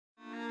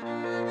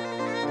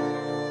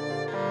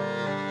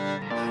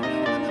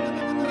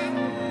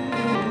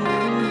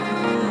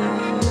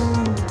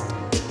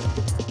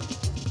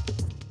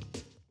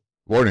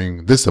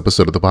Warning, this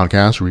episode of the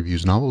podcast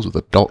reviews novels with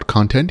adult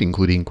content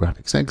including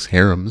graphic sex,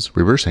 harems,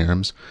 reverse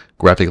harems,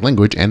 graphic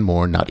language, and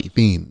more naughty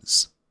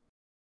themes.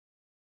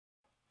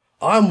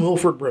 I'm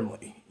Wilford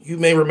Brimley. You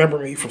may remember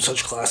me from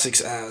such classics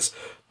as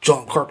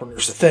John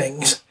Carpenter's The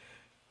Things,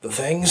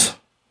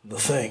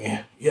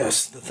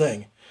 yes, The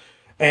Thing,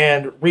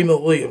 and Remo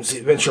Williams' The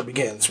Adventure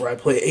Begins, where I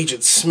play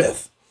Agent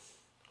Smith,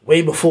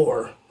 way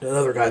before that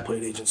other guy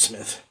played Agent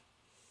Smith.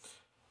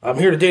 I'm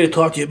here today to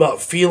talk to you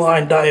about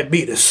feline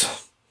diabetes.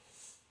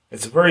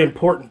 It's a very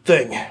important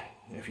thing.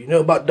 If you know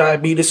about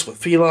diabetes with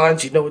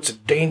felines, you know it's a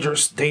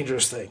dangerous,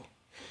 dangerous thing.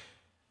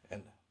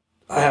 And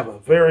I have a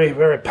very,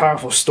 very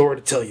powerful story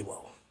to tell you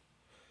all.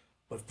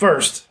 But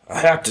first, I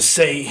have to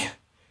say,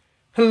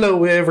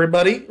 hello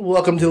everybody.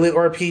 Welcome to the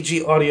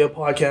LitRPG Audio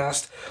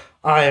Podcast.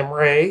 I am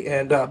Ray,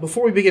 and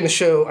before we begin the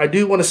show, I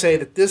do want to say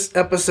that this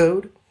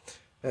episode,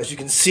 as you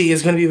can see,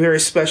 is going to be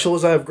very special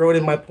as I have grown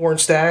in my porn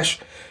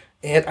stash.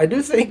 And I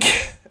do think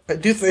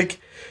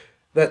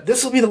that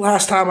this will be the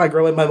last time I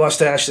grow in my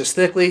mustache this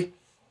thickly,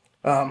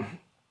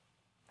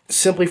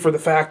 simply for the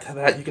fact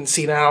that you can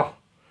see now,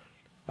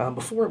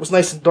 before it was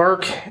nice and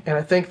dark, and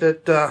I think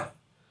that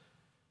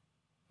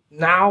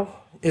now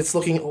it's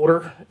looking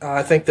older.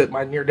 I think that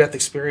my near-death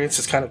experience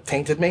has kind of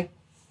tainted me.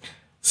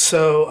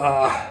 So,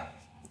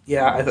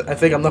 yeah, I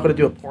think I'm not going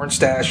to do a porn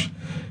stash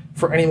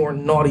for any more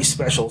naughty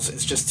specials.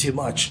 It's just too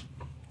much.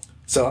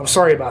 So I'm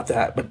sorry about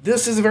that, but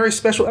this is a very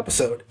special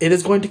episode. It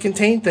is going to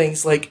contain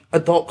things like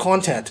adult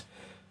content,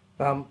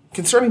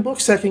 concerning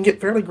books that can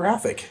get fairly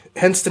graphic,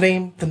 hence the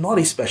name, the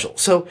Naughty Special.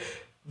 So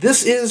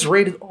this is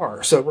rated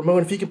R. So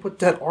Ramon, if you can put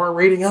that R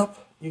rating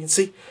up, you can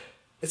see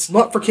it's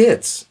not for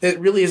kids. It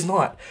really is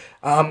not.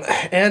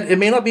 And it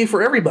may not be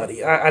for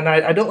everybody.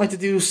 I don't like to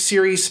do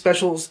series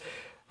specials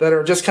that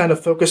are just kind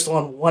of focused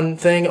on one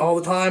thing all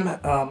the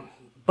time.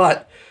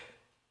 But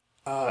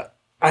I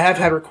have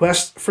had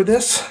requests for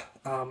this.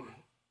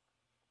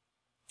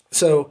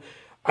 So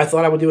I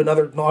thought I would do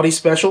another Naughty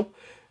Special.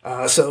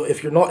 So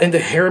if you're not into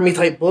haremy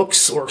type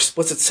books or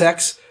explicit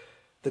sex,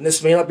 then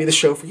this may not be the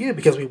show for you,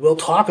 because we will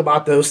talk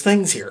about those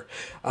things here.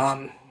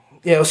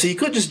 So you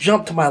could just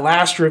jump to my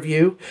last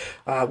review,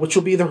 which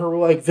will be The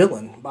Heroic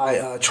Villain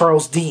by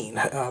Charles Dean.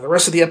 The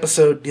rest of the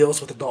episode deals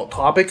with adult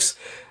topics.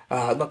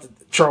 Not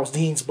that Charles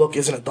Dean's book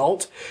is an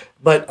adult,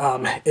 but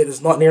it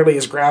is not nearly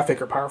as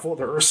graphic or powerful.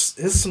 There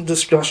is some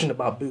discussion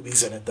about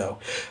boobies in it, though.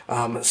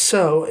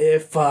 So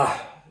if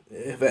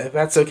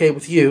that's okay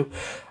with you,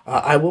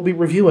 I will be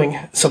reviewing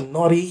some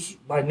naughty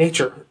by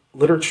nature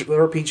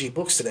LitRPG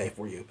books today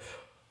for you.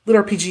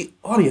 LitRPG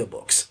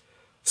Audiobooks.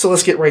 So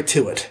let's get right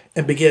to it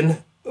and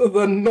begin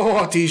the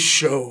Naughty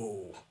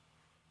Show.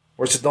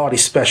 Or it's a Naughty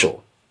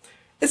Special.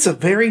 It's a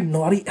very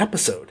naughty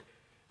episode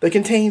that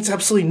contains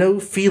absolutely no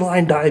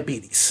feline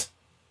diabetes.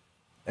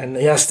 And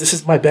yes, this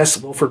is my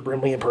best Wilford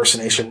Brimley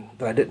impersonation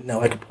that I didn't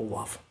know I could pull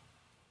off.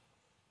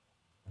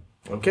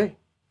 Okay.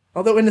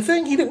 Although in The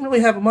Thing, he didn't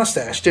really have a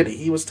mustache, did he?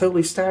 He was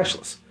totally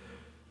stashless.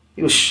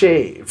 He was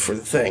shaved for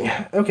The Thing.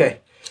 Okay.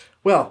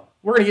 Well,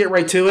 we're going to get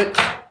right to it,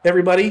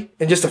 everybody.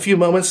 In just a few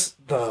moments,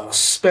 the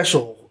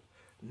special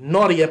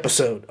naughty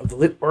episode of the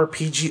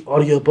LitRPG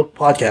Audiobook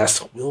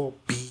Podcast will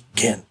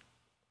begin.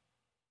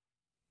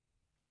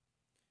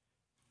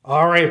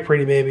 All right,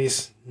 pretty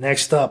babies.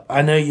 Next up,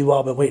 I know you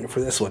all been waiting for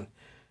this one.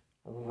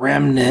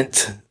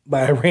 Remnant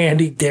by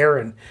Randy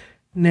Darren,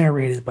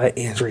 narrated by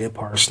Andrea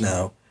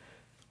Parsnow,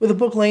 with a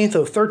book length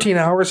of 13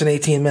 hours and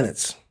 18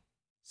 minutes.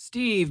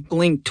 Steve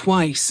blinked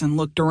twice and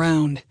looked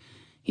around.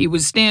 He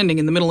was standing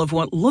in the middle of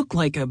what looked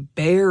like a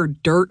bare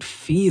dirt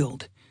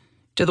field.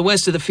 To the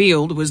west of the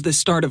field was the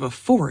start of a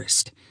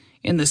forest.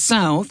 In the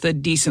south, a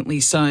decently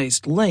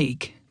sized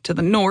lake. To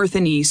the north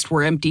and east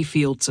were empty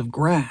fields of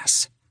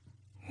grass.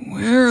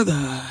 "Where the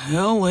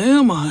hell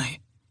am I?"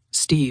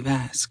 Steve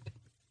asked.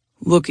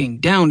 Looking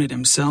down at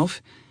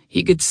himself,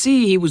 he could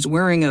see he was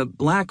wearing a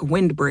black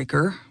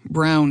windbreaker,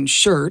 brown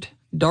shirt,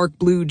 dark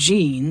blue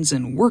jeans,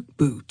 and work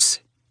boots.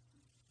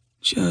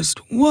 "Just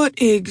what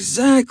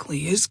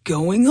exactly is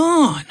going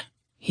on?"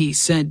 he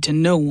said to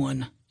no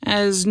one,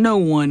 as no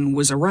one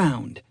was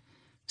around.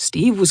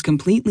 Steve was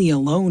completely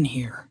alone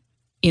here,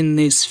 in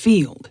this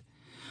field.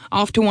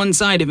 Off to one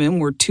side of him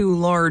were two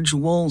large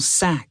wool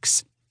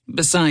sacks.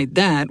 Beside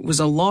that was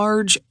a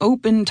large,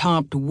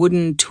 open-topped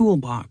wooden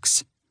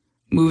toolbox.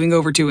 Moving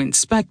over to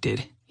inspect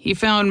it, he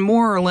found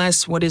more or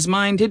less what his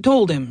mind had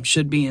told him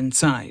should be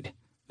inside.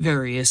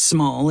 Various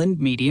small and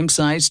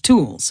medium-sized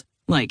tools,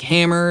 like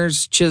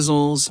hammers,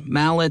 chisels,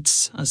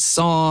 mallets, a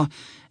saw,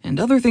 and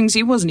other things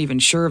he wasn't even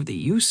sure of the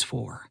use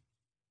for.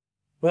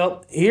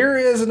 Well, here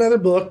is another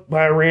book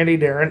by Randy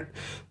Darren.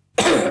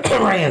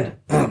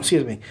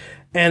 Excuse me.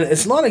 And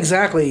it's not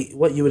exactly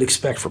what you would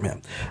expect from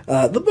him.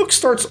 The book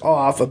starts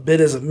off a bit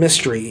as a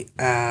mystery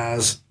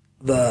as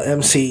the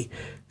MC,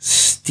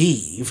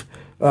 Steve,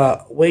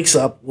 wakes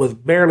up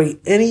with barely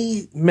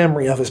any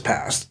memory of his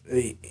past.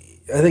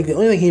 I think the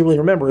only thing he really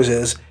remembers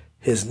is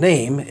his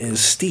name is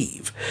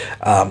Steve.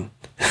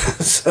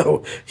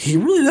 So he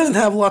really doesn't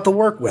have a lot to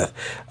work with.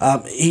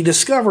 He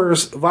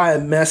discovers via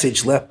a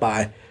message left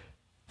by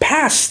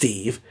past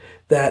Steve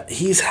that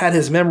he's had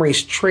his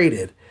memories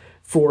traded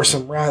for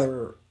some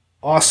rather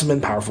awesome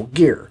and powerful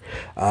gear.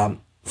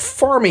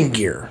 Farming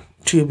gear,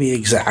 to be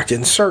exact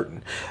and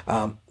certain,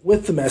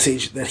 with the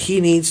message that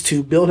he needs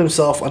to build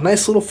himself a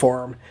nice little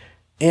farm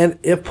and,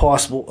 if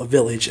possible, a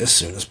village as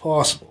soon as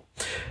possible.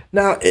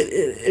 Now,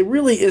 it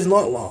really is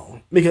not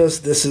long,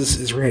 because this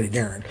is Randy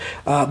Darren,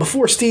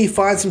 before Steve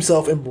finds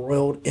himself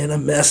embroiled in a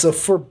mess of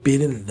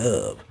forbidden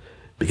love,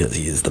 because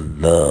he is the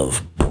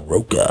love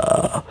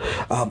broker.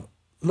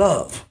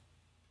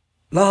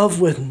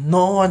 Love with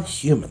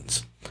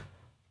non-humans.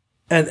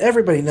 And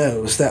everybody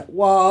knows that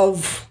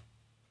love,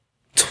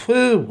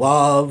 true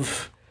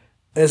love,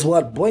 is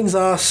what brings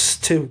us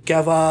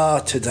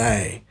together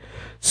today.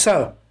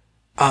 So,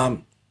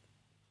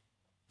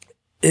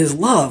 his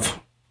love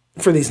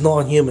for these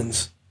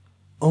non-humans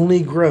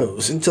only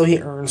grows until he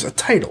earns a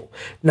title.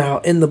 Now,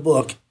 in the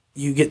book,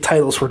 you get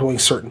titles for doing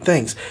certain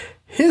things.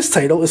 His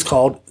title is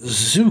called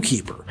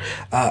Zookeeper,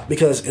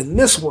 because in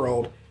this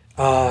world,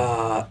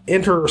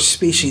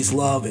 interspecies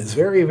love is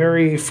very,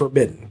 very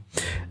forbidden.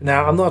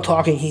 Now, I'm not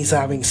talking he's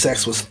having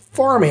sex with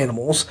farm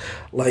animals,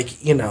 like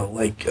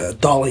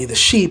Dolly the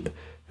sheep,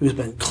 who's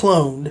been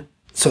cloned,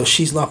 so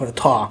she's not going to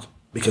talk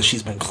because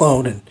she's been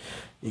cloned, and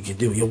you can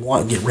do what you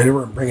want and get rid of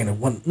her and bring in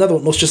another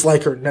one looks just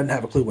like her and doesn't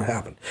have a clue what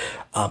happened.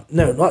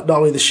 No, not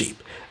Dolly the sheep.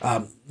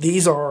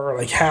 These are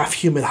like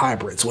half-human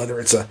hybrids, whether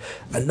it's a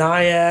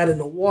naiad in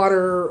the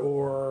water,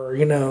 or a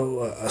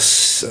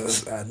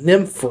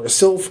nymph or a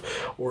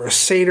sylph or a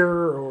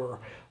satyr,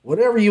 or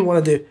whatever you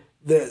want to do.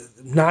 The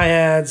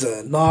naiads,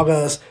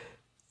 nagas,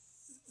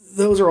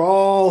 those are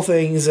all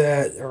things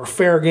that are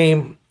fair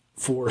game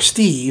for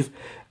Steve,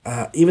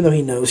 even though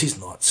he knows he's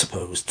not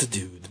supposed to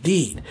do the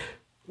deed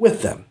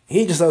with them.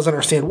 He just doesn't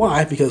understand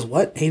why, because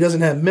he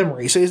doesn't have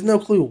memory, so he has no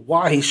clue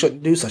why he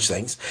shouldn't do such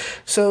things.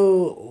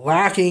 So,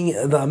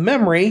 lacking the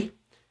memory,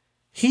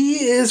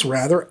 he is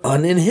rather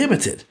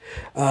uninhibited.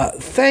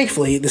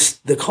 Thankfully,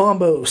 the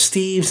combo of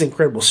Steve's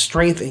incredible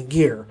strength and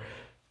gear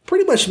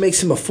pretty much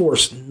makes him a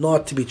force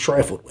not to be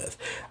trifled with.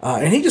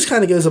 And he just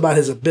kind of goes about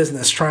his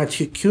business trying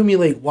to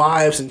accumulate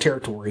wives and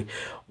territory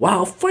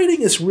while fighting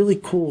this really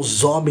cool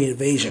zombie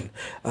invasion,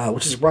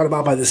 which is brought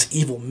about by this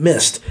evil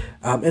mist.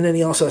 And then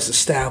he also has to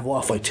stave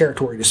off like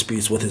territory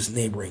disputes with his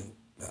neighboring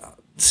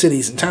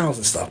cities and towns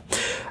and stuff.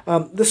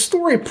 The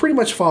story pretty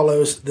much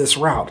follows this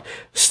route.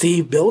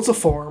 Steve builds a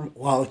farm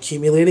while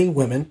accumulating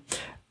women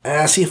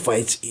as he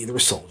fights either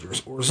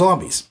soldiers or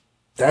zombies.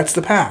 That's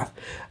the path.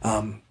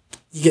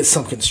 You get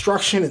some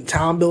construction and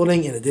town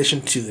building in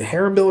addition to the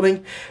harem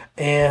building,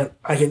 and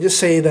I can just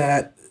say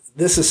that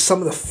this is some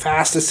of the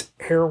fastest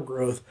harem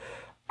growth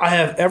I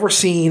have ever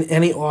seen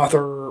any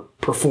author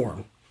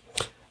perform.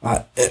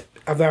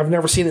 I've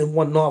never seen it in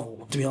one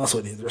novel, to be honest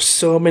with you. There's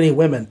so many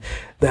women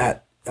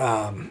that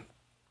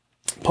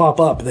pop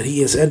up that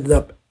he has ended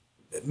up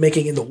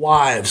making into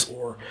wives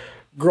or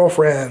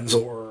girlfriends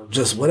or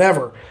just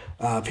whatever,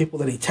 people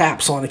that he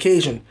taps on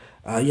occasion,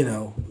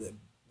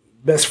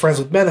 best friends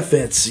with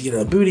benefits,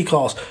 booty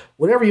calls,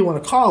 whatever you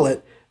want to call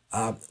it.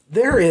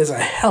 There is a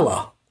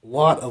hella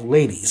lot of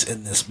ladies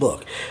in this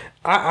book.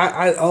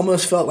 I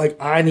almost felt like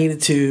I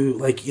needed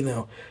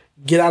to,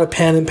 get out a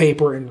pen and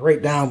paper and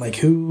write down,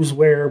 who's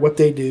where, what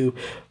they do,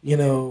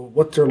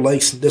 what their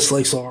likes and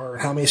dislikes are,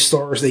 how many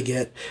stars they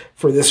get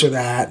for this or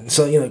that. And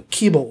so,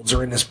 keybolds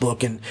are in this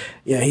book, and,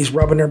 he's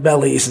rubbing their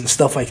bellies and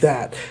stuff like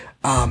that.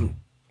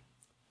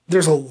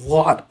 There's a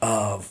lot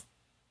of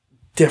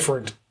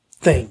different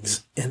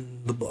things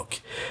in the book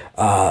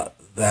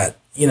that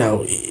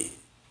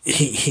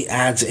he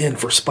adds in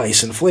for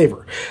spice and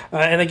flavor,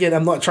 and again,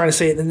 I'm not trying to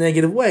say it in a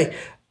negative way.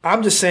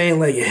 I'm just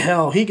saying,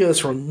 hell, he goes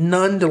from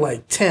none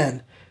to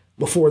 10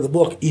 before the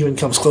book even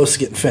comes close to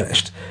getting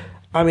finished.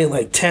 I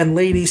mean, 10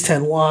 ladies,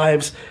 10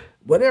 wives,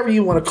 whatever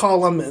you want to call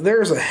them.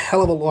 There's a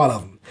hell of a lot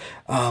of them.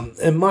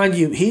 And mind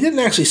you, he didn't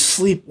actually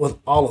sleep with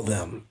all of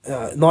them.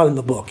 Not in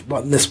the book,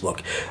 not in this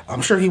book.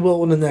 I'm sure he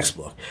will in the next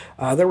book.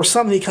 There were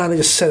some that he kind of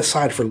just set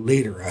aside for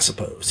later, I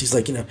suppose. He's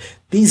like,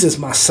 these is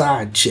my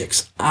side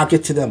chicks. I'll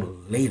get to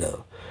them later.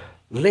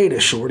 Later,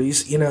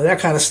 shorties. That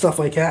kind of stuff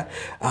like that.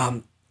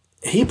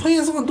 He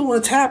plans on doing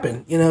a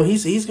tapping.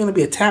 He's going to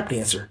be a tap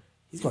dancer.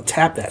 He's going to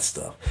tap that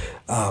stuff.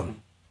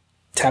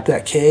 Tap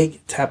that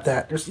keg. Tap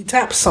that. You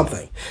tap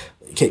something.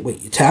 Okay,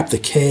 wait. You tap the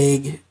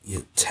keg.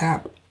 You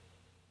tap.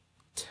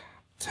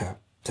 I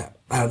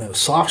don't know.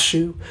 Soft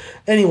shoe.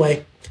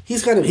 Anyway,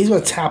 he's going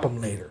to tap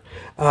them later.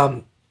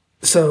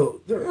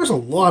 So there's a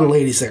lot of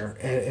ladies there,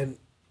 and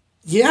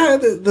yeah,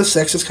 the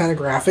sex is kind of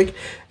graphic.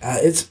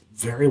 It's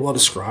very well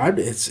described.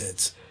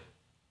 It's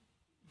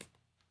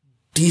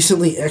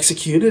decently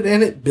executed,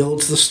 and it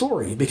builds the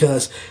story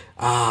because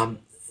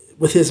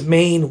with his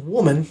main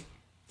woman,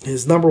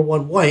 his number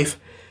one wife,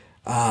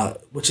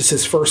 which is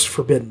his first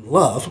forbidden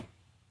love,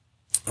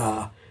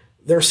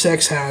 their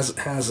sex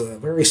has a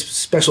very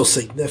special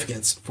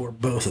significance for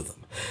both of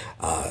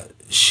them.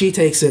 She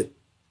takes it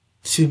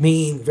to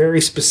mean very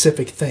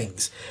specific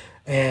things,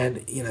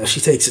 And, she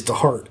takes it to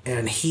heart,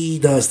 and he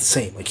does the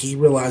same. Like, he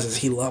realizes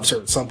he loves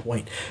her at some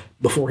point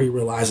before he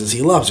realizes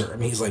he loves her. I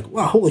mean, he's like,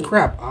 wow, holy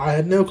crap, I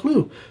had no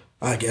clue.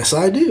 I guess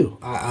I do.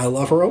 I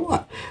love her a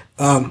lot.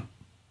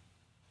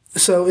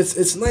 So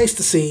it's nice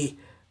to see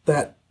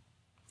that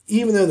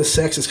even though the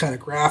sex is kind of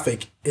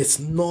graphic, it's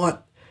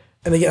not,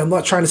 and again, I'm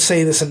not trying to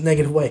say this in a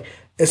negative way,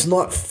 it's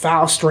not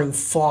fostering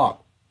Faust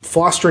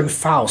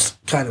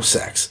kind of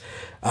sex.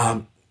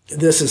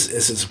 This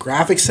is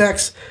graphic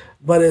sex,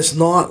 but it's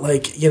not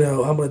like,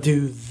 I'm going to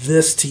do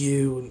this to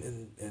you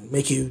and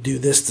make you do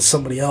this to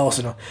somebody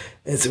else.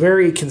 It's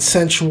very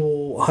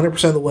consensual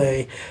 100% of the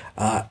way.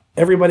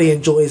 Everybody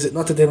enjoys it.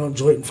 Not that they don't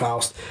enjoy it in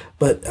Faust,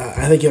 but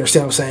I think you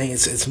understand what I'm saying.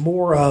 It's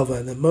more of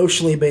an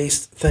emotionally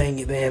based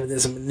thing than it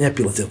is a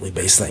manipulatively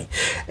based thing.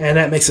 And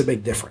that makes a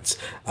big difference.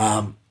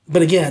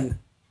 But again,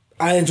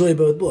 I enjoy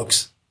both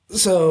books.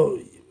 So,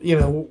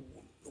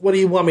 what do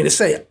you want me to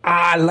say?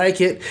 I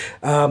like it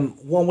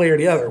one way or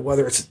the other,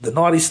 whether it's the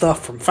naughty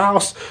stuff from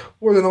Faust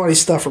or the naughty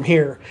stuff from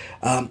here.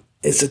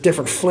 It's a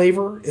different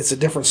flavor. It's a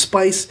different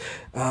spice.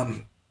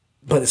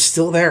 But it's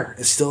still there.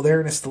 It's still there,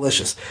 and it's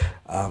delicious.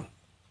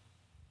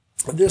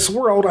 This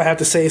world, I have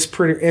to say, is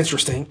pretty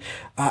interesting,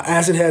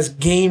 as it has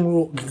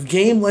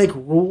game-like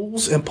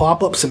rules and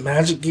pop-ups and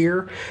magic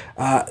gear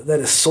that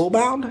is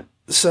soulbound.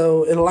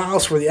 So it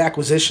allows for the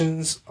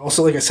acquisitions,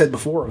 also, like I said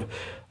before,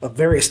 of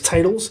various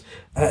titles.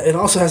 It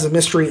also has a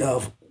mystery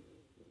of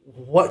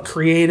what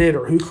created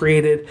or who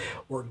created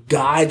or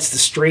guides the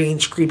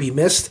strange, creepy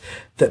mist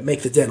that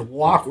make the dead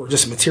walk or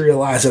just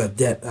materialize in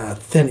a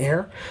thin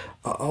air.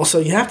 Also,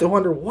 you have to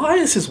wonder, why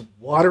is his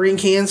watering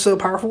can so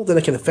powerful that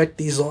it can affect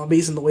these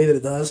zombies in the way that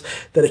it does,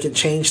 that it can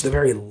change the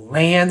very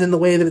land in the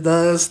way that it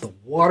does, the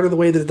water the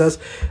way that it does.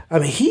 I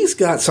mean, he's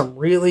got some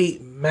really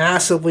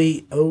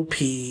massively OP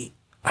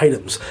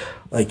items,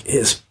 like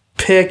his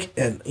pick,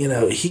 and,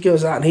 he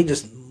goes out and he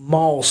just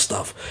mauls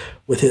stuff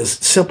with his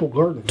simple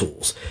garden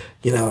tools.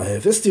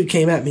 If this dude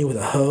came at me with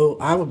a hoe,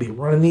 I would be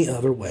running the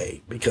other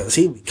way, because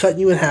he would be cutting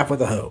you in half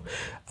with a hoe.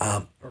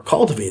 Or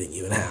cultivating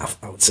you in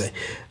half, I would say.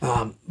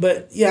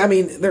 But yeah, I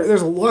mean,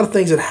 there's a lot of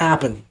things that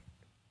happen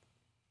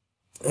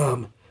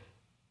that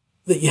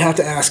you have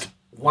to ask,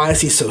 why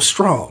is he so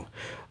strong?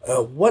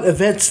 What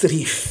events did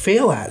he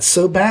fail at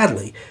so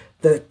badly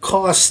that it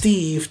caused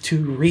Steve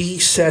to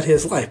reset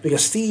his life?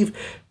 Because Steve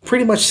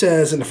pretty much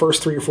says in the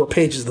first 3 or 4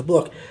 pages of the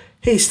book,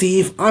 hey,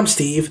 Steve, I'm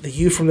Steve, the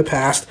you from the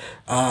past.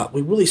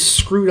 We really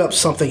screwed up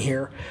something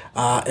here.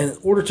 And in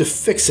order to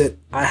fix it,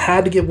 I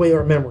had to give away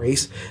our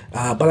memories.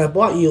 But I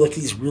bought you like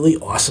these really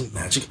awesome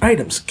magic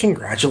items.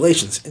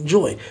 Congratulations.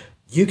 Enjoy.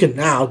 You can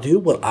now do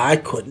what I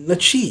couldn't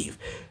achieve.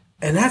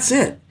 And that's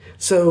it.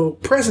 So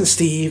present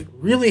Steve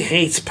really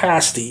hates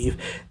past Steve,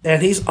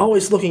 and he's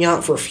always looking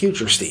out for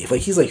future Steve.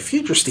 Like, he's like,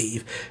 future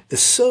Steve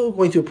is so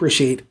going to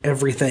appreciate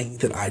everything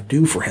that I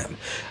do for him,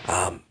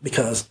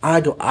 because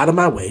I go out of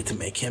my way to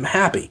make him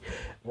happy.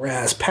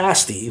 Whereas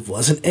past Steve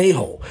was an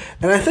a-hole.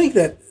 And I think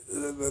that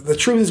the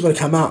truth is going to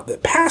come out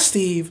that past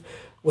Steve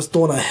was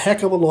doing a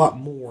heck of a lot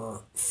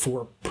more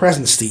for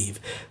present Steve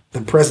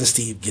than present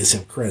Steve gives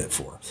him credit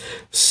for.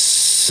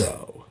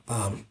 So,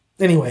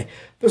 anyway,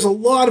 there's a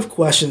lot of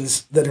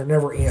questions that are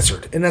never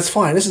answered, and that's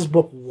fine. This is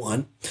book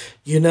 1.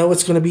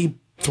 It's going to be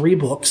 3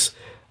 books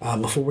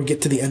before we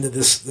get to the end of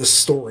this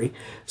story.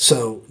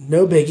 So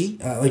no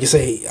biggie. Like I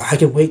say, I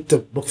can wait to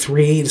book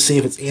 3 to see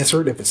if it's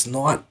answered. If it's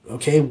not,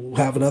 okay, we'll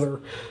have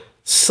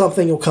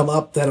something will come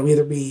up that'll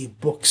either be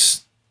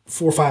books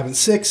 4, 5, and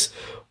 6,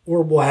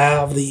 or we'll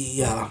have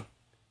the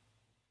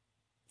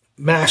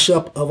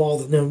mashup of all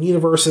the known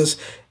universes,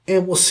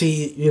 and we'll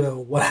see,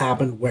 what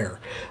happened where.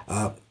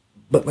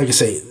 But like I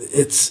say,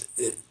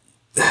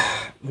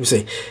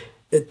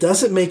 it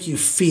doesn't make you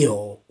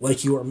feel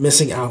like you are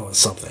missing out on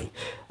something,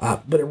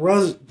 but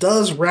it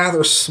does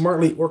rather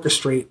smartly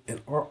orchestrate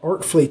and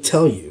artfully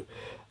tell you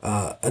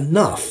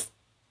enough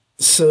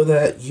so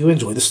that you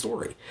enjoy the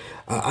story.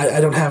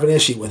 I don't have an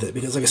issue with it,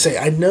 because like I say,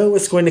 I know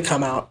it's going to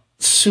come out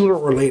sooner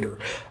or later.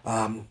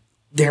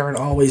 Darren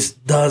always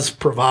does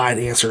provide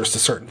answers to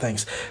certain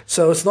things.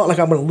 So it's not like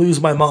I'm going to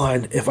lose my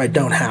mind if I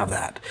don't have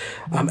that.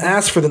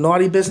 As for the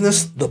naughty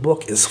business, the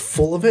book is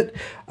full of it.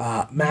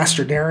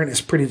 Master Darren is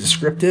pretty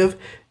descriptive.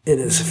 It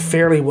is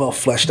fairly well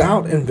fleshed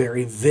out and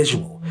very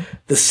visual.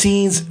 The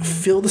scenes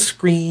fill the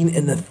screen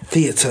in the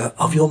theater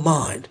of your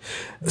mind,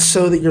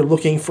 so that you're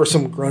looking for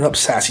some grown-up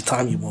sassy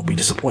time. You won't be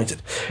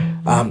disappointed.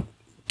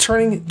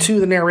 Turning to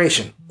the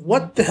narration,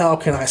 what the hell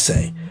can I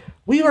say?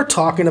 We are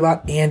talking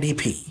about Andy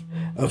P.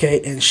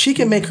 Okay, and she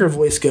can make her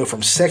voice go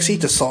from sexy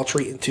to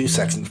sultry in 2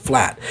 seconds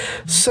flat.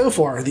 So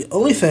far, the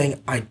only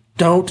thing I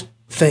don't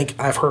think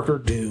I've heard her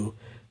do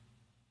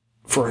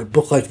for a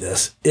book like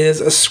this is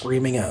a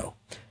screaming O.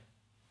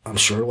 I'm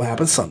sure it will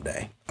happen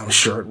someday. I'm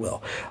sure it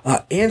will.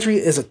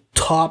 Andrea is a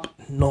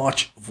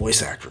top-notch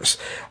voice actress.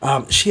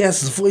 She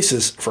has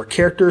voices for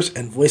characters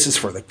and voices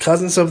for the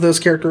cousins of those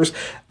characters,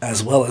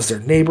 as well as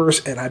their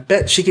neighbors, and I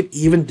bet she could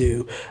even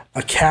do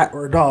a cat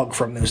or a dog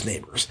from those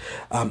neighbors.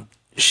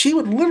 she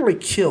would literally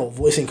kill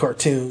voicing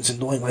cartoons and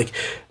doing like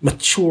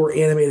mature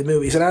animated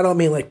movies. And I don't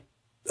mean like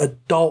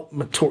adult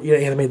mature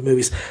animated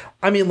movies.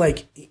 I mean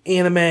like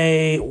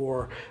anime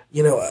or,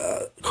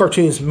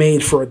 cartoons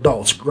made for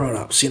adults,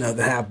 grown-ups, that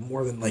have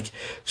more than like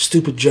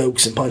stupid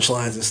jokes and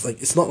punchlines.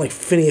 It's not like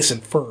Phineas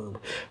and Ferb.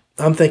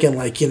 I'm thinking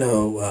like,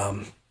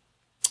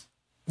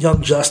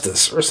 Young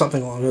Justice or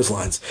something along those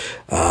lines.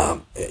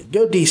 Go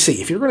DC.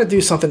 If you're going to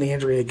do something,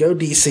 Andrea, go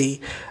DC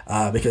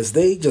because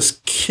they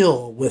just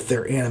kill with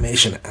their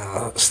animation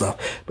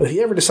stuff. But if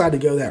you ever decide to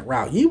go that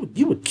route, you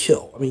would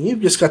kill. I mean,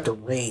 you've just got the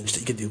range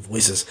that you can do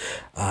voices.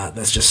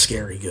 That's just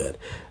scary good.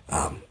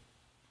 And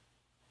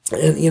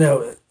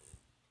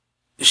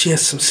she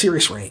has some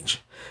serious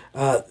range.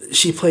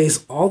 She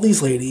plays all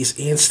these ladies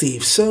and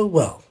Steve so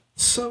well,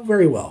 so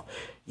very well.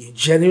 You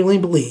genuinely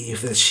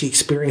believe that she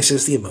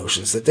experiences the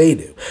emotions that they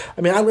do.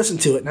 I mean, I listen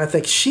to it and I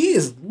think she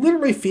is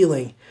literally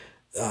feeling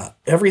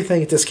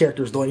everything that this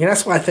character is doing. And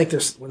that's why I think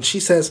when she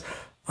says,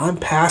 I'm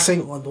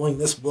passing on doing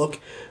this book,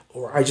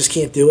 or I just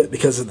can't do it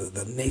because of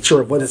the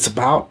nature of what it's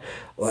about.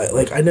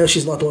 Like I know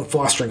she's not doing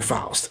Fostering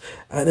Faust.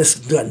 And it's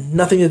got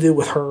nothing to do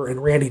with her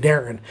and Randy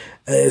Darren.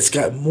 It's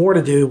got more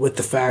to do with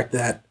the fact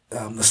that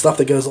the stuff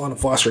that goes on in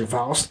Fostering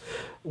Faust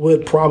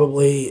would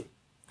probably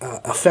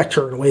affect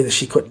her in a way that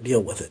she couldn't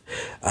deal with it.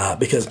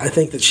 Because I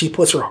think that she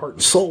puts her heart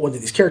and soul into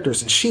these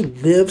characters and she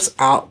lives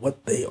out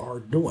what they are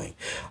doing.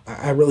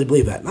 I really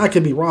believe that. And I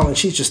could be wrong, and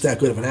she's just that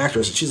good of an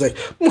actress. And she's like,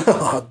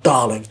 oh,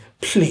 darling,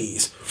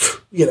 please.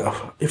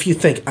 If you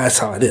think that's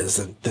how it is,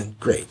 then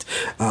great.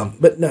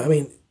 But no, I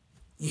mean,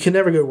 you can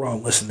never go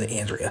wrong listening to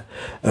Andrea.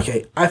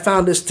 Okay, I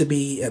found this to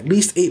be at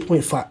least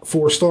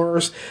 8.4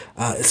 stars.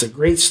 It's a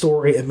great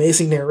story,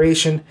 amazing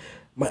narration.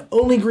 The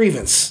only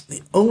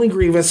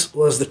grievance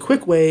was the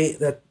quick way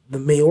that the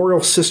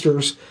Mayoral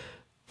sisters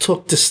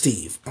took to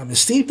Steve. I mean,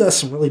 Steve does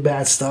some really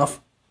bad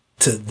stuff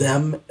to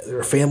them,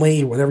 their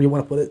family, whatever you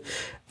want to put it.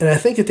 And I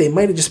think that they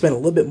might have just been a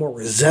little bit more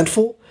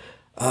resentful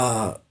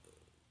for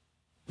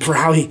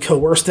how he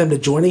coerced them to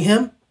joining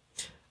him.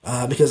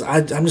 Because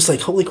I'm just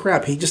like, holy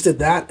crap, he just did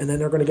that, and then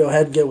they're going to go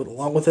ahead and go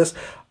along with this.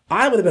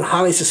 I would have been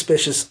highly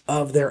suspicious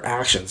of their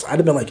actions. I'd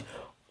have been like,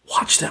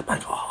 watch that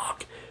like a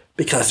hawk.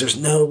 Because there's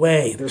no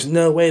way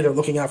they're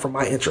looking out for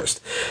my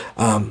interest.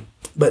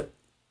 But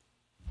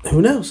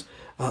who knows?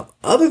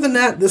 Other than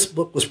that, this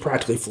book was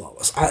practically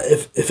flawless.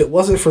 If it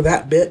wasn't for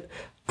that bit,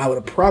 I would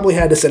have probably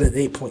had this at an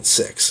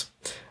 8.6.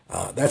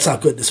 That's how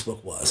good this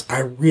book was.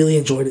 I really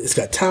enjoyed it. It's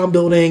got town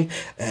building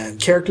and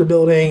character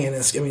building, and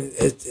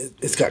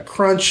it's got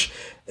crunch.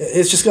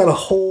 It's just got a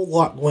whole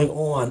lot going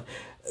on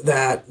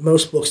that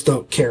most books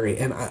don't carry,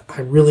 and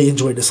I really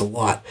enjoyed this a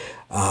lot.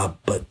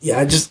 But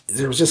yeah,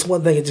 there was just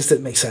one thing that just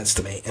didn't make sense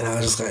to me, and I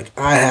was just like,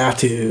 I have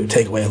to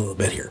take away a little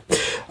bit here.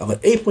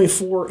 But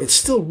 8.4, it's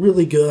still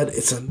really good.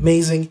 It's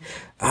amazing.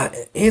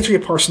 Andrea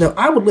Parseneau,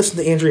 I would listen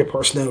to Andrea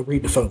Parseneau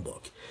read the phone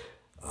book.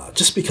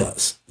 Just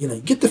because, you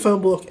get the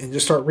phone book and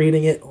just start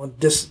reading it on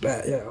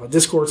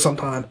Discord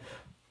sometime.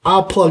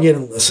 I'll plug in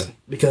and listen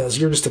because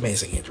you're just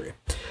amazing, Andrea.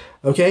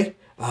 Okay,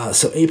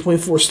 so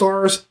 8.4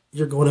 stars.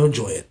 You're going to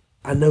enjoy it.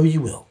 I know you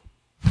will.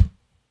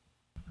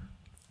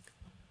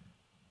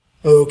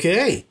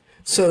 Okay,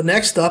 so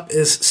next up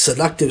is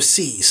Seductive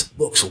Seas,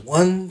 books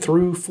 1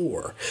 through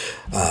 4.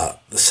 The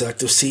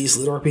Seductive Seas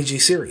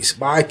LitRPG series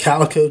by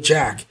Calico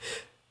Jack.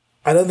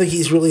 I don't think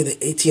he's really the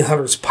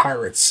 1800s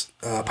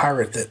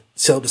pirate that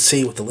sailed the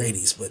sea with the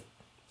ladies, but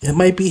it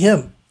might be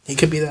him. He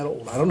could be that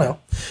old. I don't know.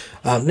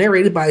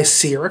 Narrated by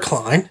Sierra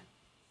Klein.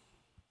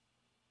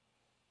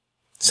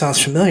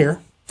 Sounds familiar.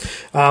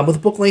 With a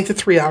book length of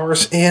 3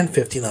 hours and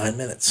 59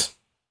 minutes.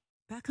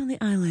 Back on the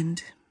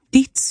island,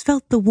 Dietz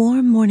felt the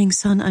warm morning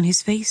sun on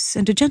his face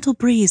and a gentle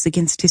breeze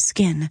against his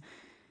skin.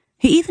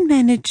 He even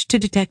managed to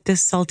detect a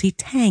salty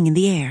tang in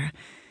the air.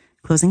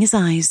 Closing his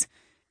eyes,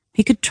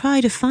 he could try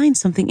to find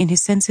something in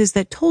his senses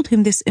that told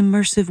him this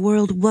immersive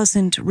world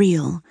wasn't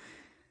real.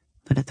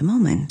 But at the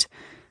moment,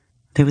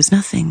 there was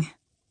nothing.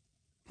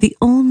 The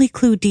only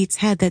clue Dietz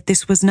had that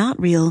this was not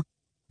real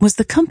was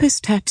the compass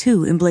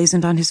tattoo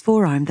emblazoned on his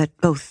forearm that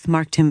both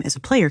marked him as a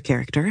player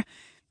character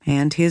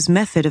and his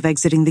method of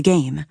exiting the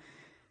game.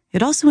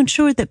 It also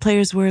ensured that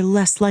players were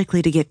less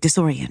likely to get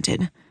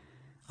disoriented.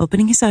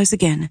 Opening his eyes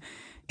again,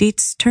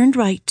 Dietz turned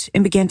right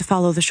and began to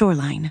follow the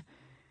shoreline.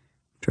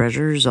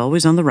 Treasure's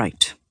always on the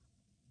right.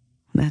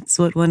 That's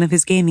what one of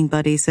his gaming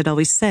buddies had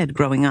always said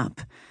growing up.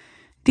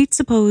 Dietz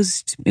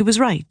supposed it was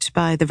right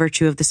by the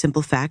virtue of the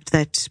simple fact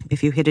that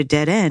if you hit a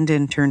dead end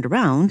and turned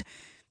around,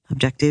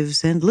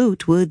 objectives and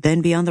loot would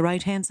then be on the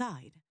right-hand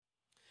side.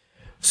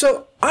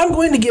 So I'm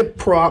going to give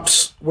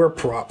props where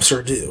props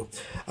are due.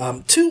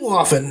 Too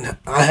often,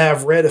 I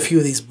have read a few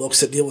of these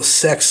books that deal with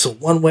sex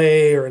one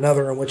way or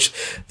another, in which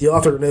the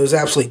author knows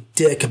absolutely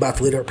dick about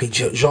the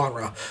LitRPG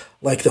genre,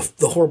 like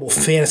the horrible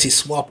fantasy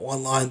swap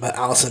online by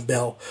Alison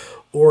Bell,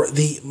 or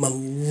the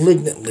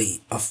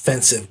malignantly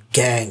offensive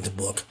Ganged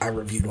book I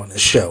reviewed on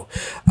this show.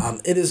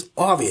 It is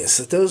obvious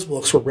that those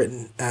books were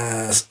written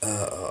as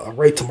a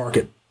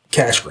right-to-market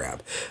cash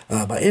grab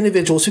by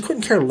individuals who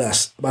couldn't care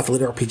less about the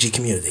LitRPG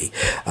community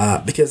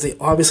because they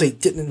obviously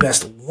didn't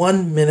invest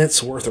 1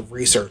 minute's worth of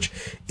research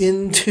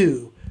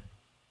into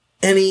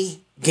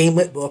any game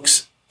lit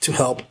books to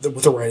help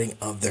with the writing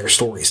of their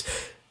stories.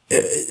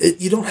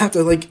 You don't have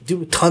to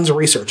do tons of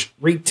research.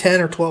 Read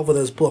 10 or 12 of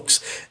those books,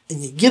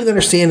 and you get an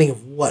understanding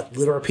of what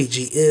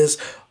LitRPG is,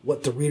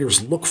 what the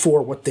readers look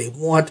for, what they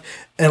want.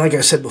 And like I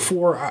said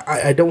before,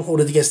 I don't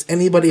hold it against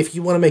anybody. If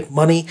you want to make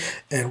money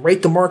and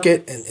rate the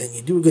market and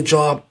you do a good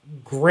job,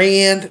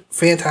 grand,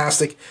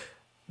 fantastic.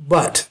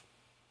 But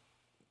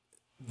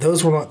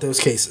those were not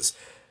those cases.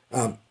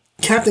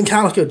 Captain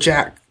Calico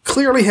Jack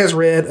clearly has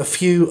read a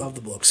few of the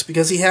books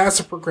because he has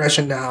the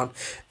progression down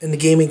and the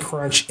gaming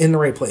crunch in the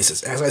right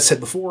places. As I said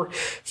before,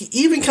 he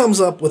even comes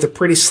up with a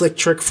pretty slick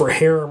trick for a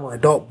harem or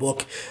adult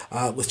book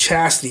with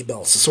chastity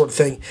belts, the sort of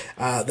thing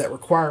that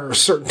requires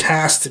certain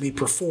tasks to be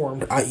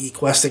performed, i.e.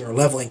 questing or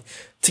leveling,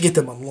 to get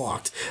them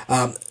unlocked.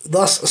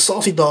 Thus, a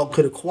salty dog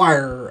could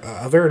acquire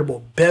a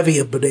veritable bevy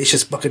of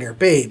bodacious buccaneer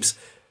babes,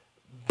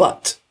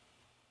 but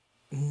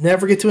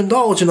never get to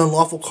indulge in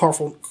unlawful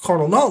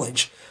carnal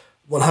knowledge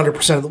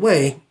 100% of the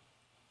way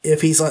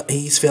if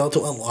he's failed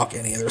to unlock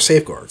any other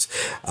safeguards.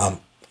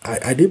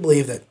 I do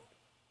believe that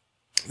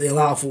they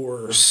allow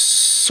for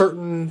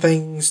certain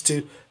things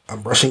to,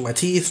 I'm brushing my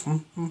teeth,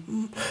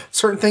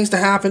 certain things to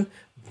happen,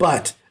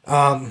 but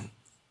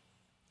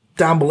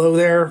down below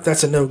there,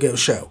 that's a no-go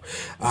show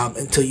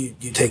until you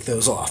take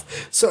those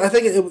off. So I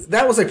think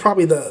that was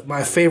probably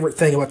my favorite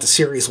thing about the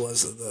series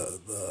was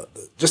the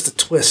just a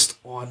twist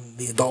on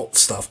the adult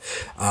stuff,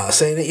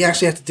 saying that you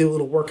actually have to do a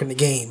little work in the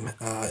game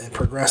and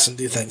progress and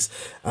do things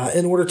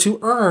in order to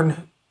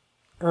earn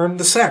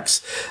the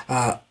sex.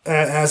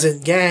 As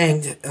in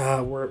Ganged,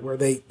 where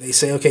they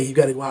say, okay, you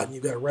got to go out and you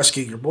got to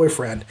rescue your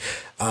boyfriend.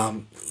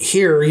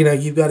 Here,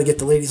 you've got to get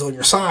the ladies on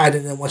your side,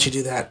 and then once you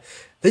do that,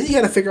 then you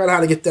got to figure out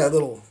how to get that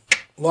little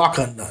lock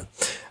undone.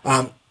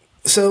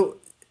 So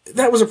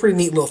that was a pretty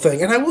neat little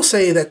thing. And I will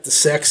say that the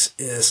sex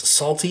is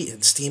salty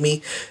and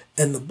steamy,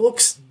 and the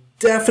books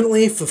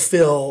definitely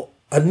fulfill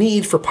a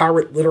need for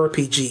pirate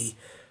LitRPG.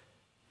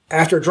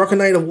 After a drunken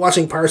night of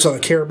watching Pirates of the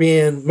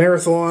Caribbean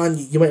marathon,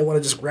 you might want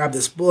to just grab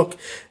this book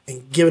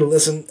and give it a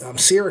listen.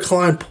 Sierra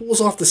Klein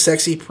pulls off the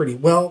sexy pretty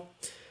well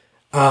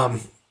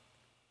and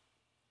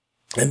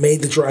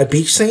made the dry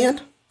beach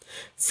sand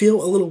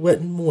feel a little wet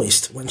and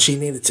moist when she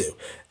needed to.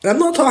 And I'm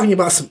not talking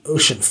about some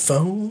ocean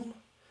foam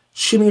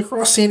shooting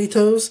across sandy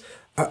toes.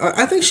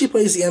 I think she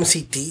plays the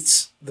MC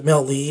Dietz, the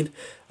male lead,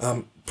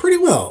 pretty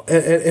well,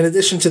 in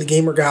addition to the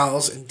gamer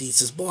gals and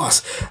Dietz's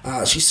boss.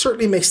 She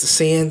certainly makes the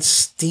sand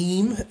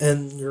steam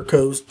and your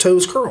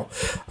toes curl.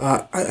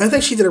 I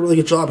think she did a really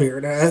good job here.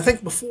 And I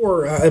think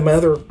before, in my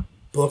other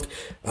book,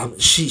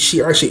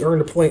 she actually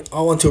earned a point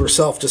all unto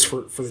herself just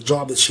for the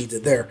job that she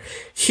did there.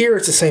 Here,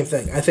 it's the same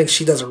thing. I think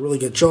she does a really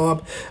good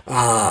job,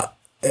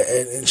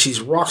 and she's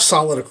rock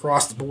solid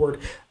across the board.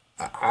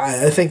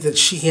 I think that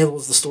she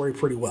handles the story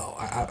pretty well.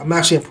 I'm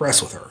actually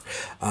impressed with her.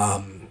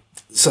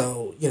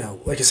 So,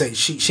 like I say,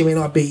 she may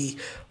not be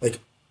like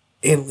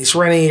Annalise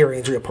Rennie or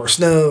Andrea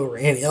Parsnow or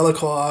Annie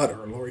Ellicott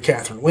or Lori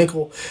Catherine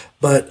Winkle,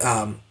 but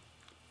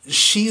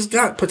she's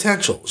got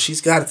potential.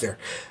 She's got it there.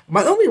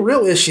 My only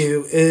real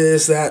issue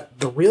is that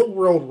the real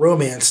world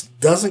romance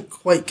doesn't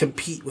quite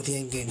compete with the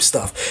in-game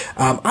stuff.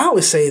 I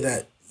always say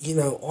that,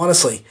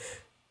 honestly,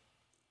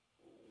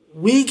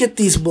 we get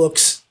these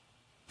books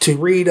to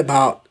read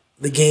about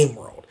the game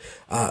world.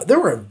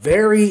 There are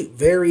very,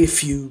 very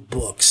few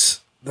books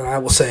that I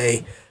will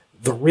say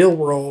the real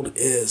world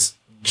is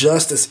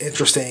just as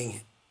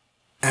interesting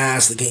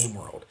as the game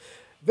world.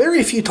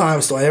 Very few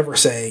times do I ever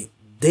say,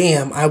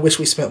 damn, I wish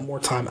we spent more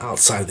time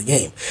outside of the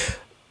game.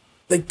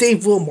 Like Dave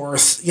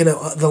Wilmarth's,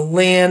 The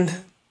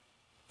Land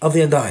of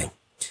the Undying.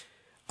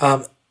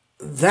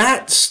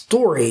 That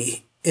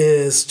story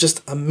is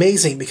just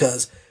amazing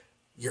because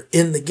you're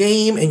in the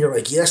game and you're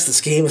like, yes, this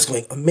game is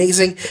going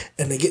amazing.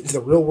 And they get into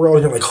the real world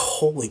and you're like,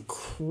 holy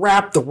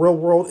crap, the real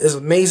world is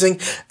amazing.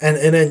 And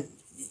then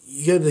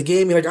you go to the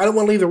game, you're like, I don't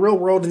want to leave the real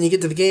world. And you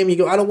get to the game, and you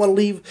go, I don't want to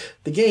leave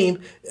the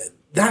game.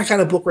 That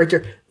kind of book right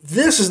there.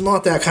 This is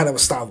not that kind of a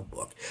style of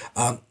book.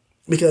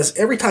 Because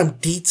every time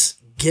Dietz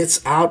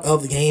gets out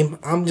of the game,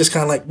 I'm just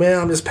kind of like,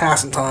 well, I'm just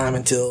passing time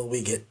until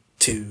we get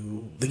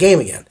to the game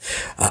again.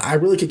 I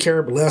really could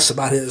care less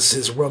about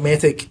his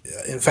romantic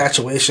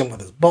infatuation with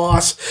his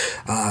boss,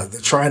 the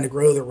trying to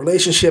grow the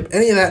relationship,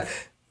 any of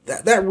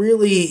that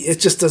really, it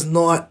just does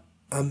not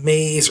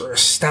amaze or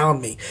astound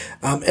me.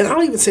 And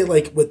I'll even say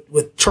like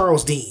with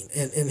Charles Dean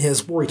and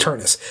his War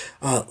Eternus,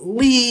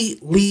 Lee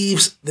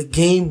leaves the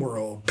game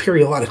world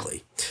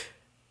periodically.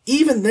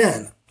 Even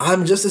then,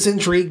 I'm just as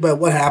intrigued by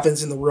what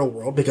happens in the real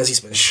world because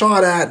he's been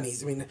shot at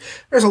and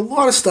there's a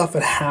lot of stuff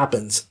that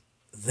happens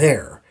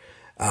there.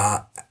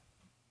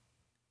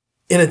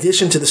 In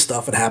addition to the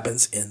stuff that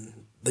happens in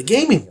the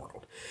gaming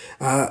world.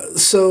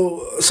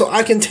 So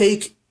I can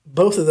take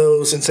both of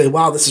those and say,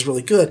 wow, this is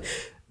really good.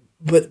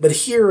 But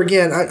here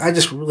again, I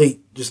just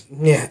really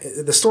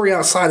the story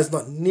outside is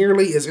not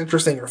nearly as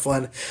interesting or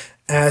fun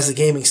as the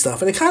gaming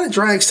stuff, and it kind of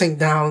drags things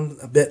down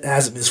a bit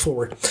as it moves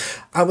forward.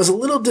 I was a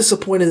little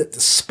disappointed that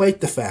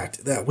despite the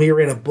fact that we were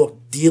in a book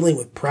dealing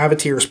with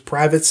privateers,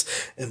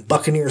 privates, and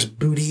buccaneers'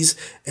 booties,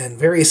 and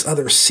various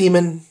other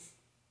seamen,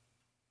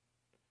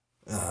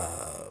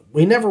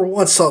 we never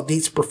once saw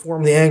Dietz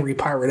perform the angry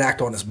pirate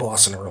act on his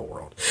boss in the real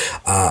world.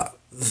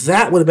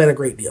 That would have been a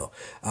great deal.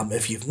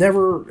 If you've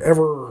never,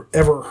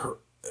 ever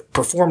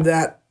performed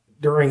that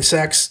during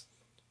sex,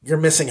 you're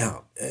missing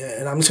out.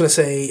 And I'm just going to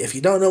say, if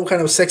you don't know what kind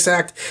of a sex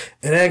act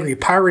an angry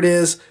pirate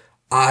is,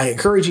 I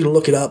encourage you to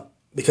look it up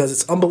because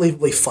it's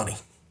unbelievably funny.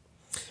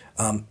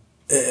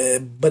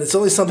 But it's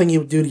only something you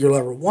would do to your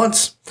lover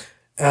once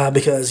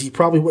because you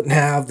probably wouldn't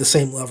have the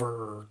same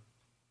lover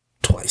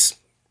twice.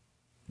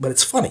 But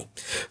it's funny.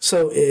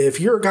 So if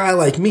you're a guy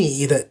like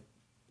me that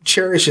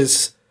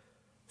cherishes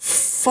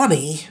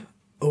funny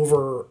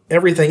over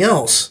everything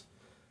else,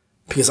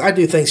 because I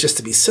do things just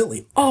to be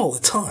silly all the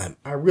time.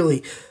 I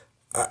really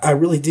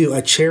do.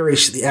 I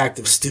cherish the act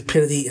of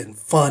stupidity and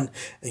fun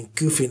and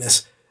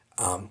goofiness.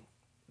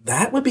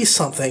 That would be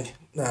something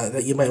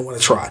that you might want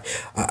to try.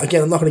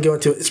 Again, I'm not going to go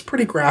into it. It's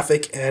pretty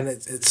graphic and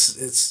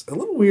it's a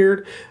little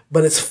weird,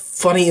 but it's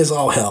funny as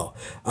all hell.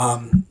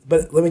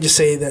 But let me just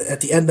say that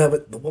at the end of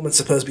it, the woman's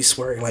supposed to be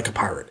swearing like a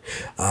pirate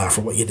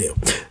for what you do.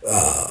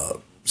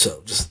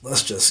 So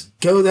let's just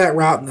go that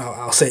route, and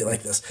I'll say it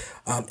like this.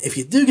 If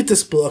you do get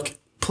this book,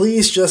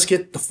 please just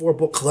get the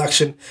 4-book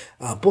collection.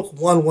 Book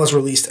 1 was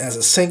released as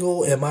a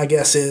single, and my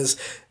guess is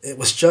it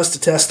was just to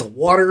test the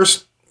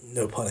waters,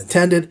 no pun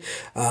intended.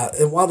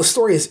 And while the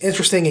story is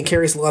interesting and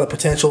carries a lot of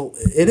potential,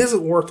 it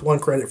isn't worth 1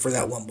 credit for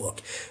that 1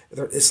 book.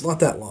 It's not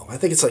that long. I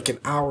think it's like an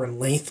hour in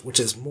length, which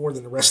is more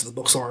than the rest of the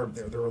books are.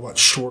 They're a lot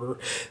shorter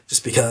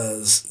just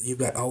because you've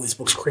got all these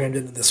books crammed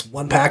into this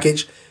one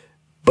package,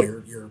 but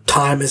your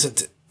time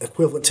isn't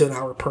equivalent to an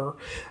hour per.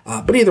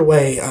 But either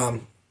way,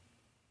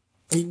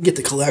 you can get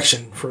the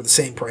collection for the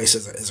same price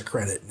as a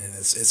credit, and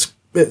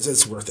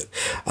it's worth it.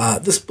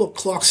 This book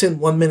clocks in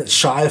 1 minute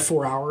shy of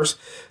 4 hours,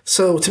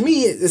 so to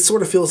me, it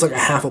sort of feels like a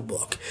half a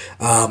book.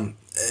 And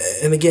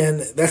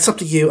again, that's up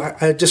to you.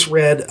 I just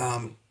read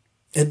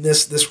in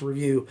this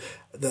review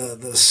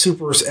the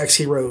Supers X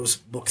Heroes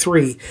book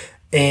 3,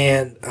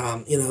 and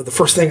the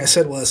first thing I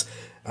said was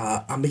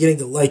I'm beginning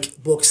to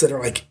like books that are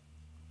like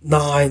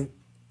 9,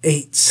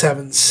 8,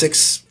 7,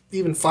 6.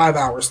 Even 5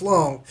 hours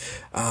long,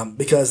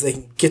 because they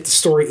can get the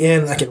story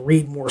in, and I can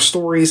read more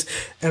stories,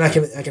 and I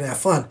can have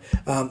fun.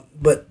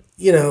 But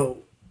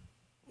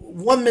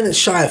 1 minute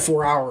shy of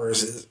 4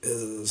 hours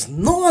is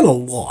not a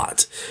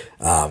lot.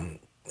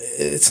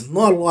 It's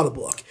not a lot of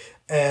book,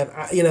 and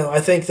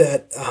I think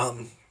that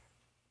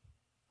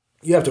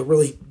you have to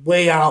really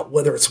weigh out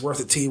whether it's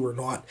worth it to you or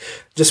not,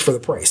 just for the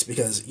price.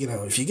 Because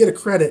if you get a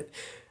credit.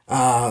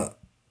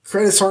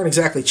 Credits aren't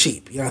exactly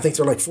cheap. I think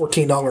they're like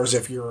 $14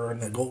 if you're in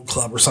the Gold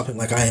Club or something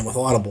like I am with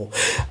Audible.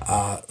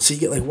 So you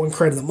get like 1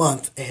 credit a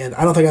month, and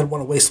I don't think I'd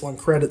want to waste 1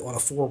 credit on a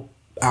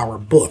 4-hour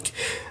book.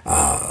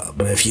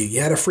 But if you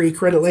had a free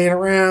credit laying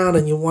around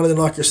and you wanted to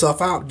knock yourself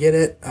out, get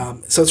it.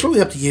 So it's really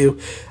up to you.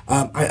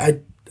 I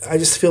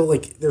just feel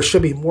like there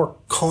should be more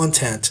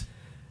content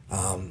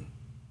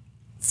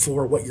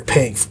for what you're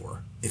paying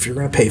for, if you're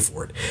going to pay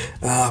for it.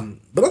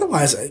 But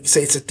otherwise, I'd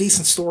say it's a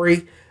decent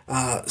story.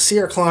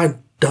 Sierra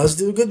Klein does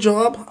do a good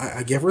job.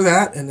 I give her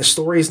that, and the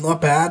story is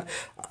not bad.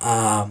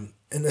 And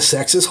the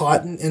sex is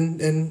hot,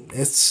 and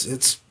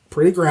it's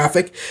pretty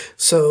graphic.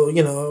 So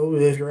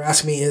if you're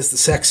asking me, is the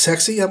sex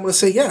sexy? I'm going to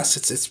say yes.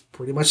 It's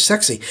pretty much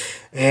sexy,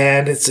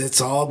 and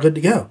it's all good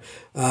to go.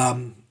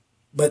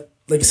 But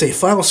like I say,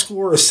 final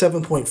score is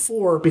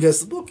 7.4 because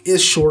the book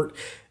is short.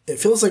 It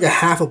feels like a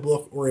half a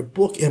book or a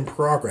book in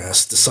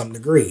progress to some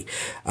degree.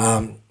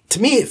 To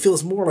me, it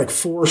feels more like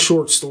 4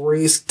 short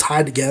stories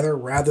tied together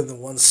rather than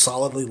one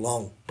solidly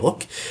long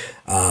book.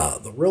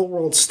 The real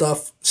world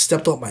stuff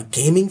stepped on my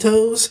gaming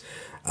toes.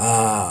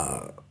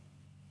 So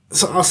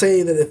I'll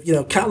say that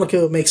if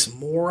Calico makes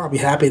more, I'll be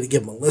happy to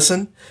give them a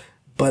listen.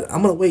 But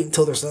I'm going to wait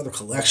until there's another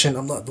collection.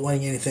 I'm not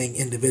doing anything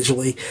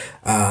individually.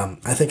 I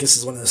think this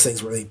is one of those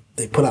things where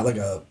they put out like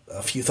a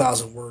few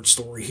thousand word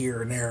story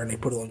here and there, and they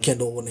put it on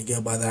Kindle when they go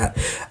by that.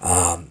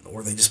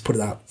 Or they just put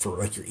it out for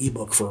like your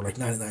ebook for like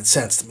 99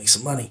 cents to make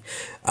some money.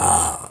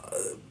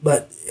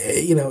 But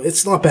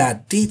it's not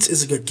bad. Dietz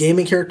is a good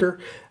gaming character.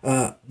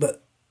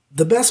 But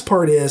the best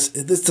part is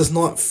this does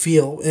not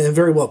feel, and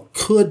very well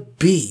could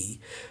be,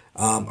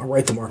 a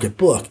right-to-market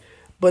book.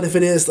 But if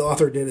it is, the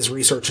author did his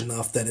research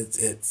enough that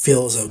it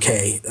feels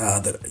okay,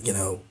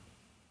 that,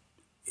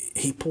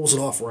 he pulls it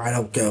off where I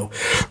don't go,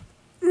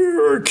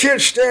 I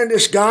can't stand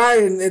this guy,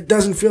 and it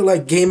doesn't feel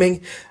like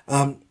gaming.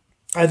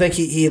 I think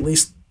he at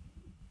least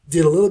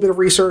did a little bit of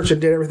research and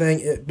did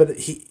everything, but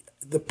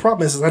the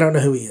problem is I don't know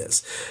who he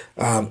is.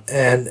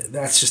 And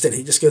that's just it.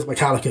 He just goes by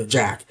Calico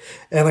Jack.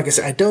 And like I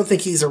said, I don't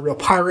think he's a real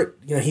pirate.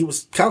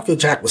 Calico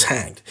Jack was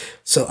hanged.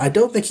 So I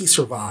don't think he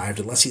survived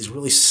unless he's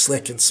really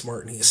slick and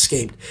smart and he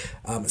escaped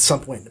at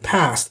some point in the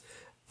past.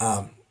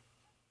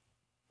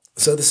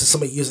 So this is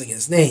somebody using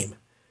his name.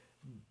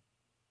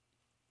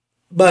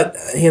 But,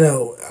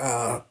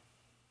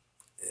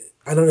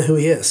 I don't know who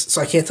he is.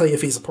 So I can't tell you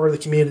if he's a part of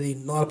the community,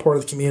 not a part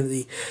of the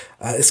community.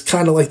 It's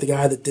kind of like the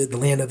guy that did the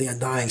Land of the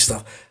Undying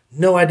stuff.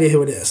 No idea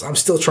who it is. I'm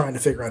still trying to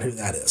figure out who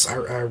that is.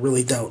 I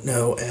really don't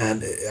know,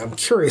 and I'm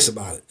curious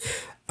about it.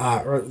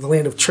 Or the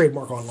Land of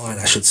Trademark Online,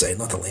 I should say,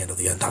 not the Land of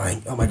the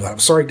Undying. Oh my God, I'm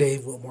sorry,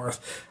 Dave Wilmarth.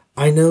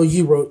 I know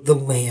you wrote the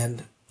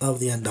Land of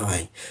the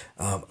Undying.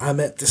 I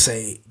meant to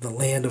say the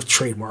Land of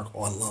Trademark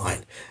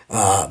Online,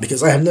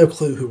 because I have no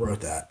clue who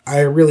wrote that. I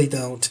really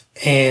don't,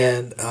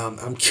 and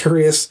I'm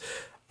curious.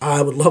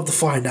 I would love to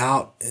find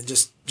out and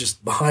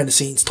just behind the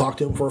scenes talk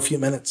to him for a few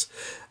minutes,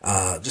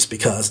 just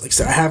because, like I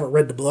said, I haven't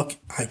read the book.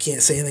 I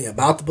can't say anything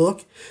about the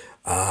book,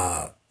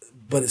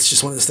 but it's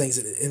just one of those things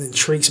that it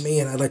intrigues me,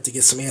 and I'd like to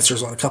get some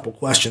answers on a couple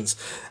questions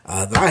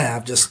that I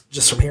have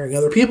just from hearing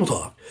other people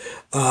talk.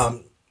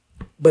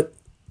 But,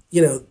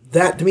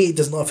 that to me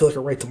does not feel like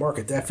a right to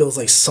market. That feels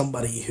like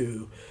somebody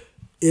who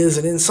is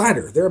an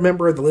insider. They're a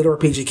member of the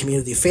LitRPG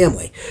community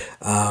family,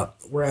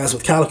 whereas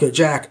with Calico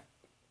Jack,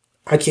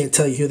 I can't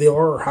tell you who they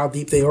are or how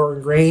deep they are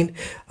ingrained.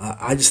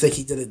 I just think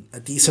he did a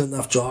decent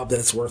enough job that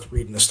it's worth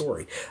reading the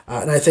story.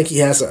 And I think he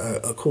has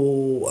a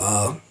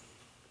cool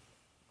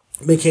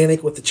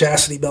mechanic with the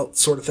chastity belt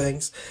sort of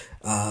things.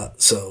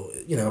 So,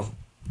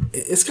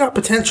 it's got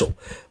potential.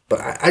 But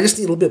I just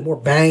need a little bit more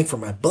bang for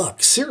my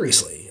buck,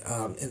 seriously.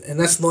 And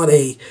that's not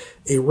a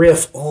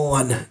riff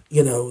on,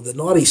 the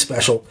Naughty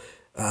special.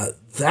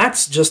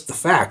 That's just the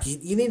fact.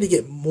 You need to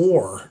get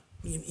more.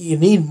 You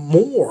need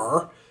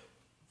more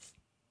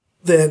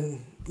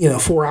than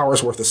 4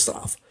 hours worth of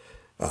stuff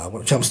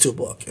when it comes to a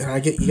book. And I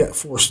get you got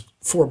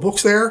four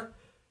books there,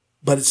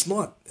 but it's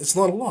not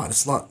a lot.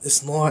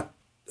 It's not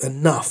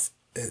enough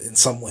in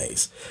some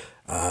ways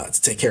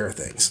to take care of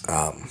things.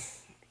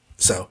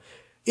 So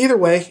either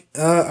way,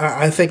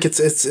 I think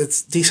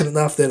it's decent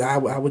enough that I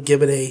would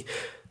give it a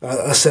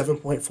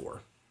 7.4.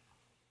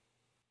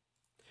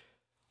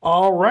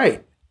 All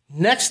right,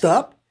 next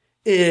up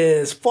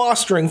is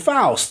Fostering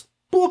Faust,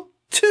 Book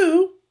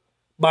 2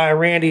 by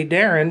Randy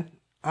Darren.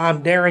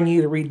 I'm daring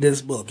you to read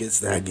this book. It's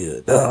that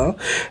good.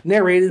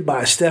 Narrated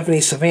by Stephanie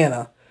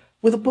Savannah,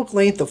 with a book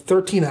length of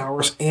 13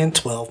 hours and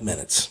 12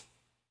 minutes.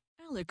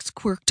 Alex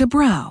quirked a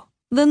brow,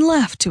 then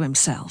laughed to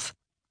himself.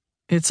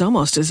 It's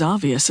almost as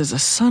obvious as a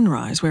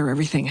sunrise where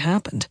everything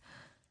happened.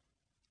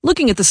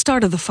 Looking at the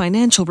start of the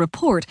financial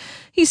report,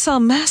 he saw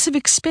massive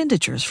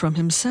expenditures from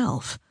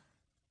himself.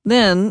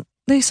 Then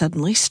they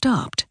suddenly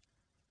stopped.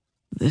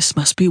 This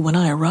must be when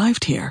I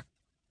arrived here.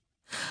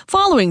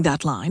 Following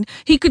that line,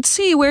 he could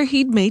see where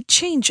he'd made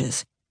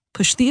changes,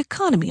 pushed the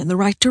economy in the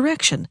right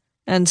direction,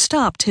 and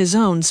stopped his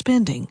own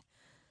spending.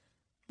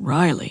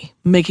 Riley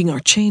making our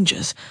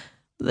changes,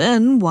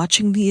 then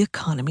watching the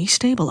economy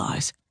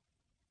stabilize.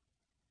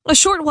 A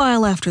short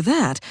while after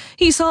that,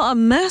 he saw a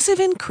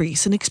massive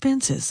increase in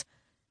expenses.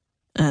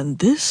 And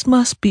this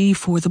must be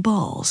for the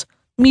balls,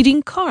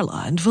 meeting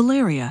Carla and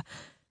Valeria,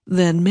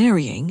 then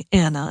marrying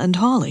Anna and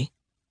Holly.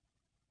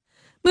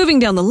 Moving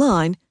down the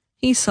line,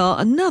 he saw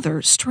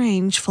another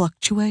strange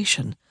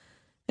fluctuation,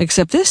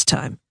 except this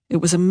time it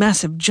was a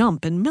massive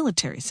jump in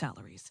military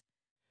salaries.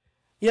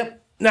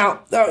 Yep.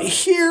 Now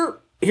here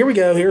we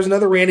go. Here's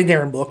another Randy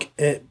Darren book.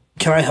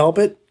 Can I help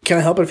it? Can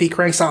I help it if he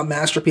cranks out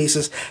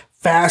masterpieces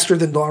faster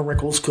than Don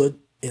Rickles could?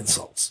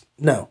 Insults.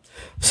 No.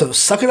 So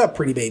suck it up,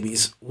 pretty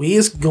babies. We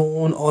is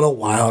going on a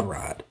wild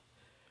ride.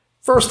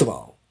 First of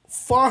all,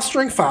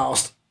 Fostering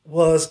Faust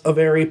was a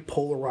very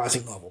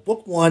polarizing novel.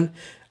 Book 1,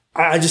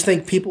 I don't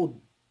think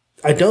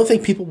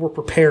people were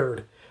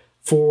prepared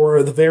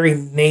for the very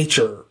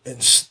nature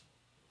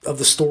of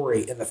the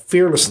story and the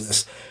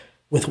fearlessness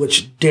with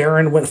which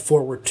Darren went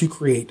forward to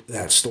create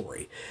that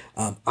story.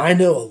 I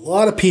know a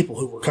lot of people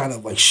who were kind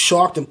of like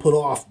shocked and put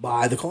off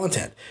by the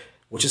content,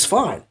 which is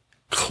fine.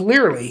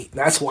 Clearly,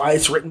 that's why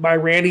it's written by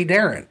Randy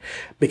Darren,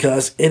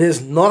 because it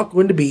is not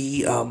going to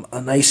be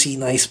a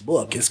nice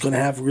book. It's going to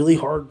have really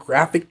hard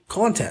graphic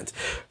content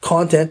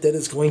that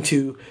is going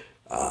to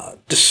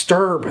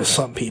disturb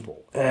some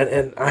people.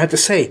 And I have to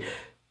say,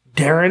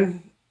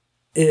 Darren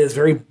is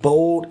very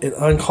bold and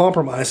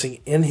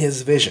uncompromising in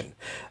his vision.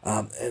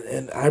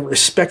 And I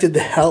respected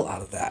the hell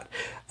out of that.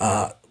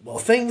 Well,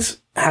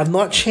 things have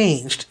not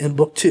changed in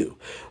Book 2.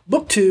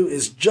 Book 2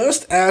 is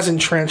just as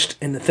entrenched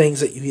in the things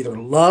that you either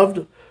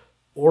loved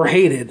or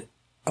hated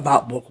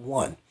about Book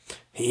 1.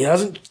 He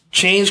doesn't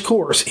change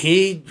course.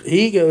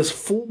 He goes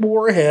full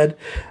bore ahead.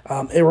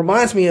 It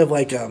reminds me of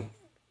like the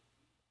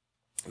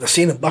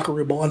scene of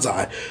Buckaroo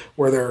Banzai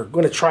where they're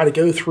going to try to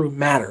go through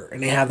matter,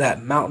 and they have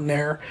that mountain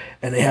there,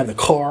 and they have the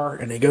car,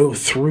 and they go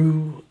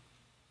through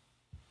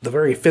the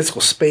very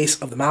physical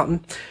space of the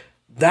mountain.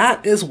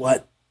 That is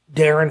what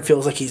Darren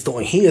feels like he's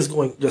doing. He is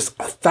going just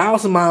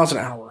 1,000 miles an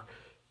hour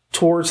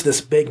towards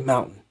this big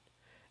mountain.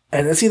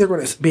 And it's either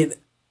going to be,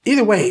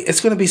 either way, it's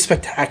going to be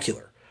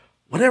spectacular.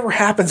 Whatever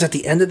happens at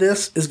the end of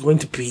this is going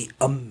to be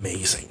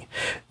amazing.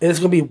 It's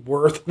going to be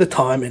worth the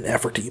time and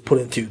effort that you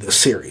put into this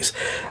series.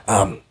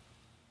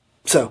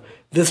 So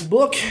this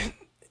book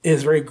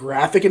is very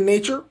graphic in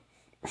nature.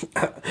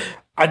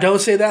 I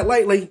don't say that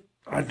lightly.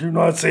 I do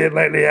not say it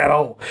lightly at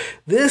all.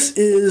 This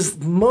is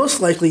most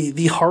likely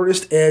the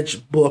hardest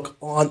edge book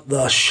on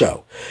the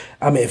show.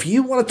 I mean, if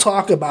you want to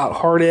talk about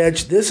hard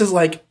edge, this is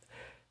like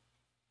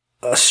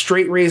a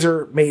straight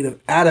razor made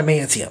of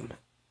adamantium.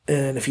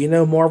 And if you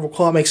know Marvel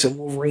Comics and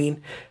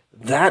Wolverine,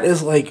 that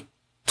is like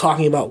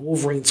talking about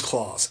Wolverine's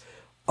claws.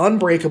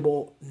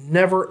 Unbreakable,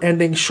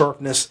 never-ending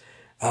sharpness.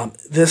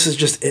 This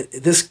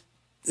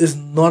is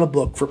not a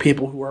book for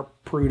people who are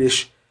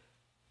prudish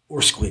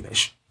or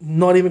squeamish.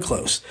 Not even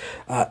close.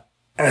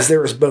 As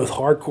there is both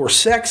hardcore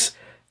sex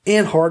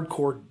and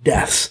hardcore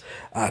deaths.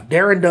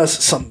 Darren does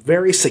some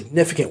very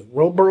significant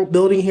world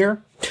building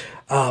here.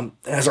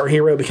 As our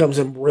hero becomes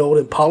embroiled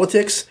in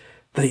politics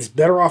that he's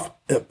better off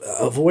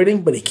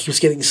avoiding, but he keeps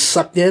getting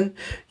sucked in.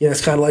 You know,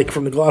 it's kind of like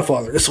from The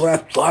Godfather. This is when I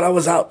thought I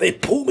was out. They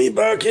pulled me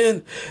back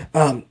in.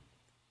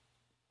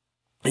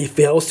 He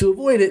fails to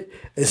avoid it,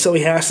 and so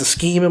he has to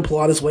scheme and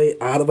plot his way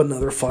out of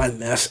another fine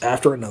mess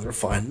after another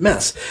fine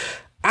mess.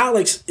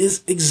 Alex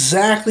is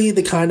exactly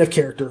the kind of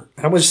character,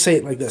 and I'm going to say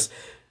it like this,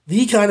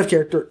 the kind of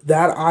character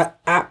that I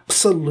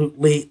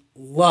absolutely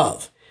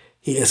love.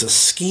 He is a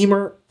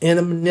schemer and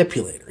a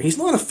manipulator. He's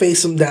not a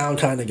face-him-down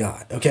kind of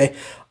guy, okay?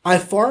 I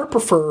far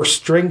prefer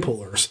string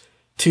pullers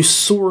to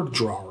sword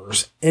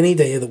drawers any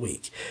day of the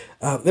week.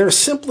 There's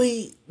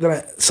simply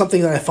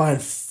something that I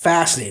find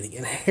fascinating,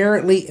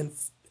 inherently and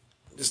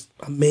just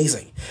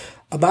amazing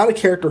about a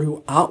character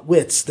who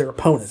outwits their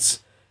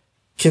opponents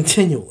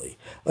continually.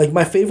 Like,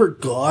 my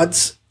favorite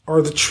gods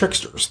are the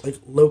tricksters, like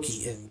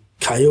Loki and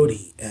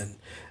Coyote and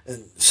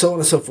so on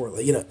and so forth.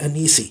 Like, you know,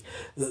 Anisi,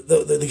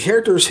 the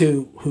characters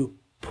who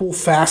pull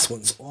fast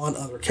ones on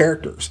other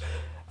characters.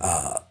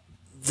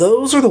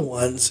 Those are the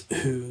ones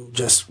who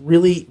just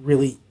really,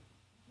 really,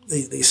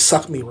 they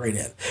suck me right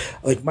in.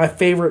 Like, my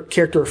favorite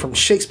character from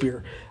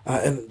Shakespeare,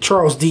 and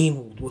Charles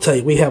Dean will tell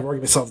you, we have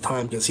arguments all the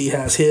time because he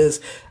has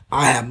his,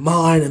 I have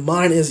mine, and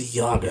mine is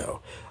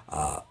Iago.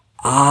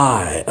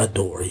 I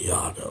adore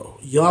Iago.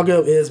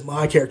 Iago is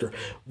my character.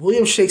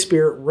 William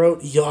Shakespeare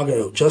wrote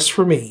Iago just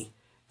for me,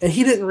 and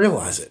he didn't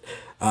realize it.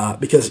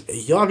 Because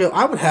Iago,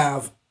 I would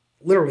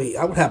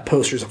have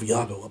posters of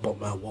Iago up on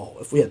my wall.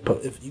 If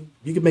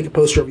you could make a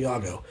poster of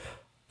Iago,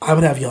 I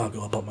would have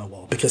Iago up on my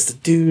wall because the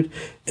dude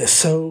is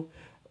so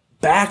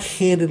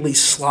backhandedly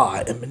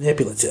sly and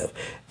manipulative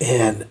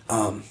and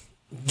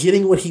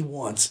getting what he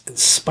wants in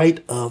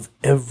spite of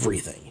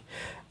everything.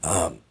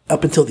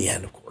 Up until the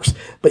end, of course.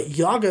 But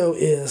Iago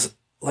is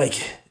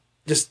like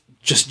just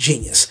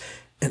genius.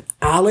 And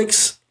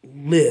Alex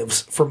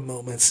lives for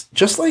moments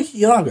just like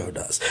Iago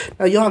does.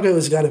 Now, Iago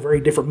has got a very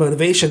different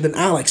motivation than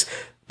Alex,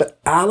 but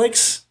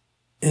Alex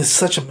is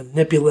such a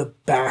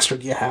manipulative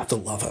bastard, you have to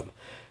love him.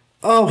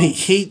 Oh,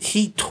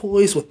 he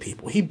toys with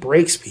people. He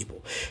breaks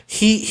people.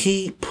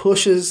 He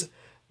pushes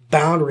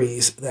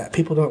boundaries that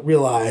people don't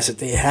realize that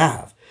they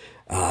have.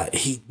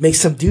 He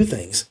makes them do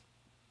things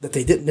that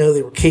they didn't know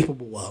they were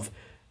capable of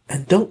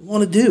and don't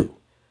want to do.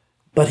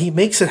 But he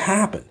makes it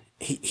happen.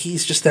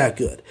 He's just that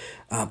good.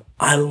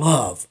 I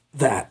love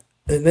that.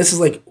 And this is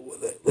like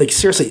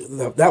seriously,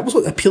 that was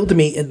what appealed to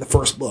me in the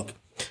first book,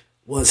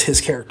 was his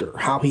character,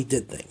 how he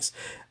did things.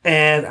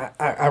 And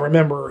I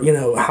remember, you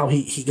know, how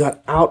he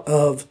got out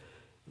of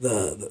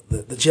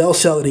the jail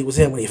cell that he was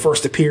in when he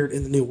first appeared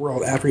in the New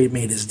World after he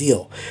made his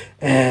deal.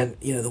 And,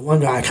 you know, the one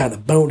guy kind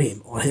of boned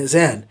him on his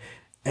end.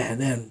 And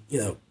then, you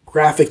know,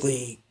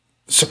 graphically,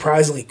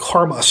 surprisingly,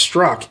 karma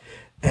struck.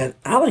 And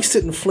Alex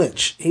didn't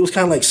flinch. He was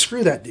kind of like,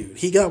 screw that dude.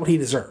 He got what he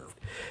deserved.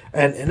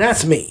 And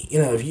that's me. You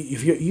know, if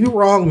you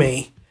wrong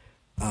me,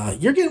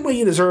 you're getting what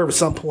you deserve at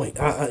some point.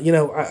 You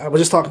know, I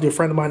was just talking to a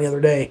friend of mine the other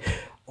day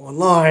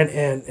online,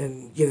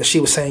 and you know, she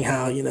was saying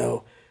how, you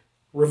know,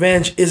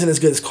 revenge isn't as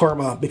good as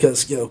karma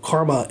because, you know,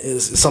 karma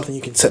is something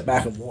you can sit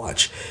back and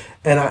watch.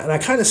 And I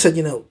kind of said,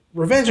 you know,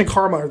 revenge and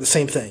karma are the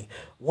same thing.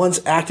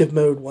 One's active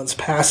mode, one's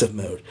passive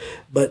mode.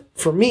 But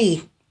for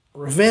me,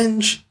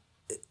 revenge,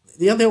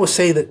 the other always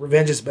say that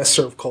revenge is best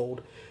served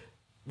cold.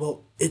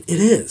 Well, it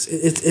is.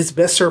 It's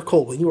best served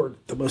cold when you are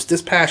the most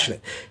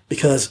dispassionate,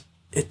 because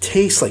it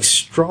tastes like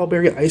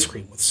strawberry ice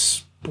cream with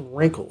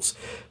sprinkles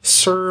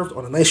served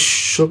on a nice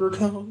sugar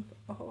cone.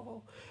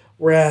 Oh.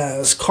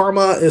 Whereas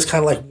karma is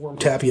kind of like warm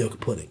tapioca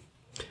pudding.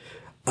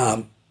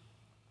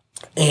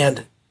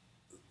 And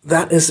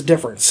that is the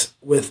difference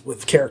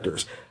with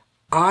characters.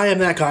 I am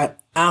that guy.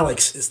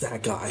 Alex is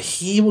that guy.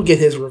 He will get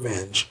his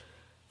revenge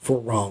for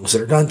wrongs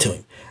that are done to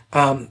him.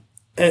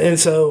 And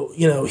so,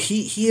 you know,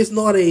 he is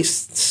not a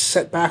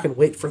set back and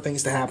wait for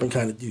things to happen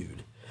kind of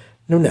dude.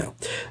 No.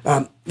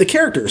 The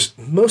characters,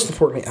 most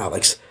importantly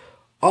Alex,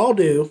 all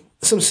do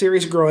some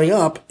serious growing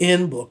up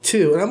in book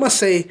 2. And I must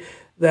say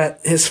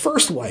that his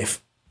first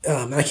wife,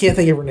 and I can't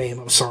think of her name,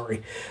 I'm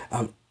sorry,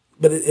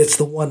 but it's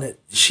the one that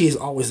she is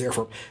always there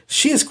for.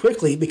 She is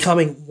quickly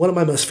becoming one of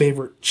my most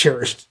favorite,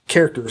 cherished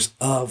characters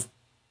of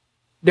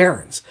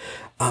Darren's.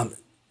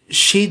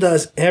 She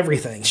does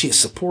everything. She is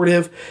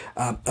supportive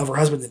of her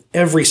husband in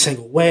every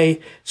single way.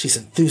 She's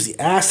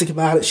enthusiastic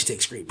about it. She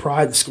takes great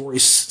pride in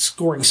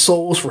scoring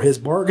souls for his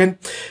bargain.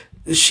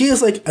 She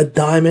is like a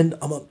diamond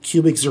among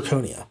cubic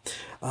zirconia.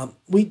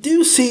 We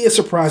do see a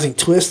surprising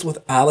twist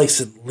with Alex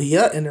and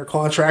Leah and their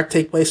contract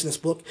take place in this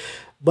book.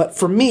 But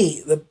for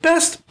me, the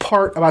best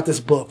part about this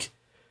book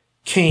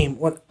came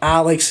when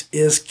Alex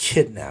is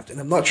kidnapped. And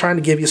I'm not trying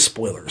to give you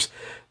spoilers,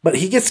 but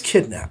he gets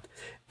kidnapped.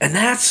 And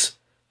that's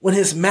when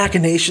his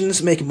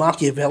machinations make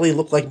Machiavelli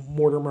look like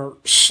Mortimer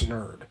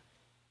Snerd.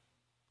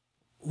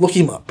 Look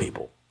him up,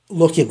 people.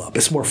 Look him up.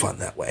 It's more fun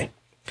that way.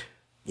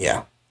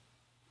 Yeah.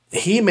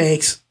 He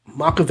makes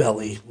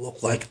Machiavelli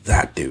look like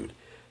that dude.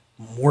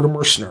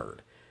 Mortimer Snerd.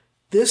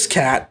 This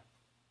cat,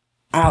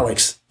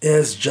 Alex,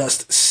 is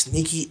just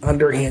sneaky,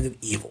 underhanded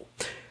evil.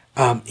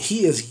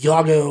 He is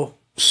Iago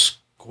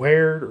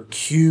squared or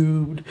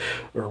cubed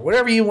or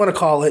whatever you want to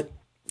call it,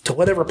 to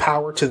whatever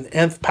power, to the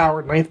nth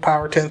power, ninth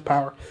power, 10th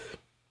power.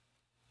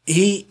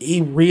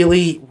 He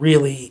really,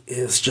 really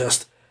is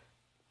just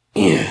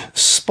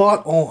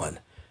spot on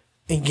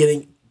in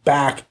getting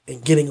back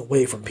and getting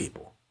away from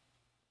people.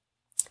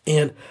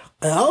 And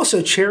I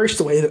also cherish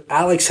the way that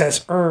Alex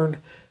has earned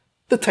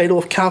the title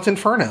of Count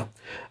Inferno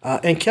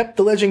and kept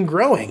the legend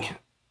growing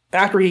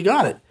after he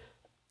got it.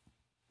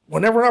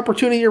 Whenever an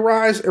opportunity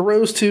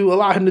arose to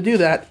allow him to do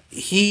that,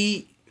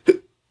 he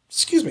took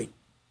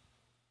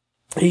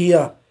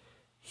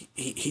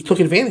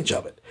advantage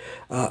of it.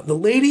 The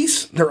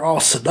ladies, they're all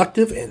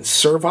seductive and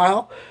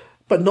servile,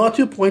 but not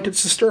to a point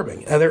that's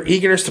disturbing. Their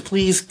eagerness to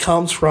please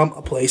comes from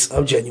a place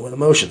of genuine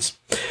emotions.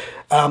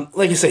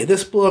 Like I say,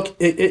 this book,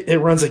 it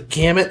runs a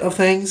gamut of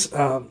things.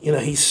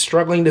 He's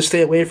struggling to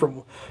stay away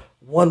from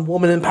one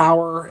woman in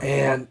power,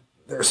 and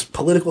there's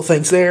political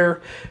things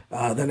there.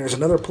 Then there's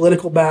another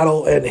political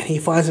battle, and he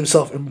finds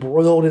himself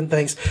embroiled in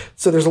things.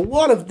 So there's a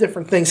lot of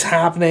different things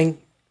happening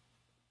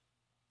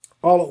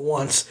all at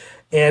once,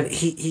 and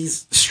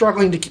he's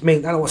struggling to,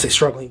 I don't want to say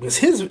struggling, because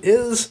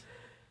his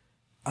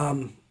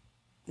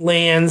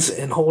lands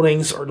and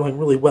holdings are doing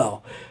really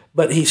well,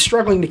 but he's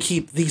struggling to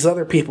keep these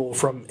other people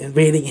from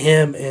invading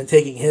him and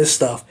taking his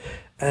stuff,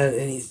 and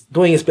he's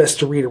doing his best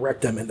to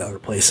redirect them into other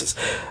places.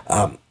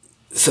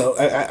 So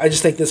I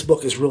just think this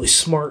book is really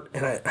smart,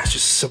 and I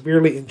just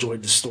severely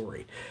enjoyed the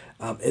story.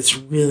 It's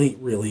really,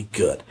 really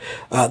good.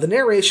 The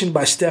narration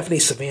by Stephanie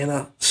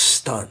Savannah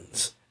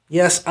stuns.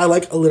 Yes, I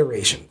like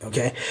alliteration,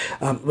 okay?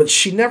 But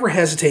she never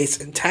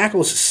hesitates and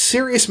tackles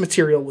serious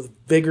material with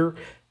vigor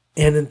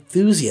and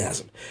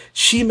enthusiasm.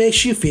 She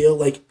makes you feel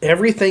like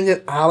everything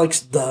that Alex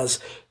does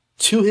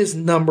to his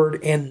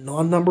numbered and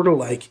non-numbered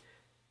alike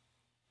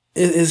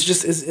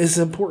is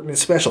important and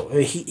special. I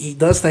mean, he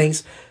does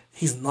things,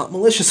 he's not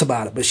malicious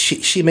about it, but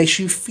she makes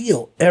you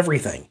feel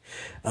everything.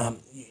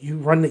 You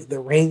run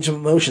the range of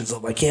emotions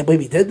of, I can't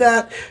believe he did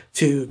that,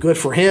 to good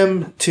for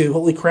him, to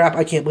holy crap,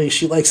 I can't believe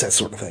she likes that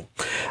sort of thing.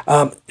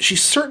 She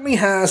certainly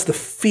has the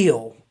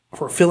feel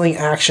for filling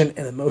action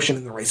and emotion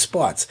in the right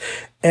spots.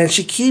 And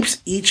she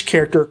keeps each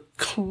character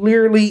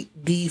clearly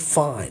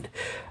defined.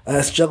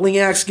 As juggling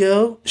acts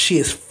go, she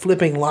is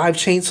flipping live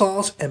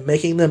chainsaws and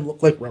making them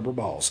look like rubber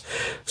balls.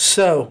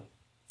 So,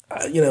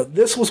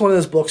 this was one of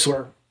those books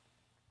where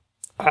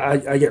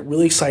I get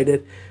really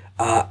excited.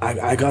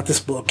 I got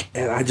this book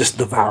and I just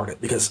devoured it,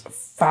 because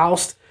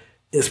Faust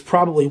is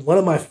probably one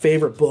of my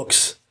favorite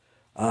books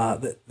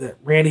that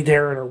Randy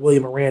Darren or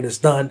William Moran has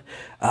done.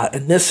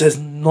 And this has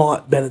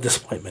not been a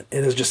disappointment.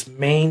 It has just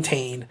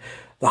maintained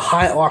the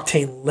high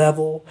octane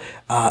level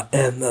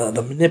and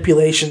the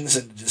manipulations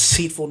and the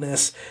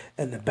deceitfulness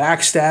and the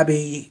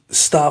backstabby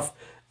stuff.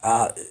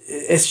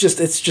 It's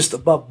just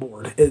above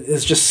board.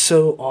 It's just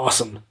so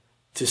awesome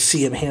to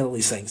see him handle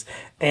these things.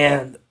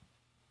 And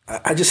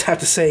I just have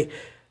to say,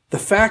 the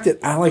fact that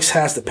Alex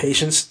has the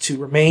patience to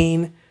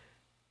remain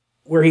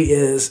where he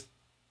is,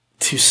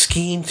 to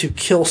scheme to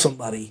kill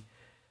somebody,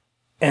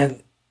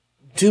 and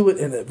do it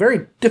in a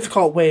very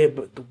difficult way,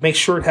 but to make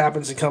sure it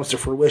happens and comes to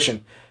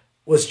fruition,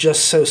 was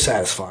just so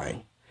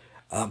satisfying.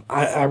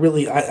 I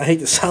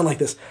hate to sound like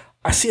this,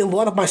 I see a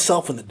lot of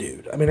myself in the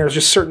dude. I mean, there's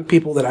just certain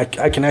people that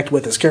I connect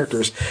with as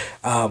characters,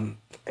 and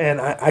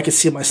I could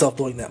see myself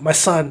doing that. My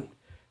son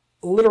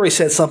literally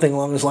said something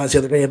along those lines the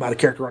other day about a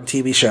character on a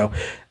TV show.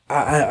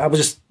 I was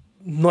just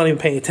not even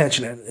paying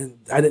attention, and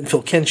I didn't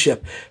feel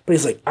kinship. But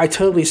he's like, I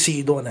totally see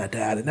you doing that,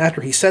 Dad. And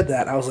after he said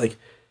that, I was like,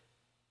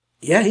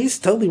 yeah, he's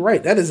totally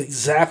right. That is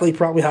exactly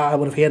probably how I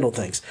would have handled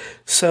things.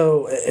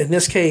 So in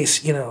this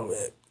case,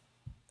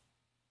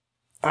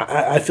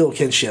 I feel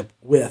kinship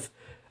with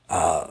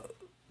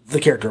the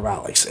character of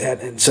Alex.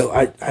 And so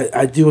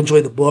I do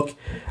enjoy the book.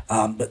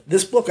 But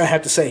this book, I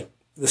have to say,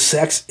 the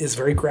sex is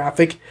very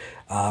graphic.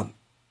 Darren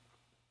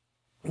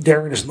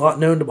is not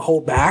known to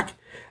hold back.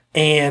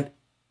 And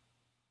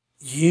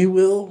you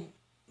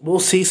will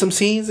see some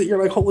scenes that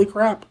you're like, holy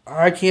crap,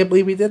 I can't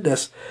believe he did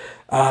this.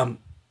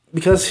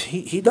 Because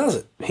he does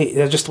it.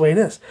 That's just the way it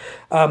is.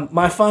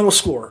 My final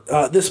score,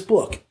 this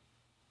book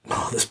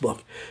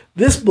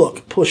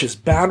pushes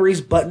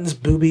boundaries, buttons,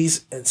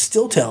 boobies, and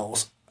still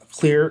tells a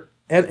clear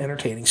and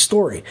entertaining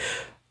story.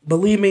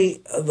 Believe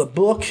me, the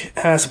book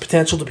has the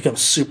potential to become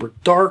super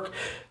dark,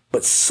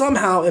 but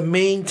somehow it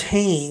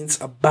maintains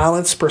a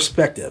balanced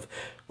perspective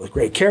with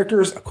great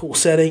characters, a cool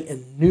setting,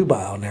 and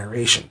nubile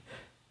narration.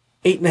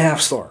 8.5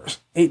 stars,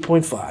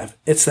 8.5.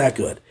 It's that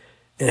good.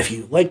 And if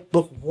you like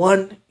book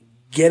 1,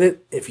 get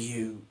it. If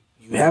you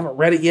haven't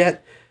read it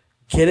yet,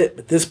 get it.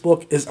 But this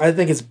book I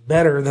think it's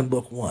better than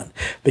book 1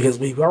 because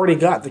we've already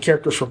got the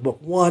characters from book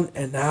 1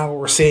 and now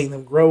we're seeing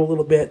them grow a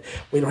little bit.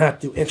 We don't have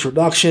to do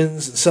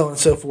introductions and so on and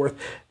so forth.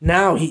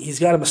 Now he's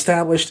got them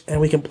established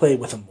and we can play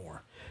with them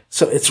more.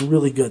 So it's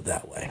really good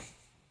that way.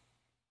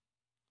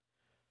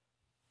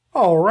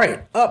 All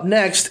right, up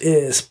next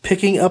is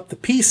Picking Up the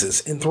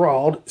Pieces,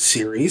 Enthralled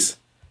series.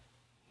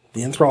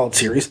 The Enthralled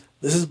series.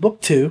 This is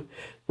book 2,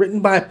 written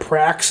by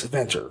Prax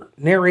Venter,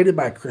 narrated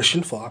by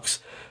Christian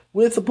Fox,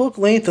 with a book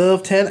length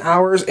of 10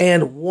 hours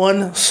and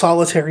 1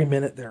 solitary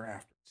minute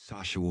thereafter.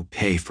 Sasha will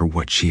pay for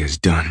what she has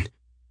done.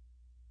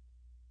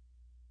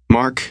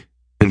 Mark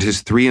and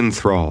his 3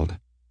 enthralled,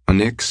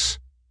 Onyx,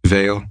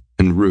 Vale,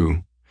 and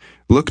Rue,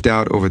 looked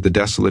out over the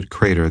desolate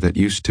crater that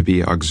used to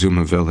be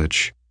Oxuma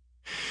village.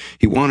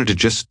 He wanted to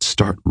just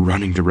start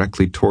running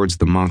directly towards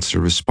the monster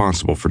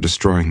responsible for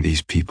destroying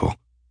these people.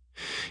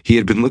 He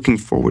had been looking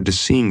forward to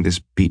seeing this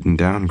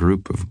beaten-down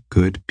group of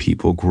good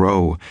people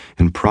grow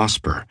and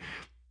prosper.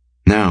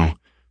 Now,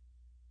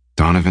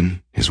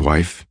 Donovan, his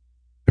wife,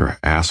 their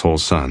asshole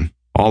son,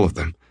 all of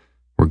them,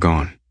 were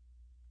gone.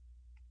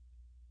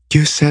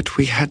 "You said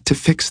we had to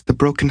fix the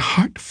broken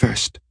heart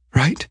first,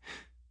 right?"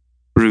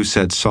 Rue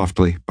said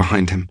softly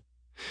behind him.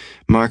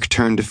 Mark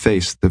turned to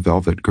face the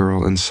velvet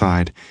girl and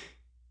sighed.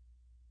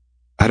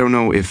 "I don't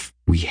know if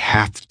we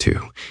have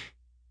to.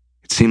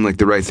 It seemed like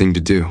the right thing to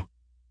do.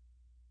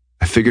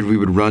 I figured we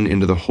would run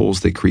into the holes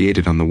they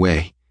created on the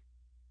way."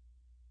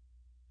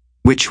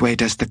 "Which way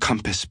does the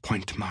compass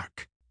point,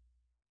 Mark?"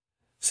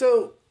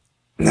 So,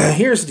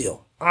 here's the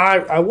deal.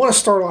 I want to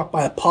start off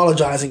by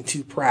apologizing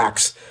to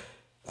Prax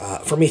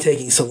for me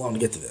taking so long to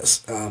get to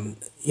this.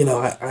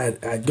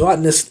 I'd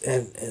gotten this,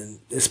 and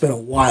it's been a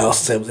while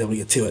since I was able to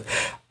get to it.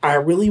 I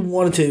really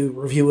wanted to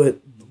review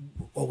it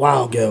a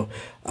while ago.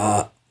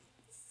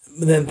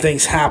 Then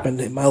things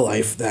happened in my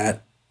life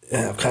that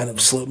have kind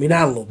of slowed me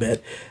down a little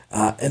bit.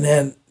 And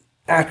then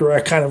after I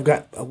kind of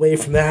got away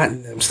from that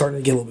and I'm starting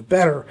to get a little bit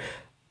better,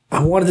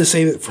 I wanted to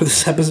save it for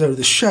this episode of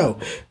the show,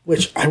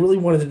 which I really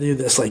wanted to do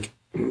this like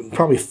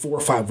probably 4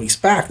 or 5 weeks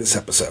back, this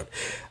episode.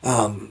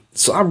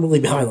 So I'm really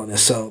behind on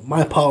this. So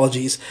my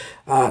apologies.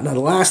 Now, the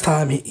last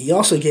time he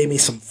also gave me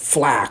some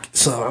flack.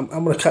 So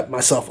I'm going to cut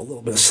myself a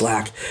little bit of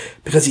slack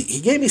because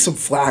he gave me some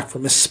flack for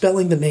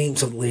misspelling the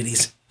names of the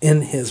ladies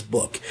in his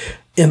book,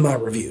 in my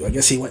review. I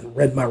guess he went and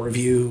read my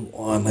review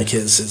on like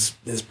his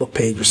book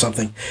page or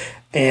something.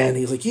 And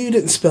he's like, "You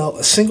didn't spell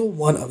a single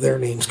one of their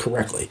names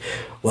correctly."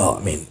 Well,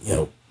 I mean,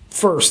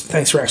 first,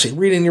 thanks for actually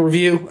reading the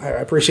review. I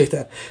appreciate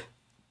that.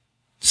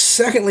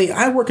 Secondly,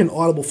 I work in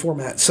audible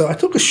format, so I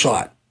took a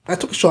shot.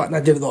 And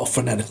I did it all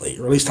phonetically,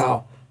 or at least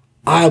how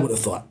I would have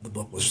thought the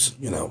book was,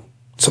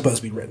 supposed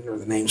to be written, or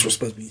the names were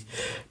supposed to be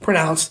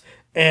pronounced.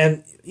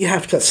 And you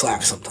have to cut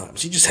slack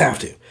sometimes. You just have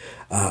to.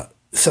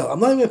 So I'm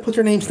not even going to put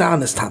their names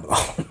down this time at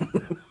all.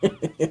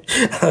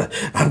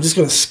 I'm just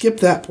going to skip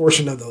that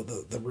portion of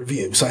the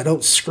review so I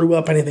don't screw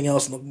up anything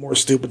else and look more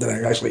stupid than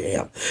I actually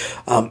am.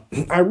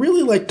 I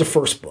really liked the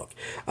first book.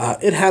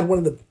 It had one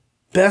of the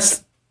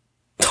best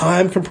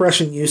time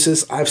compression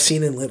uses I've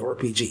seen in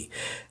LitRPG.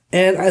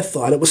 And I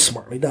thought it was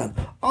smartly done.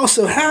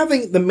 Also,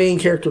 having the main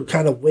character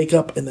kind of wake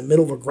up in the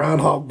middle of a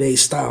Groundhog Day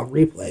style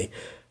replay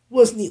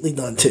was neatly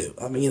done too.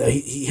 I mean,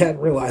 he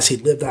hadn't realized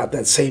he'd lived out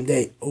that same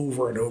day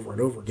over and over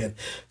and over again.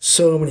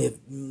 So many,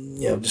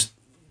 just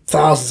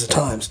thousands of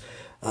times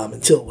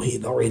until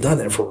he'd already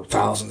done it for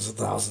thousands and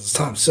thousands of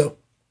times. So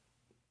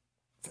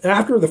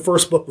after the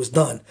first book was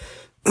done,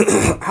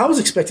 I was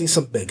expecting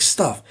some big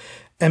stuff.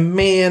 And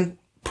man,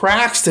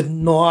 Prax did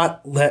not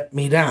let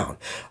me down.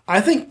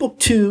 I think book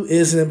 2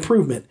 is an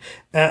improvement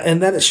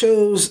and that it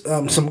shows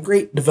some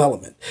great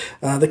development.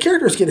 The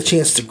characters get a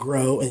chance to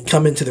grow and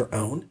come into their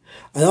own.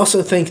 I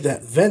also think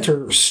that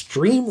Venter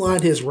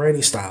streamlined his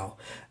writing style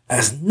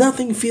as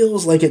nothing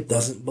feels like it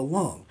doesn't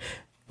belong.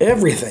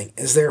 Everything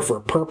is there for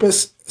a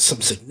purpose,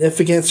 some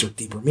significance, or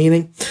deeper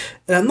meaning.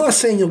 And I'm not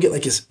saying you'll get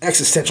like his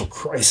existential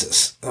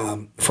crisis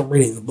from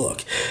reading the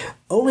book.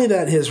 Only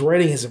that his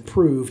writing has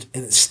improved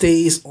and it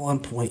stays on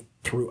point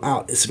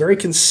throughout. It's very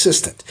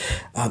consistent.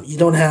 You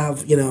don't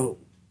have,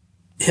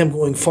 him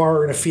going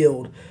far in a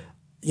field,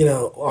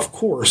 off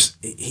course.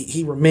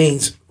 He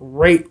remains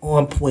right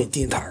on point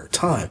the entire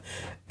time.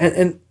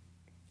 And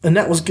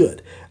that was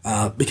good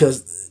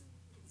because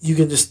you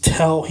can just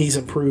tell he's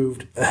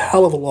improved a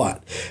hell of a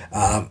lot.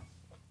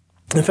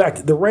 In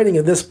fact, the writing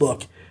of this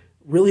book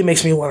really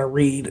makes me want to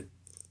read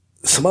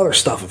some other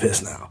stuff of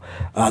his now.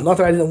 Not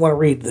that I didn't want to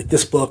read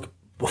this book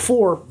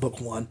before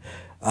book 1,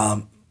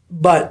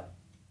 but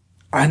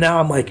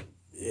I'm like,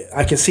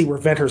 I can see where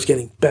Venter's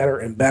getting better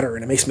and better,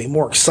 and it makes me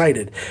more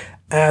excited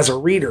as a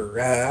reader,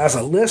 as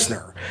a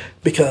listener,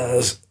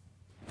 because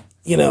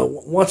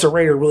once a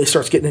writer really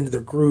starts getting into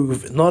their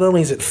groove, not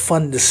only is it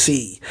fun to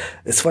see,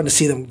 it's fun to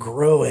see them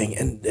growing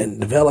and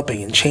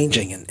developing and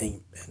changing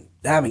and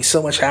having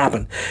so much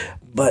happen.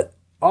 but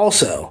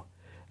also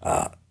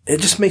it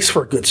just makes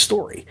for a good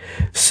story.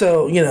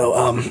 So,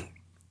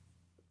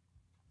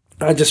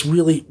 I just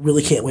really,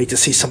 really can't wait to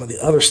see some of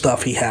the other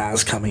stuff he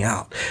has coming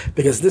out,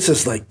 because this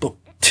is like book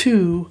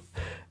 2,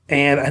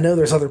 and I know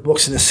there's other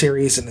books in the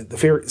series, and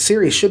the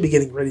series should be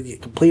getting ready to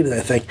get completed, I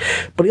think.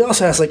 But he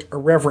also has like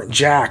Irreverent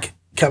Jack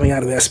coming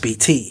out of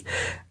SBT,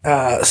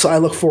 so I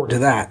look forward to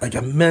that like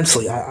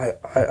immensely.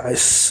 I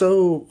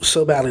so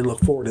badly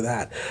look forward to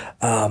that,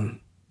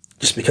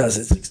 just because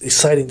it's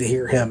exciting to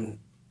hear him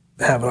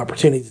have an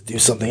opportunity to do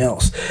something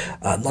else.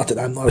 Not that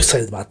I'm not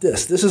excited about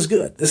this. This is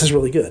good. This is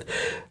really good.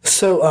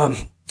 So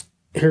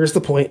here's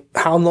the point.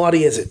 How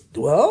naughty is it?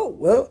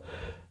 Well,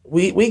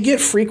 we get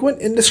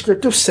frequent and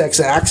descriptive sex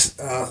acts,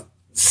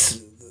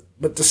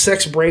 but the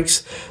sex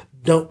breaks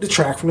don't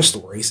detract from the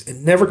stories. It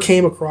never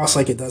came across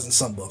like it does in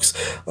some books.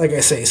 Like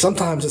I say,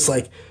 sometimes it's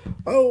like,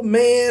 oh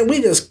man,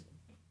 we just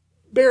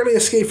barely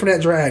escaped from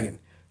that dragon.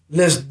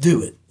 Let's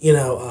do it.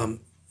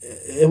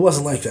 It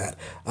wasn't like that.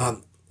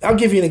 I'll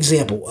give you an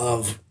example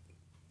of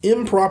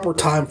improper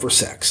time for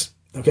sex.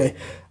 Okay.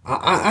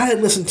 I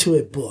had listened to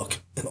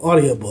an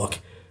audiobook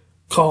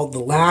called The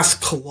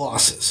Last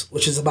Colossus,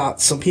 which is about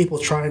some people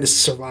trying to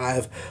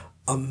survive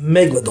a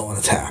megalodon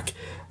attack.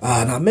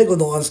 Now,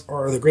 megalodons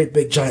are the great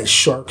big giant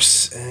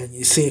sharks, and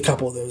you see a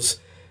couple of those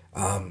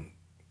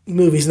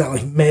movies now,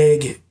 like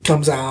Meg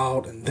comes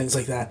out and things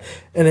like that.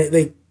 And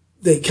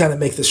they kind of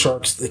make the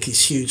sharks like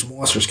these huge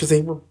monsters because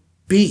they were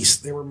beasts.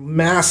 They were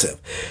massive.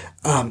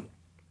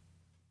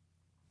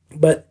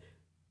 But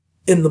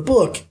in the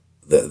book,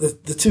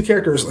 the two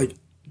characters like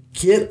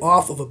get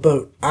off of a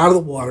boat out of the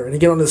water and they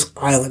get on this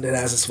island that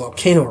has this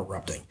volcano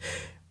erupting.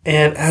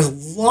 And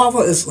as lava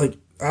is like,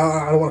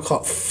 I don't want to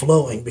call it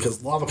flowing,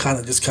 because lava kind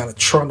of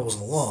trundles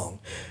along.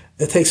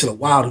 It takes it a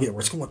while to get where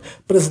it's going.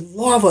 But as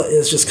lava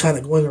is just kind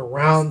of going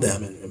around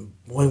them and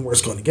going where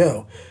it's going to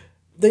go,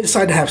 they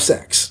decide to have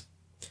sex.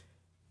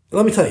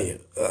 Let me tell you,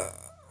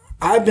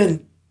 I've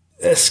been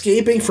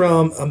escaping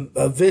from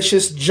a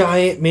vicious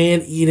giant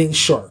man-eating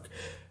shark.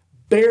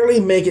 Barely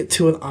make it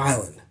to an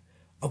island.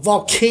 A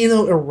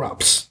volcano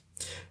erupts.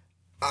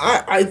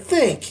 I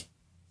think,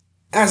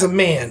 as a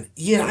man,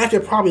 I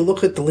could probably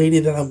look at the lady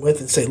that I'm with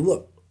and say,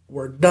 look,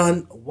 we're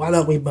done. Why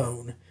don't we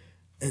bone?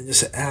 And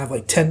just have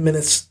like 10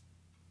 minutes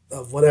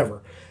of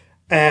whatever.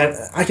 And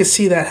I could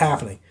see that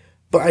happening.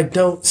 But I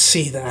don't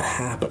see that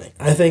happening.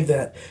 I think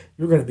that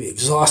you're going to be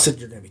exhausted.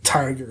 You're going to be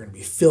tired. You're going to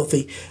be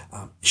filthy.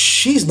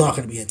 She's not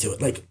going to be into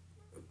it. Like,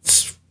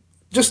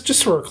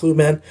 just for a clue,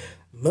 man,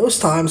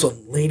 most times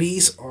when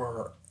ladies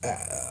are,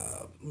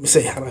 let me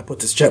say, how do I put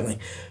this gently?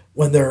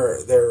 When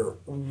they're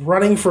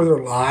running for their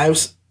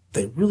lives,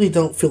 they really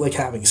don't feel like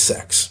having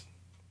sex.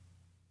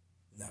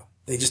 No,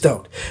 they just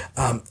don't.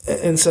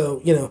 And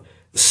so,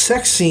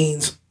 sex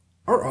scenes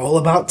are all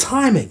about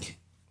timing.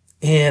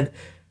 And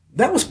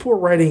that was poor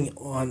planning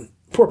on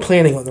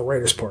the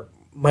writer's part.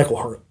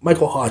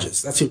 Michael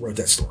Hodges, that's who wrote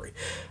that story.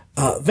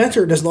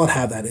 Venter does not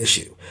have that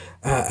issue,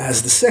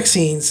 as the sex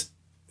scenes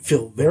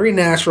feel very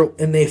natural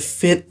and they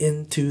fit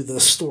into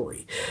the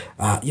story.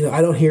 I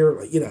don't hear,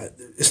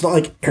 it's not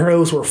like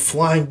arrows were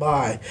flying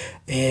by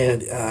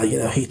and,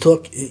 he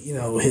took,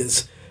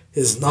 his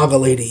Naga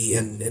lady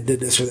and did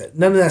this or that.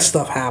 None of that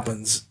stuff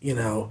happens,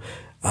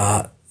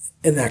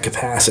 in that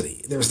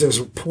capacity. There's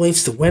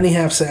points to when they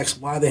have sex,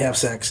 why they have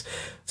sex,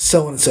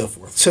 so on and so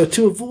forth. So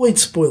to avoid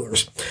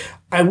spoilers,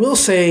 I will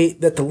say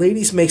that the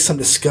ladies make some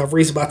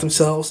discoveries about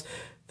themselves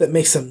that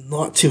makes them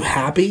not too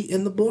happy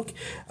in the book.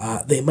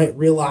 They might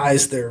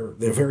realize their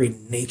very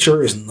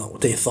nature is not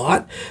what they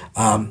thought.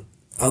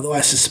 Although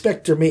I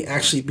suspect there may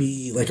actually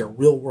be like a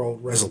real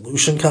world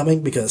resolution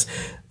coming, because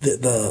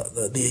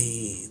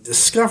the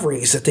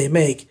discoveries that they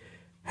make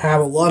have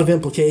a lot of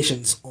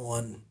implications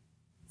on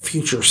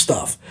future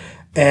stuff.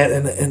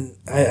 And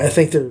I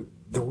think the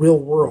real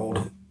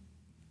world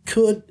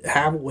could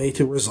have a way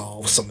to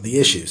resolve some of the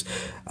issues.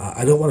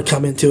 I don't want to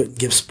come into it and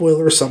give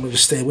spoilers, so I'm going to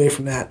just stay away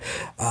from that.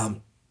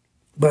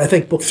 But I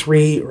think book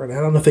 3, or I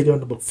don't know if they go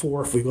into book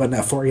 4, if we've gotten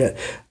that far yet,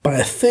 but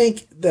I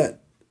think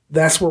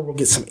that's where we'll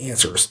get some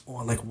answers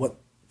on like what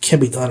can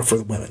be done for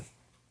the women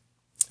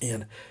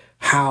and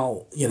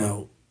how,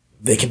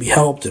 they can be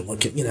helped and what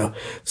can,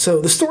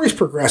 so the story's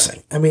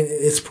progressing. I mean,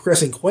 it's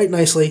progressing quite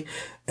nicely,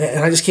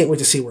 and I just can't wait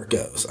to see where it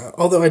goes.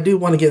 Although I do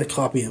want to get a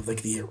copy of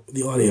like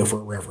the audio for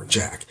Reverend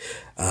Jack,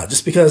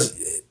 just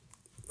because,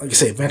 like I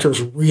say,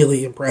 Venter's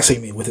really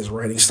impressing me with his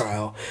writing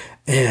style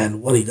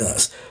and what he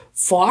does.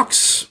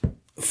 Fox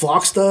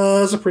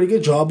does a pretty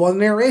good job on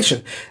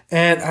narration,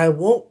 and I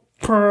won't,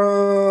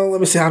 let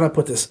me see how do I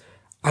put this.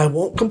 I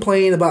won't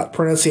complain about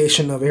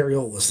pronunciation of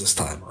areolas this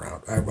time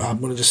around. I'm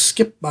going to just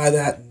skip by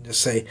that and just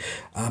say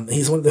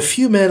he's one of the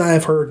few men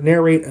I've heard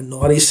narrate a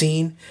naughty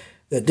scene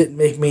that didn't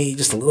make me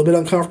just a little bit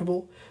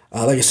uncomfortable.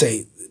 Like I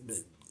say,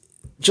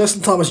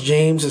 Justin Thomas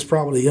James is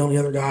probably the only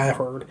other guy I've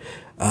heard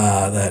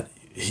that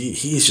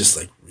he's just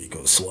like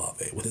Rico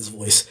Suave with his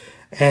voice,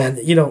 and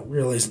you don't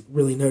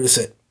really notice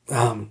it.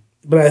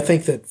 But I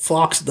think that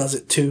Fox does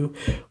it too,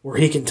 where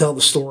he can tell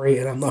the story,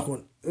 and I'm not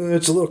going.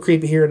 it's a little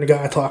creepy hearing the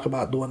guy talk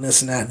about doing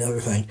this and that and the other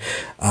thing.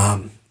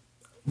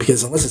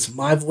 Because unless it's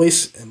my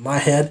voice in my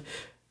head,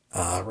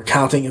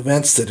 recounting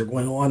events that are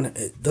going on,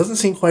 it doesn't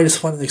seem quite as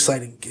fun and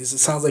exciting, because it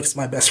sounds like it's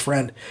my best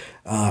friend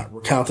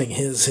recounting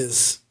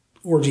his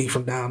orgy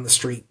from down the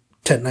street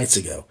 10 nights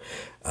ago.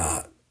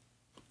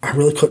 I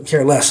really couldn't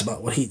care less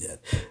about what he did.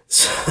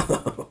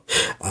 So,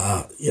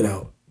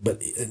 but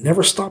it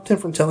never stopped him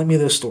from telling me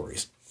those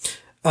stories.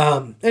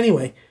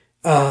 Anyway,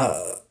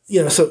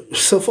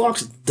 so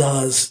Fox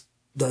does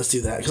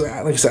do that. Because,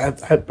 like I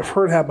said, I've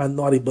heard have my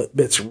naughty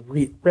bits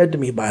read to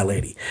me by a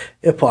lady,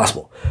 if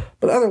possible.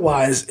 But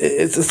otherwise,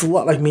 it's a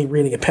lot like me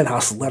reading a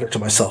penthouse letter to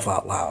myself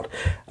out loud.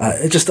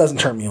 It just doesn't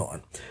turn me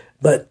on.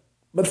 But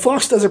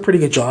Fox does a pretty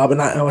good job,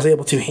 and I was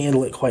able to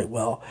handle it quite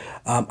well.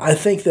 I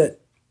think that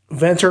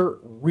Venter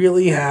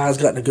really has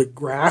gotten a good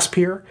grasp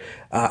here,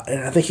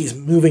 and I think he's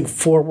moving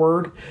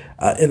forward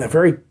in a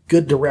very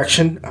good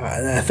direction.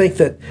 And I think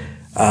that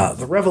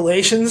the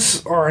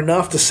revelations are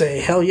enough to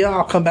say, hell yeah,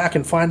 I'll come back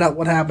and find out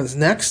what happens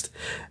next.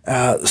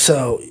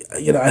 So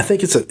I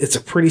think it's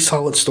a pretty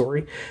solid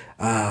story.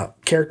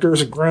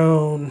 Characters have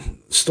grown,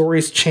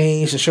 stories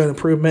changed and shown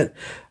improvement.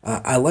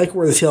 I like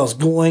where the tale is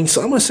going,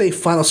 so I'm going to say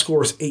final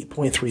score is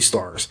 8.3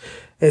 stars.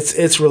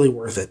 It's really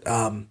worth it.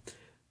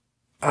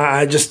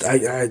 I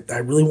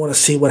really want to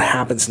see what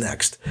happens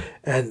next.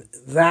 And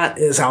that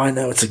is how I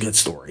know it's a good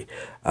story.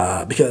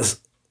 Because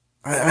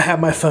I have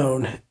my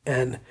phone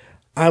and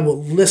I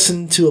will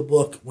listen to a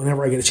book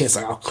whenever I get a chance.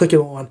 I'll click it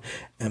on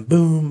and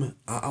boom,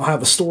 I'll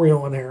have a story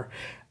on there.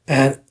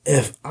 And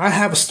if I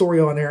have a story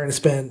on there and it's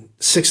been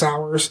 6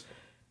 hours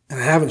and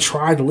I haven't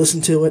tried to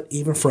listen to it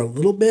even for a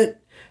little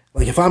bit,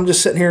 like if I'm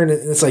just sitting here and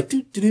it's like,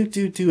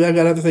 I've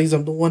got other things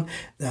I'm doing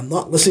and I'm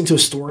not listening to a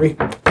story,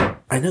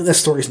 I know that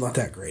story's not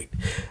that great.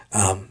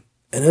 And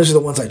those are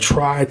the ones I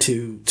try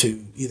to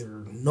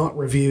either not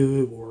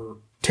review or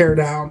tear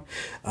down.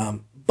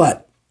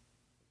 But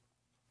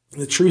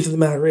the truth of the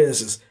matter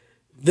is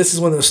this is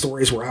one of those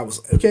stories where I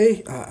was,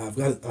 okay, I've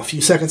got a few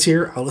seconds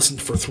here. I'll listen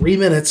for 3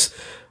 minutes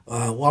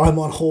while I'm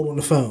on hold on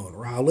the phone.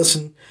 Or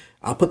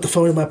I'll put the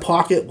phone in my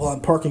pocket while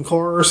I'm parking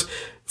cars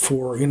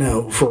for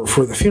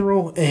the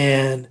funeral.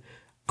 And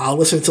I'll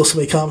listen until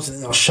somebody comes and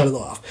then I'll shut it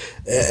off.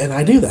 And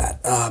I do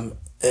that.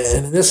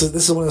 And this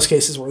is one of those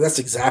cases where that's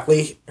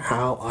exactly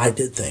how I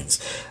did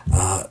things.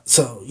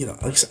 So,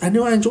 like I said, I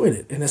knew I enjoyed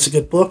it. And it's a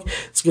good book.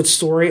 It's a good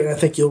story. And I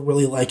think you'll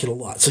really like it a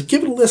lot. So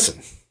give it a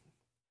listen.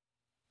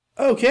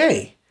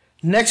 Okay.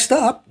 Next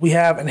up, we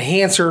have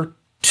Enhancer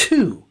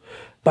 2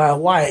 by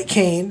Wyatt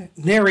Kane,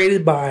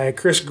 narrated by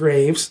Chris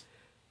Graves,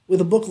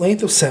 with a book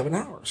length of 7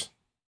 hours.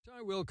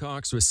 Ty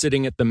Wilcox was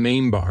sitting at the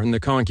main bar in the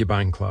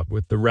Concubine Club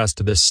with the rest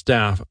of the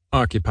staff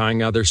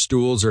occupying other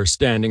stools or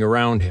standing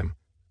around him.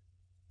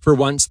 For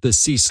once, the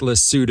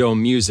ceaseless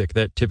pseudo-music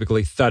that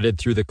typically thudded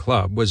through the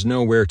club was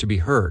nowhere to be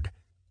heard.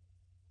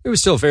 It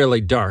was still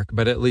fairly dark,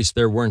 but at least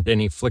there weren't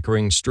any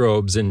flickering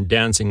strobes and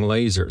dancing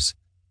lasers.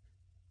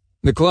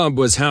 The club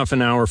was half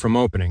an hour from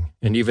opening,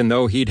 and even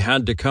though he'd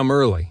had to come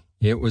early,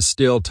 it was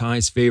still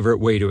Ty's favorite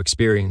way to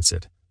experience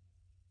it.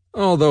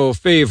 Although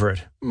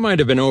favorite might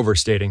have been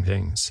overstating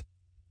things.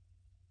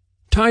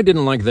 Ty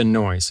didn't like the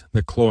noise,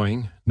 the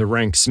cloying, the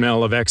rank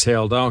smell of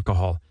exhaled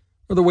alcohol,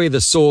 or the way the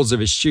soles of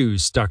his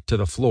shoes stuck to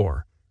the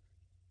floor.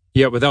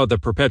 Yet without the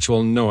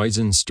perpetual noise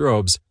and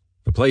strobes,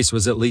 the place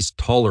was at least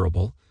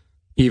tolerable,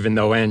 even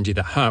though Angie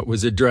the Hutt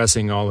was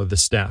addressing all of the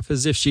staff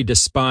as if she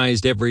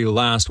despised every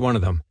last one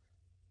of them.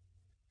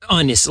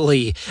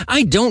 Honestly,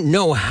 I don't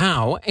know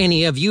how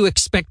any of you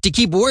expect to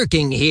keep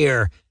working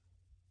here,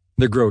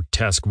 the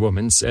grotesque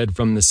woman said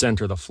from the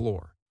center of the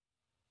floor.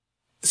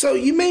 So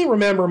you may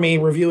remember me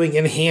reviewing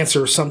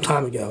Enhancer some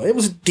time ago. It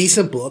was a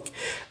decent book,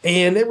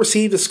 and it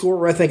received a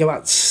score, I think,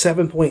 about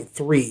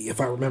 7.3,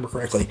 if I remember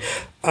correctly.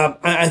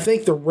 I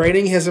think the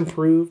writing has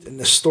improved, and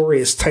the story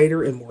is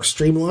tighter and more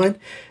streamlined.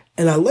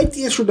 And I like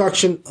the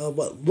introduction of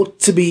what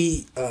looked to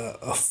be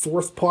a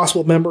fourth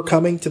possible member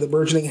coming to the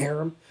burgeoning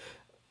harem.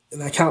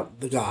 And I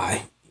count the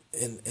guy,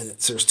 and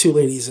there's 2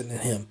 ladies and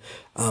him.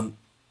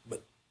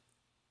 But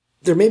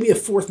there may be a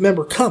fourth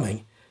member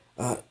coming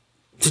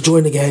to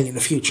join the gang in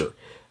the future.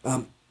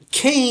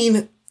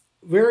 Kane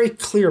very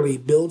clearly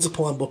builds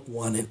upon book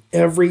 1 in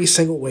every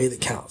single way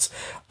that counts.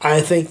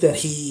 I think that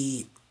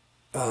he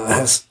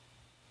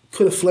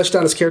could have fleshed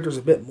out his characters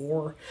a bit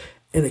more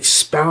and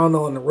expound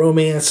on the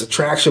romance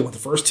attraction with the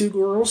first 2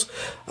 girls.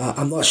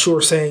 I'm not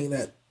saying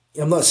that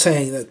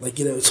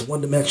it's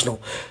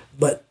one-dimensional,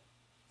 but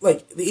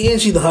like the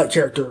Angie the Hutt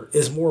character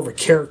is more of a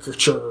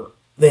caricature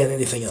than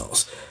anything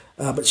else.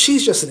 But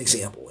she's just an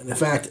example. And in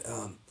fact,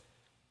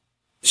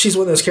 she's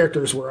one of those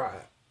characters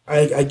where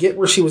I get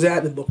where she was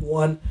at in book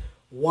 1.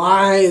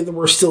 Why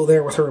we're still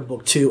there with her in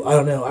book 2, I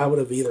don't know. I would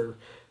have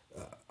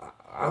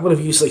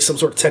used like some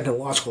sort of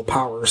technological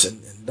powers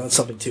and done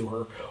something to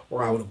her,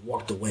 or I would have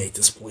walked away at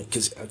this point,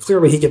 because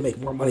clearly he can make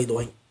more money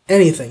doing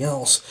anything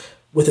else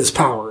with his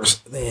powers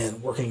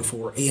than working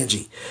for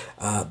Angie.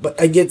 But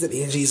I get that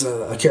Angie's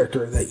a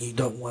character that you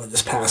don't want to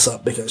just pass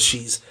up because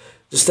she's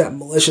just that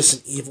malicious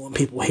and evil, and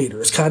people hate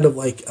her. It's kind of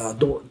like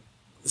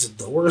is it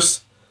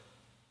Dolores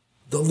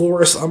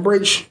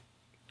Umbridge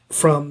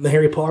from the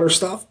Harry Potter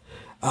stuff.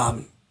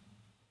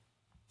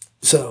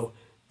 So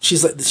she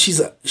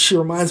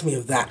reminds me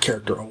of that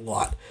character a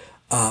lot.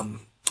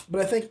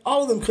 But I think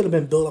all of them could have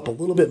been built up a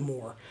little bit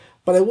more.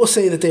 But I will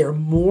say that they are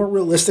more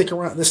realistic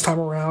around this time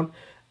around,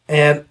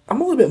 and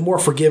I'm a little bit more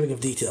forgiving of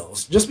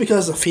details. Just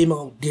because a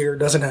female deer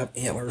doesn't have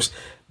antlers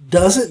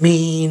doesn't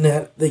mean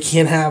that they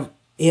can't have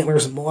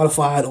antlers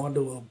modified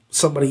onto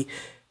somebody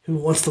who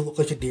wants to look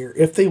like a deer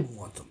if they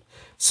want them.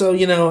 So,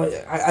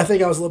 I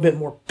think I was a little bit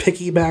more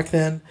picky back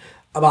then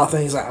about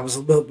things. I was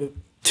a little bit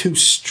too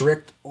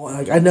strict on.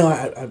 Like, I know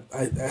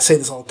I say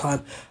this all the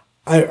time.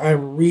 I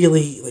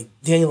really, like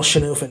Daniel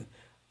Shinofin,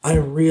 I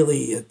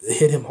really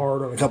hit him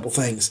hard on a couple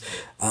things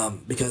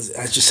because,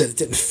 as I just said, it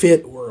didn't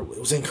fit or it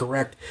was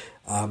incorrect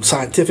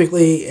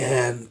scientifically.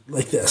 And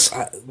like this,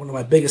 one of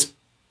my biggest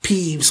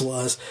peeves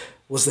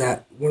was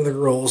that one of the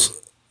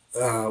girls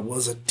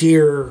was a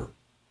deer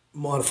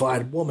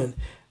modified woman,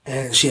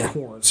 and she had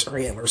horns, or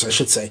antlers, I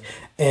should say.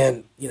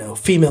 And,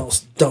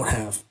 females don't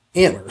have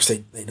antlers.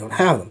 They don't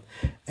have them.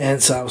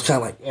 And so I was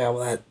kind of like, yeah,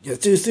 well,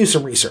 do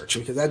some research,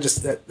 because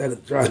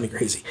that drives me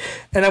crazy.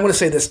 And I want to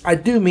say this, I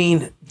do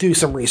mean do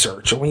some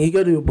research. When you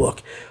go to a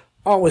book,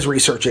 always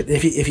research it.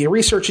 If you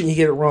research it and you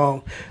get it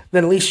wrong,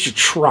 then at least you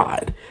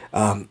tried.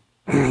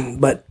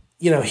 But,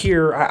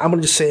 here, I'm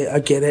going to just say I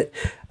get it,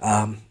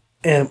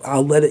 and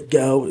I'll let it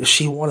go. If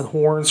she wanted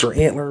horns or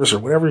antlers or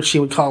whatever she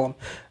would call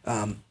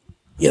them,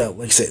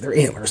 like I say, they're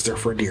antlers, they're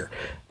for a deer.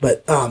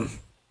 But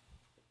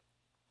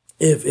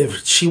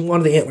if she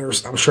wanted the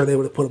antlers, I'm sure they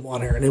would have put them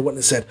on her, and they wouldn't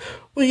have said,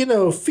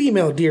 well,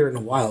 female deer in the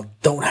wild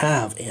don't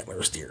have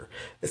antlers, deer.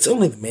 It's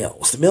only the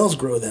males. The males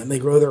grow them. They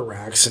grow their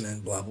racks and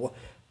then blah, blah.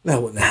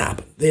 That wouldn't have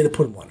happened. They'd have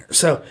put them on her.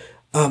 So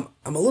I'm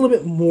a little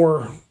bit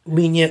more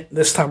lenient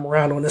this time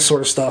around on this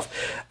sort of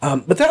stuff.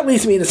 But that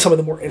leads me into some of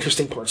the more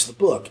interesting parts of the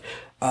book,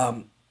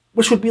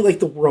 which would be like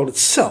the world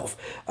itself.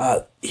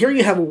 Here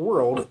you have a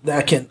world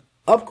that can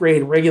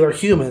upgrade regular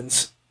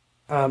humans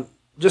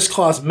just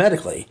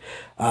cosmetically.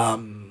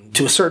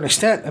 To a certain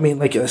extent, I mean,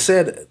 like I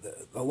said,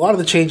 a lot of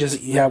the changes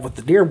that you have with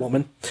the deer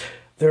woman,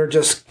 they're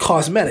just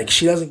cosmetic.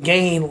 She doesn't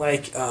gain,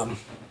 like,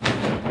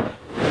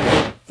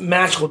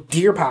 magical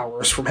deer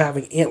powers from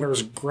having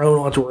antlers grown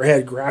onto her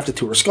head, grafted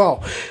to her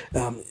skull.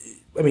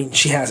 I mean,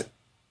 she has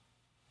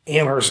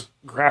antlers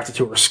grafted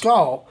to her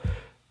skull,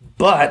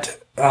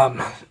 but,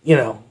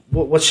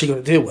 what's she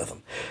going to do with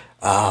them?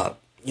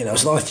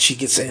 It's not like she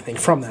gets anything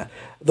from that.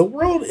 The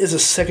world is a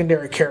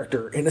secondary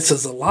character, and it's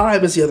as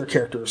alive as the other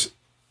characters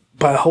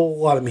by a whole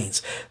lot of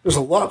means. There's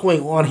a lot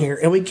going on here,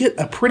 and we get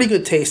a pretty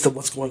good taste of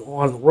what's going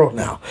on in the world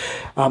now.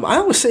 I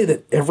always say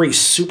that every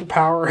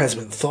superpower has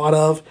been thought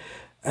of,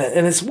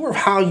 and it's more of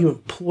how you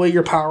employ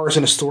your powers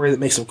in a story that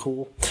makes them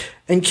cool.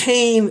 And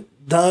Kane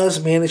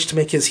does manage to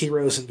make his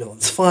heroes and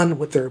villains fun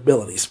with their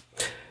abilities.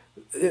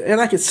 And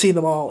I could see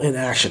them all in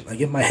action. Like,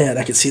 in my head,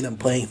 I could see them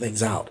playing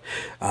things out.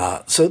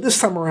 So this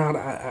time around,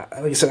 like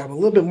I said, I'm a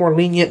little bit more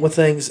lenient with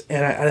things,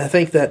 and I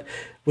think that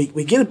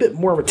we get a bit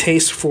more of a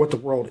taste for what the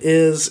world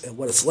is and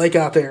what it's like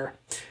out there.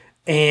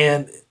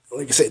 And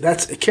like I say,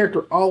 that's a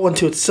character all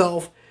unto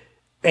itself.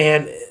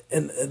 And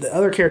the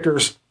other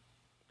characters,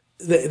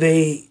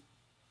 they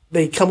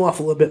come off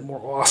a little bit more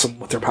awesome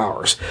with their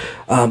powers.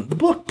 The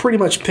book pretty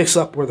much picks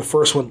up where the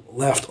first one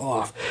left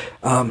off.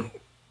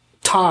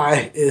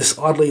 Ty is,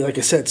 oddly, like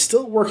I said,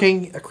 still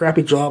working a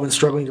crappy job and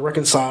struggling to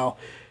reconcile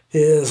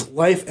his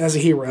life as a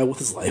hero with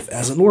his life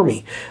as a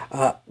normie.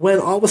 When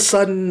all of a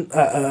sudden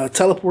a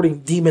teleporting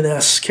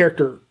demoness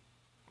character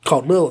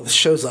called Lilith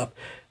shows up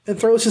and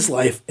throws his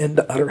life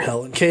into utter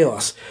hell and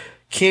chaos.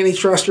 Can he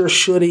trust her?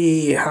 Should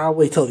he? How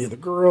will he tell the other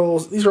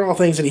girls? These are all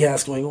things that he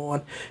has going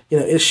on.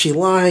 Is she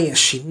lying? Is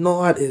she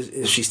not?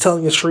 Is she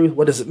telling the truth?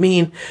 What does it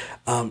mean?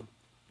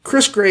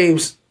 Chris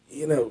Graves,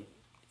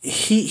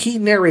 he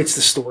narrates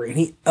the story and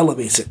he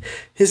elevates it.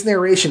 His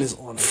narration is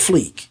on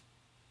fleek,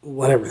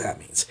 whatever that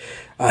means.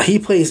 He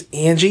plays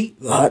Angie,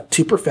 the Hut,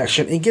 to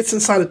perfection and gets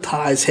inside of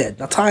Ty's head.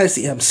 Now, Ty is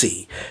the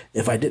MC.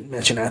 If I didn't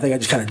mention that, I think I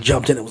just kind of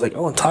jumped in and was like,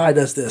 oh, and Ty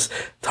does this.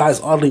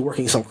 Ty's oddly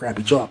working some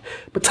crappy job.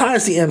 But Ty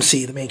is the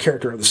MC, the main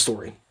character of the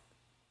story.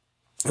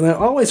 And I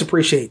always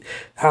appreciate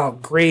how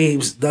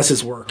Graves does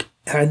his work.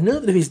 And I know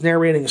that if he's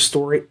narrating a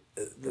story,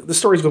 the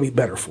story's going to be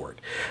better for it.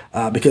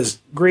 Because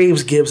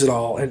Graves gives it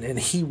all, and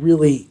he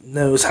really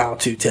knows how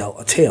to tell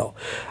a tale.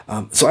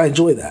 So I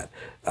enjoy that.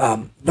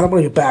 But I'm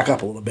going to back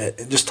up a little bit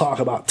and just talk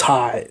about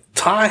Ty.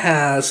 Ty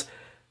has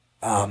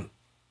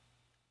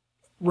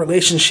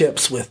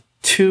relationships with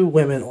two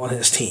women on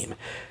his team,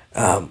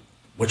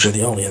 which are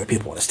the only other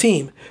people on his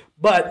team.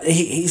 But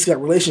he's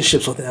got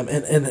relationships with them.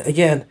 And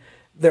again,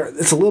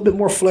 it's a little bit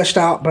more fleshed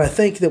out, but I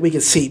think that we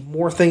could see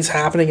more things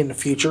happening in the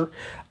future.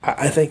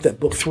 I think that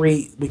book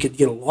 3, we could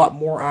get a lot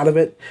more out of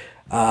it.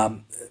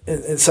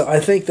 And so I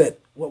think that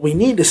what we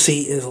need to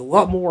see is a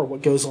lot more of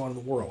what goes on in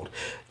the world.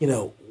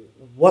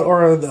 What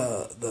are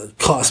the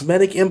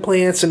cosmetic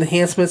implants and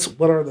enhancements?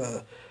 What are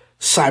the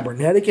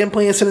cybernetic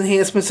implants and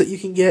enhancements that you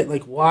can get.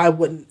 Like, why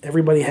wouldn't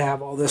everybody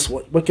have all this?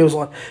 What goes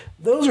on?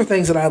 Those are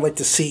things that I'd like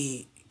to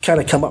see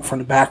kind of come up from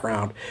the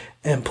background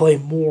and play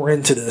more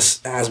into this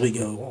as we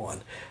go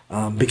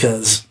on.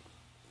 Because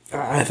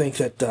I think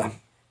that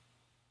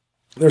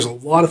there's a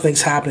lot of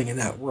things happening in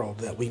that world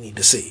that we need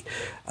to see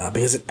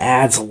because it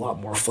adds a lot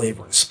more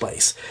flavor and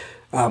spice.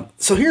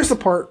 So here's the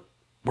part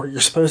where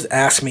you're supposed to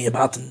ask me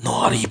about the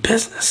naughty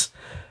business.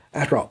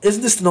 After all,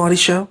 isn't this the naughty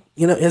show?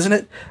 Isn't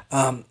it?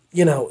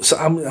 So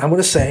I'm going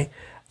to say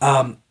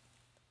it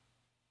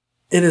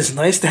is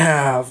nice to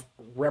have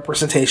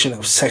representation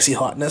of sexy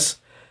hotness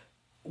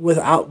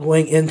without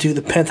going into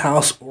the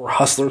penthouse or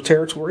hustler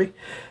territory.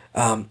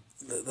 The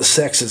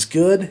sex is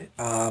good,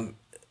 but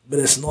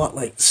it's not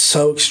like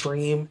so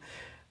extreme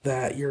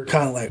that you're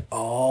kind of like,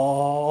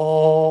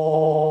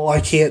 oh,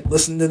 I can't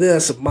listen to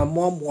this if my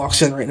mom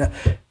walks in right now.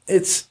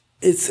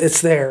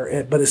 It's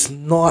there, but it's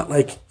not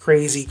like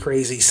crazy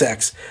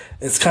sex.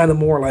 It's kind of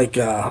more like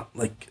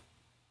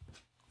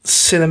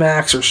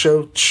Cinemax or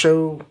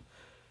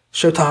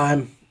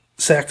Showtime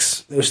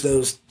sex. There's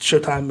those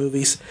Showtime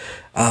movies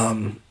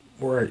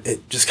where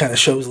it just kind of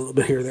shows a little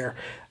bit here or there.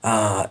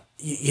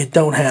 You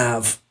don't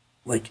have,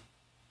 like,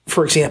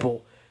 for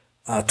example,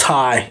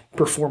 Ty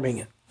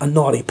performing a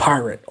naughty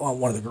pirate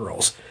on one of the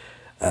girls.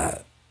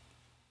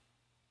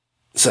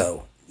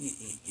 So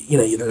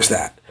there's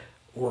that.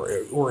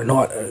 Or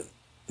not a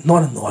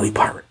naughty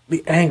pirate,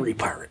 the angry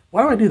pirate.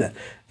 Why do I do that?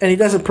 And he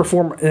doesn't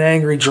perform an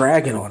angry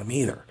dragon on him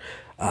either.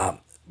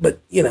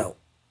 But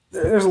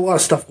there's a lot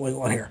of stuff going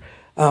on here.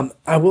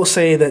 I will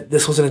say that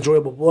this was an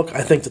enjoyable book.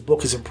 I think the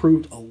book has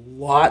improved a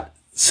lot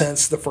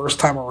since the first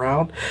time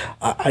around.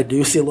 I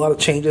do see a lot of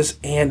changes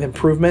and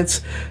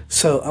improvements.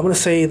 So I'm going to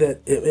say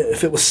that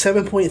if it was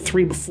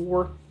 7.3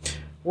 before,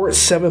 we're at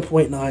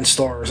 7.9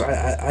 stars.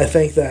 I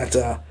think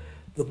that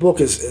the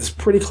book is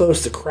pretty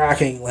close to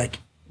cracking, like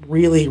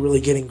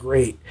really getting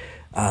great.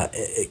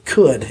 It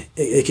could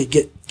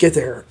get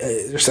there.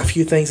 There's a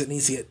few things that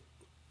needs to get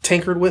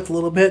tinkered with a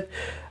little bit.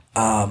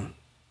 And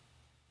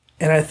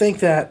I think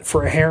that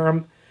for a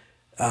harem,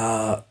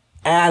 add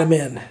them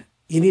in.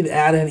 You need to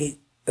add in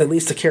at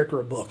least a character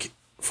a book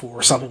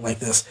for something like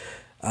this.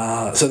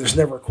 So there's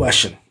never a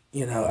question.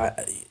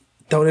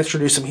 Don't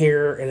introduce them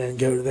here and then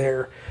go to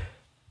there.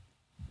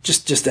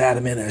 Just add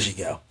them in as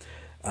you go.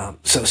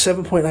 So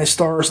 7.9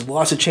 stars,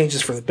 lots of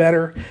changes for the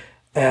better.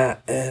 And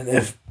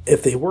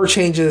if they were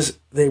changes,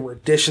 they were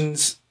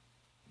additions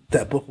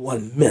that book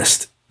one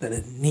missed, that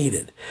it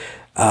needed.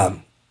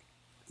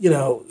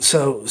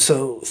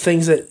 So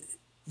things that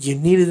you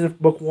needed in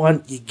book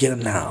one, you get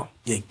them now.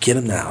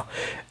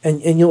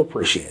 And you'll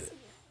appreciate it.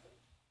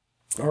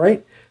 All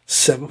right,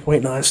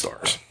 7.9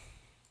 stars.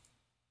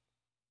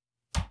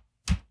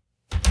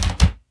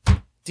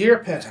 Dear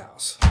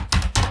Penthouse,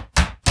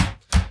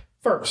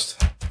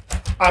 first,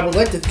 I would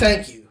like to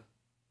thank you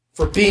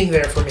for being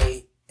there for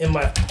me in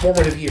my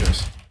formative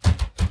years,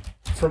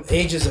 from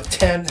ages of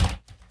 10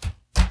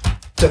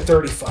 to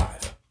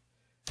 35.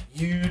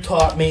 You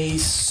taught me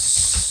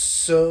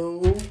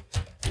so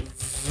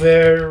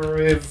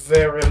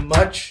very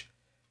much,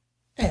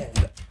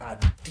 and I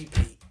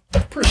deeply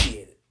appreciate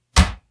it.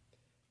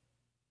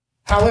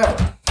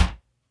 However,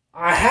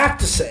 I have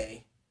to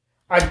say,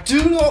 I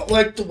do not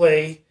like the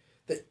way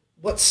that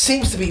what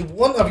seems to be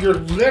one of your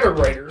letter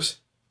writers,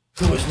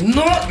 who is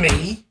not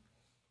me,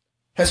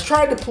 has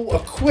tried to pull a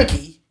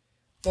quickie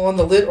on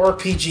the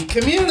LitRPG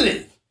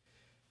community.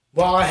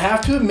 While I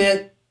have to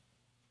admit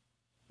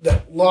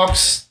that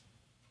Locke's...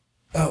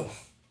 Oh.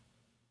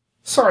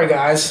 Sorry,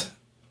 guys.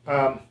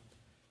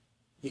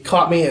 You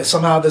caught me, and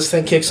somehow this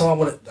thing kicks on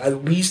when I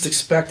least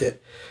expect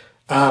it.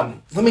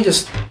 Let me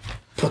just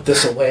put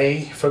this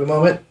away for the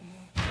moment.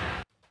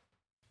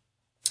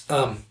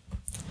 I'm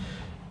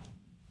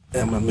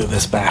going to move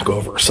this back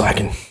over so I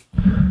can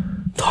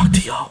talk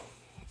to y'all.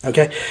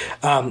 Okay?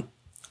 I'm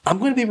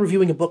going to be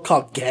reviewing a book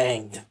called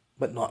Ganged,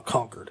 but Not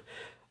Conquered.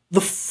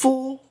 The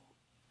full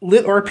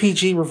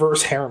LitRPG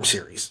Reverse Harem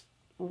series.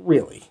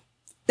 Really?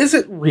 Is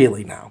it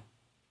really now?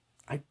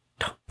 I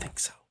don't think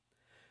so.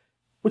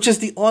 Which is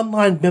the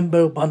online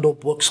bimbo bundle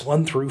books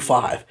 1 through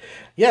 5.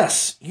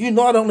 Yes, you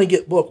not only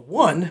get book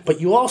 1, but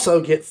you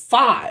also get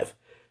 5.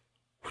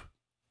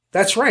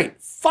 That's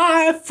right,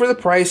 5 for the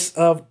price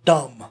of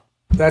dumb.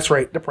 That's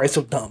right, the price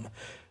of dumb.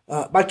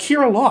 By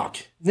Kira Locke,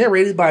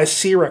 narrated by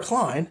Sierra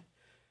Klein,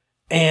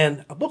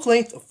 and a book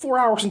length of 4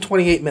 hours and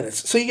 28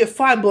 minutes. So you get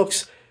 5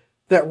 books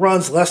that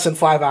runs less than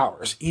 5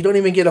 hours. You don't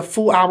even get a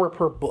full hour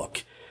per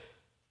book.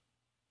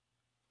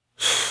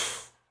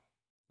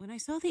 When I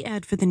saw the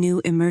ad for the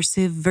new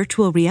immersive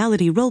virtual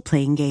reality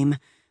role-playing game,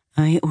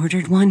 I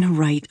ordered one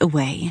right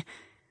away.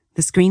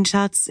 The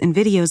screenshots and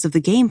videos of the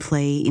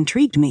gameplay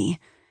intrigued me.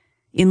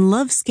 In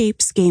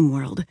Lovescape's game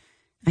world,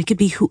 I could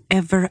be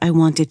whoever I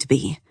wanted to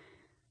be.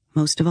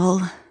 Most of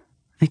all,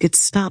 I could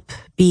stop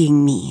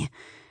being me,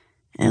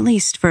 at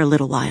least for a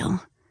little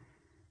while.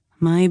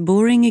 My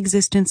boring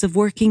existence of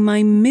working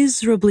my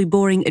miserably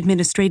boring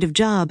administrative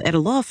job at a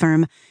law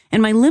firm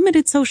and my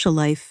limited social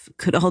life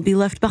could all be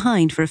left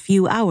behind for a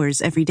few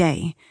hours every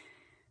day.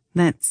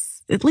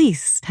 That's at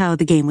least how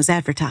the game was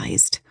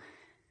advertised.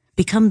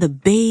 Become the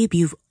babe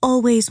you've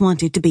always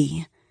wanted to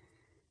be.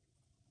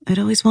 I'd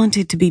always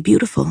wanted to be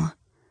beautiful.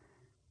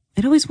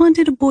 I'd always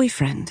wanted a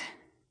boyfriend.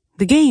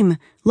 The game,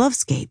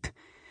 Lovescape,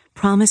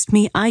 promised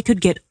me I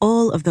could get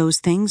all of those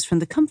things from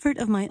the comfort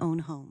of my own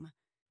home.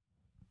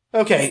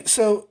 Okay,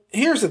 so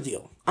here's the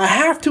deal. I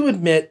have to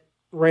admit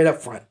right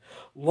up front,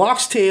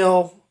 Locke's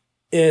Tale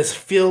is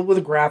filled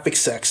with graphic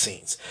sex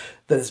scenes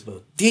that is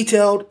both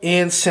detailed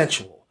and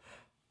sensual.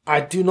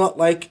 I do not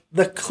like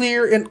the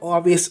clear and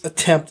obvious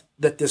attempt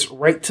that this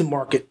right to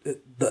market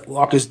that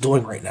Locke is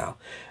doing right now.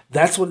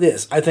 That's what it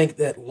is. I think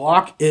that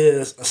Locke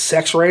is a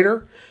sex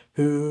writer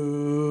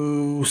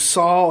who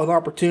saw an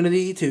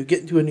opportunity to get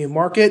into a new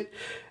market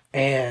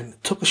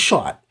and took a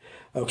shot.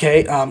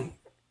 Okay,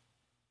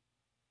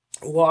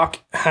 Locke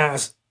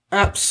has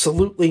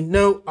absolutely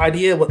no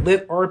idea what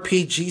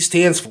LitRPG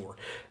stands for.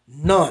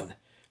 None.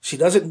 She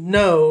doesn't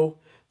know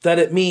that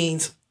it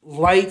means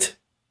light,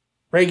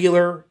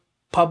 regular,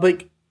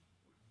 public.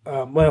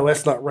 Well,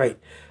 that's not right.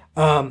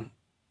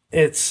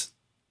 It's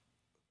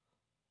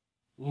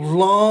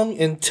long,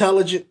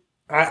 intelligent.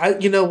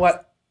 You know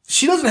what?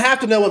 She doesn't have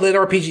to know what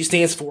LitRPG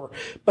stands for,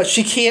 but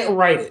she can't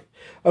write it.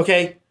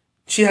 Okay?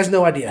 She has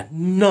no idea.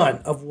 None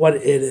of what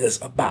it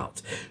is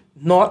about.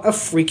 Not a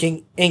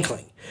freaking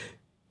inkling.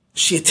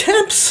 She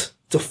attempts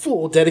to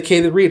fool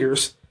dedicated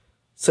readers,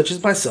 such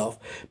as myself,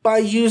 by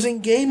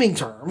using gaming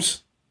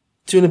terms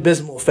to an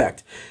abysmal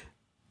effect.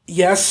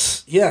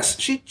 Yes,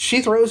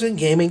 she throws in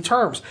gaming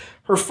terms.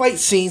 Her fight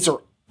scenes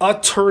are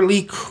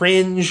utterly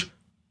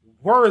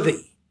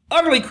cringe-worthy,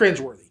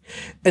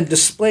 and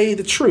display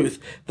the truth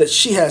that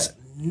she has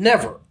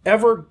never,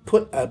 ever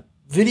put a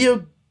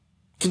video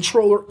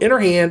controller in her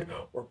hand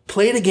or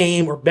played a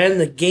game or been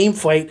in a game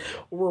fight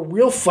or a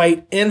real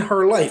fight in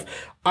her life.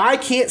 I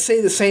can't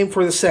say the same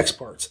for the sex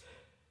parts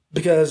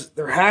because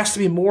there has to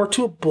be more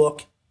to a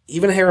book,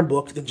 even a harem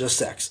book, than just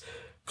sex.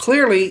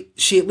 Clearly,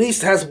 she at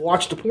least has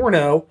watched a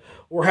porno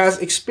or has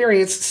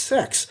experienced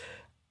sex.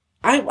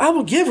 I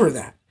will give her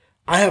that.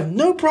 I have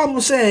no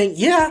problem saying,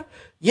 yeah,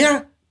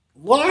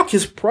 Locke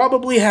has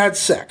probably had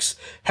sex.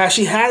 Has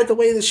she had it the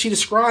way that she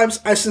describes?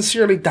 I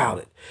sincerely doubt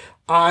it.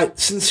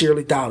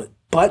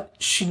 But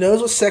she knows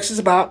what sex is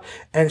about,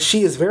 and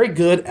she is very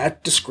good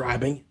at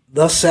describing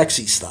the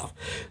sexy stuff.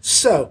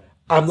 So,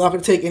 I'm not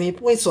going to take any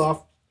points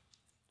off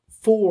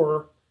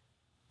for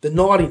the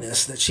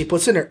naughtiness that she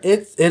puts in there.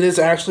 It is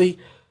actually,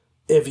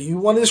 if you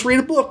want to just read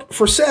a book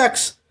for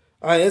sex,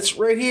 it's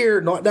right here,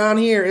 not down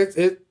here. It's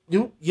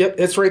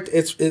right.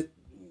 It's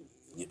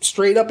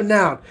straight up and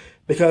down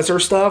because her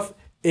stuff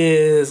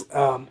is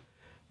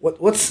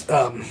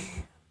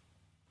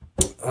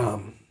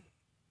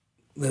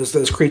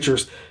those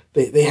creatures.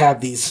 They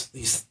have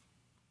these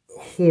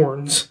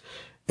horns,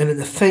 and then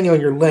the thing on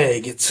your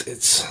leg,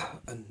 it's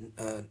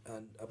a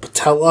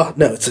patella.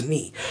 No, it's a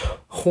knee,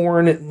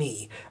 horn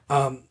knee.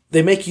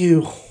 They make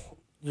you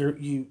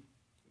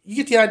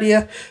get the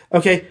idea,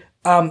 okay?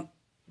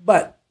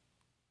 But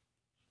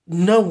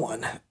no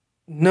one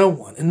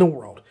in the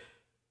world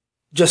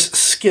just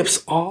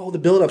skips all the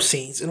build-up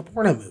scenes in a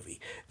porno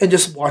movie and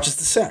just watches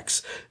the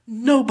sex.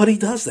 Nobody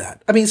does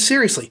that. I mean,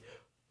 seriously,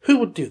 who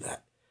would do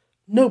that?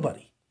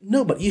 Nobody.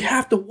 You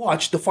have to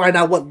watch to find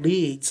out what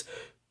leads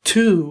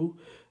to,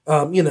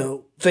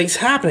 things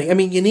happening. I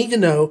mean, you need to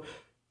know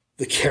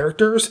the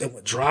characters and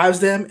what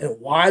drives them and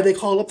why they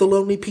call up the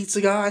lonely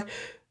pizza guy.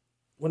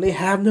 When they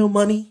have no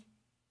money,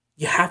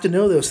 you have to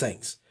know those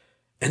things.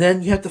 And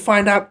then you have to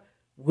find out,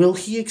 will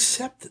he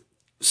accept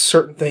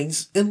certain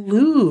things in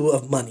lieu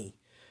of money?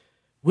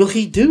 Will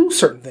he do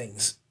certain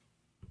things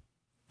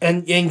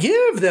and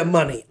give them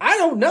money? I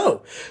don't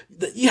know.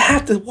 You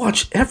have to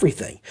watch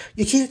everything.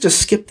 You can't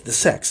just skip to the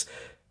sex.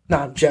 No,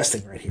 I'm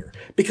jesting right here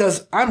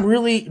because I'm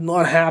really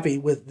not happy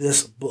with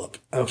this book,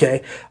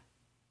 okay?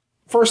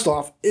 First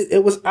off,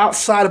 it was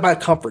outside of my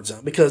comfort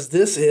zone because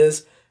this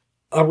is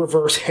a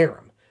reverse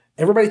harem.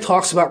 Everybody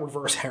talks about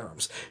reverse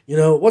harems. You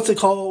know, what's it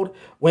called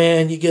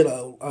when you get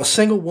a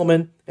single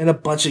woman and a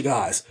bunch of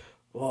guys?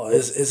 Well,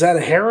 is that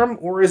a harem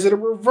or is it a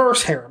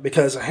reverse harem?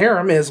 Because a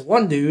harem is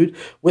one dude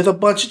with a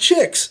bunch of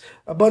chicks,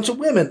 a bunch of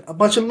women, a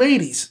bunch of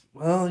ladies.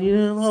 Well,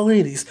 all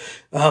ladies.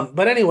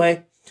 But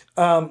anyway,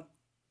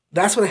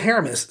 that's what a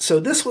harem is. So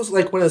this was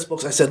like one of those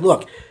books I said,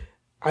 look,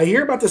 I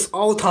hear about this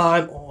all the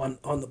time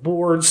on the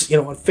boards,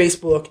 on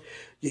Facebook.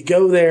 You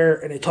go there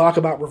and they talk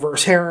about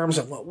reverse harems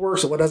and what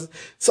works and what doesn't.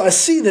 So I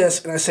see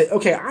this and I say,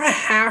 okay, I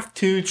have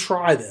to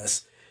try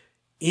this.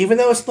 Even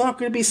though it's not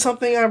going to be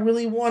something I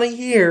really want to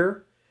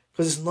hear,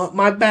 because it's not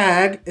my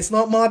bag. It's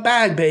not my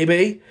bag,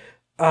 baby.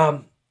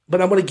 But I'm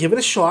going to give it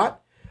a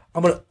shot.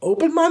 I'm going to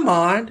open my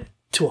mind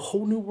to a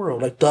whole new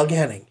world, like Doug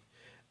Henning,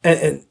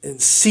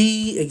 and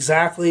see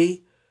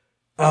exactly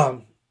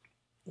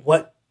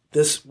what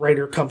this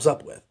writer comes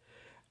up with.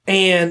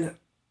 And,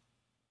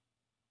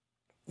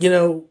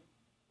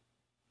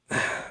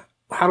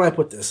 how do I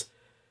put this?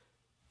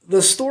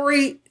 The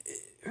story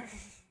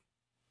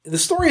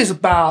is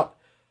about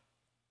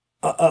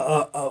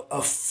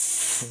a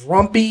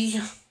frumpy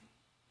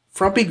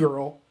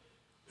girl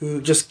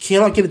who just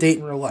cannot get a date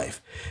in real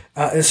life.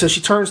 And so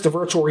she turns to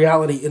virtual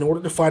reality in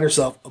order to find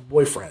herself a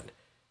boyfriend.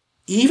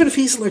 Even if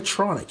he's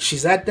electronic,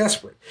 she's that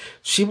desperate.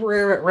 She would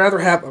rather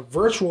have a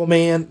virtual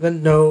man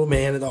than no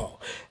man at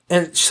all.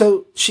 And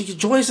so she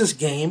joins this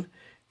game,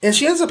 and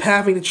she ends up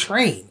having to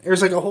train.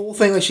 There's like a whole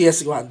thing like she has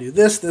to go out and do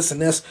this, this,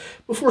 and this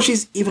before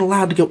she's even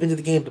allowed to go into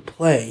the game to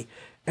play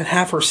and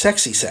have her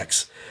sexy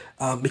sex,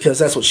 because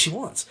that's what she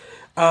wants.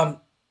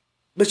 But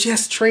she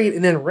has to train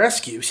and then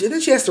rescue.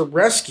 Then she has to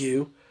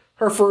rescue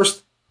her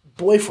first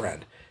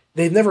boyfriend.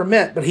 They've never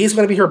met, but he's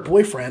going to be her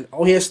boyfriend.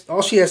 All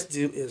she has to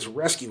do is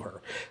rescue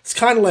her. It's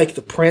kind of like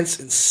the prince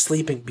in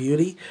Sleeping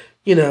Beauty.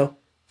 You know,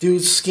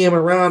 dude's scamming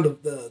around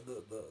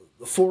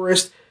the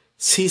forest,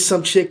 sees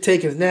some chick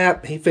taking a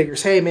nap, and he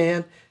figures, hey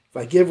man, if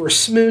I give her a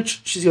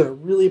smooch, she's going to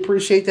really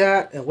appreciate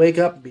that and wake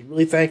up and be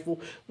really thankful.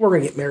 We're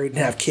going to get married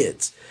and have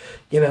kids.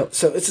 You know,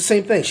 so it's the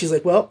same thing. She's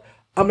like, well,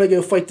 I'm going to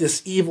go fight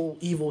this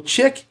evil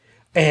chick,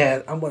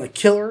 and I'm going to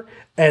kill her,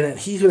 and then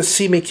he's going to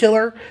see me kill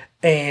her,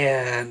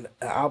 and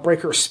I'll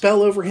break her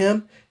spell over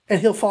him,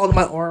 and he'll fall into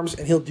my arms,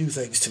 and he'll do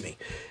things to me.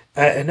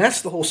 And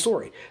that's the whole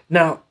story.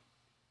 Now,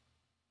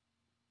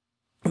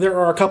 there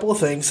are a couple of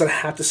things that I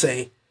have to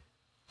say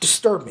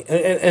disturb me.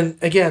 And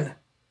again,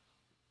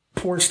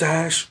 porn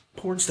stash.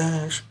 I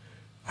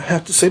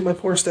have to say my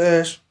porn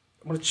stash.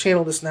 I'm going to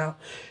channel this now.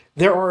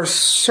 There are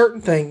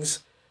certain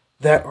things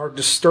that are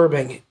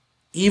disturbing,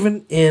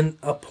 even in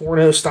a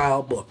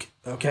porno-style book,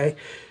 okay?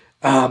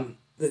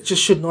 That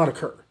just should not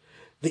occur.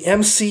 The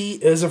MC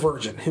is a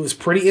virgin who is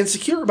pretty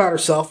insecure about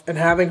herself and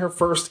having her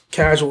first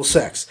casual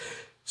sex.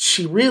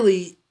 She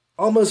really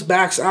almost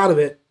backs out of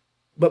it,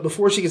 but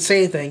before she can say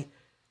anything,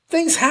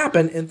 things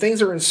happen and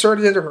things are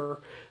inserted into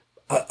her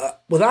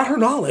without her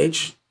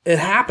knowledge. It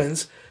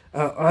happens.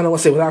 I don't want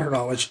to say without her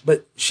knowledge,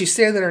 but she's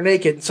standing there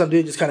naked and some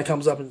dude just kind of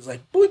comes up and is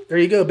like, boop, there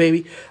you go,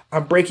 baby.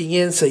 I'm breaking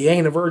in so you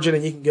ain't a virgin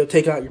and you can go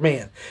take out your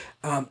man.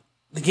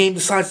 The game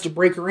decides to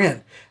break her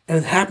in, and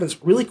it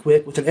happens really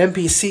quick with an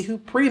NPC who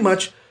pretty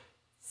much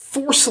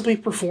forcibly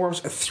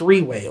performs a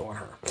three-way on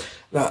her.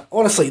 Now,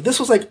 honestly, this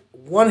was like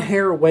one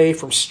hair away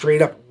from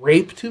straight-up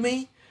rape to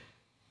me,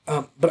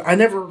 but I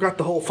never got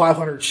the whole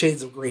 500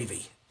 Shades of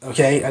Gravy,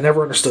 okay? I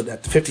never understood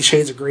that, the 50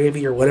 Shades of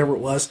Gravy or whatever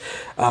it was,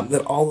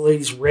 that all the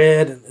ladies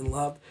read and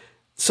loved.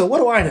 So what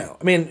do I know?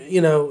 I mean, you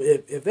know,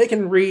 if they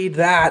can read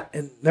that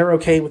and they're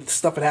okay with the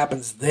stuff that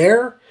happens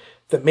there,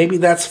 then maybe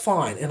that's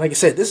fine. And like I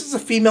said, this is a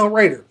female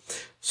writer,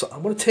 so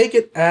I'm going to take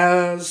it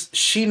as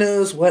she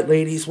knows what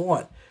ladies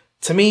want.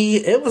 To me,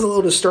 it was a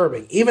little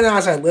disturbing. Even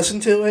as I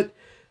listened to it,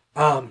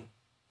 I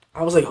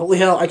was like, holy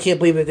hell, I can't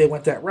believe that they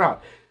went that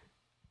route.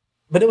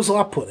 But it was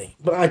off-putting.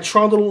 But I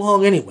trundled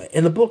along anyway,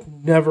 and the book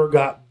never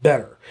got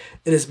better.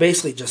 It is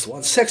basically just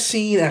one sex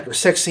scene after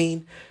sex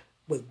scene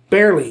with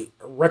barely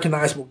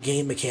recognizable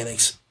game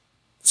mechanics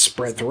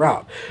spread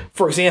throughout.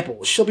 For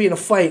example, she'll be in a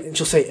fight, and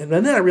she'll say, and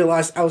then I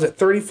realized I was at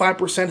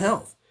 35%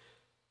 health.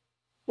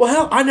 Well,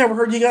 hell, I never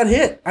heard you got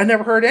hit. I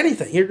never heard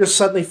anything. You're just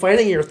suddenly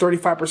fighting, and you're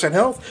 35%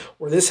 health,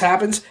 or this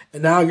happens,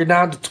 and now you're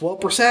down to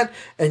 12%,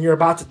 and you're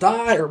about to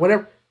die, or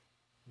whatever.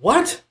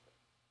 What?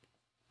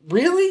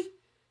 Really?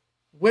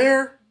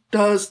 Where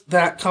does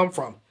that come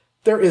from?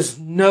 There is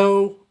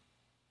no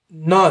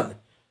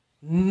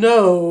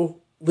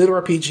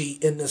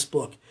LitRPG in this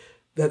book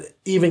that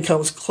even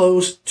comes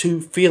close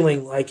to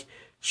feeling like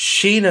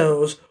she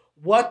knows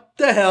what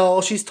the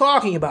hell she's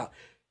talking about.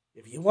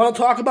 If you want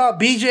to talk about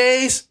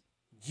BJs,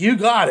 you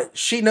got it.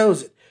 She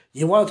knows it.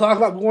 You want to talk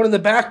about going in the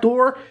back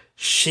door?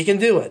 She can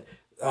do it.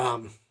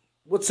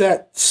 What's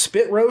that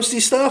spit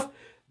roasty stuff?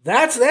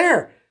 That's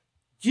there.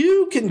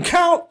 You can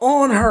count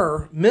on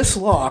her, Miss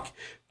Locke,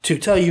 to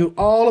tell you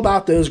all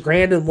about those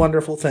grand and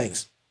wonderful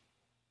things.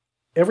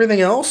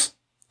 Everything else,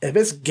 if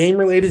it's game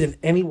related in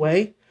any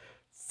way,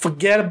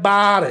 forget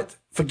about it.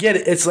 Forget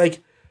it. It's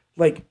like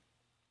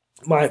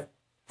my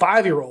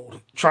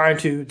 5-year-old trying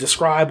to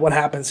describe what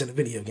happens in a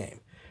video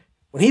game.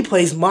 When he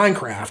plays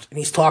Minecraft and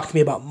he's talking to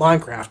me about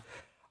Minecraft,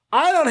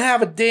 I don't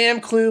have a damn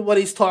clue what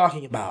he's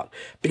talking about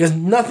because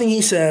nothing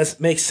he says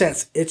makes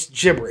sense. It's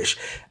gibberish.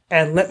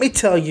 And let me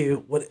tell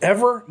you,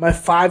 whatever my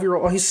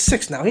 5-year-old, oh, he's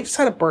 6 now, he just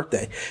had a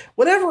birthday.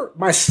 Whatever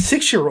my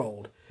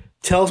 6-year-old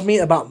tells me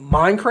about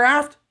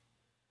Minecraft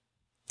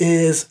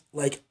is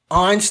like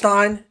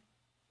Einstein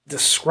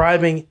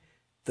describing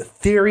the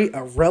theory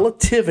of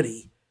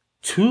relativity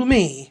to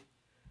me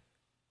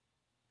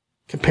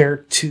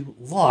compared to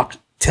Locke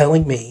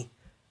telling me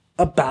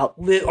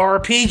about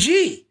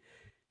LitRPG.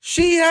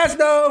 She has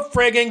no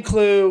friggin'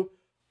 clue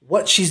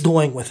what she's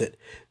doing with it.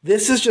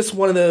 This is just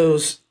one of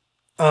those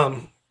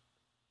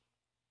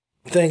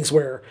things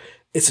where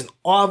it's an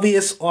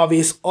obvious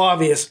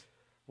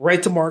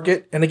right to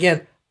market. And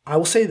again, I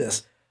will say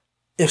this.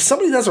 If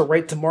somebody does a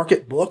right to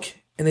market book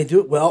and they do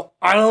it well,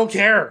 I don't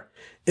care.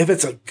 If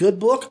it's a good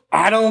book,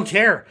 I don't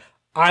care.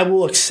 I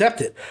will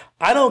accept it.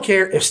 I don't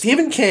care if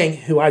Stephen King,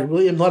 who I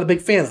really am not a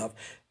big fan of,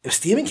 if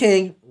Stephen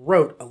King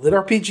wrote a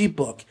LitRPG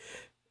book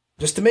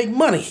just to make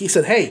money, he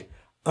said, hey,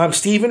 I'm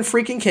Stephen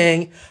freaking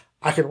King.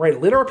 I can write a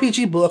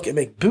LitRPG book and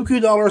make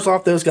buku dollars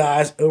off those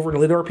guys over in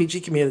the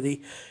LitRPG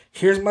community.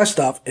 Here's my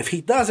stuff. If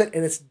he does it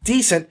and it's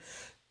decent,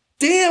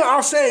 damn,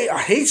 I'll say, I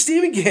hate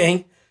Stephen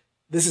King.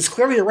 This is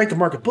clearly a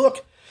right-to-market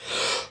book.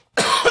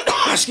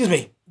 Excuse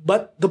me.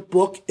 But the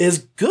book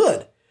is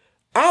good.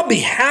 I'll be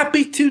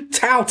happy to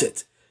tout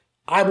it.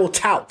 I will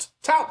tout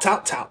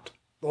the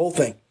whole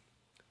thing.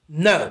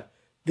 No,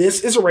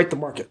 this is a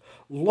right-to-market.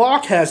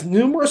 Locke has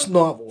numerous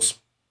novels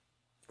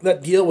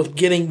that deal with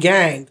getting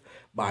ganged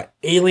by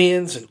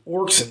aliens and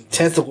orcs and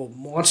tentacle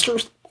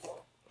monsters.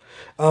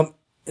 And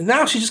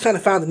now she just kind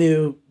of found a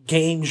new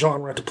game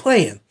genre to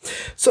play in.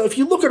 So if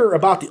you look at her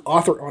about the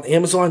author on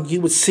Amazon, you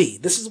would see,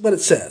 this is what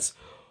it says.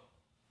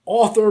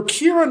 Author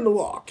Kieran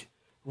Locke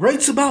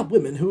writes about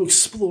women who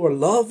explore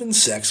love and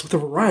sex with a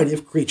variety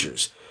of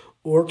creatures.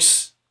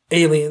 Orcs,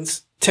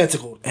 aliens,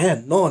 tentacled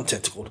and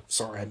non-tentacled.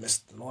 Sorry, I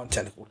missed the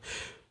non-tentacled.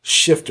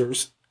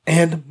 Shifters,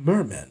 and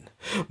mermen.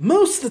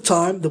 Most of the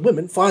time, the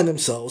women find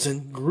themselves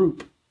in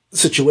group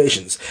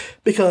situations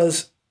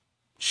because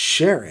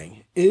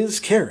sharing is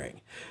caring.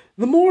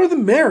 The more the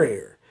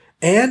merrier,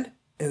 and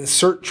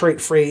insert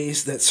trait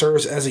phrase that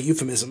serves as a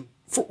euphemism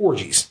for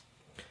orgies.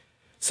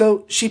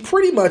 So she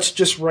pretty much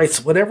just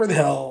writes whatever the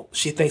hell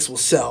she thinks will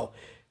sell,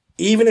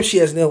 even if she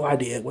has no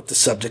idea what the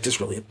subject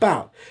is really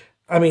about.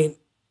 I mean,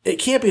 it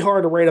can't be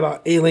hard to write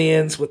about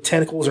aliens with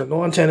tentacles or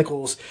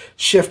non-tentacles,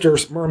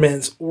 shifters, mermen,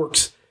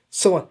 orcs,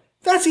 so on.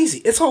 That's easy.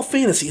 It's all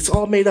fantasy. It's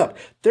all made up.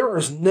 There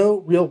is no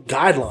real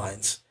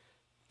guidelines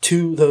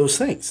to those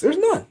things. There's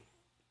none.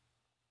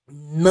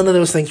 None of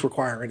those things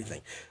require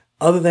anything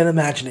other than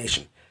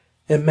imagination.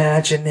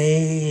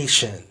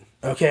 Imagination.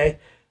 Okay?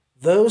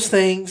 Those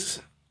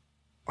things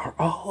are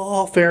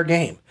all fair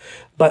game.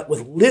 But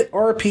with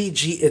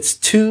LitRPG, it's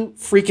too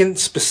freaking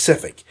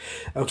specific.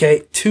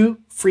 Okay? Too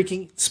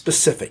freaking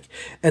specific.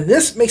 And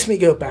this makes me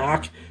go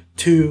back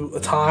to a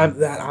time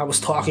that I was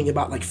talking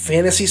about, like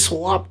Fantasy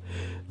Swap,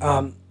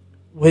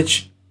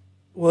 which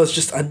was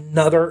just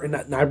another, and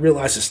I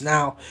realize this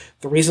now,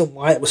 the reason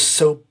why it was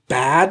so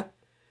bad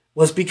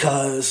was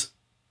because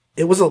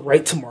it was a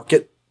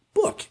right-to-market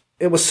book.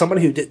 It was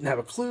somebody who didn't have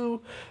a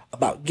clue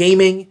about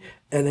gaming,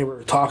 and they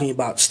were talking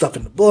about stuff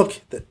in the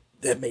book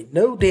that made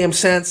no damn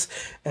sense,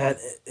 and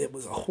it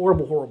was a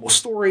horrible, horrible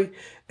story.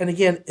 And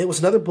again, it was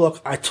another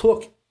book I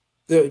took.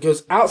 It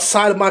goes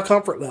outside of my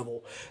comfort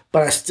level,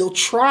 but I still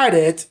tried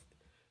it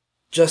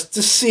just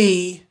to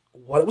see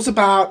what it was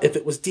about, if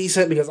it was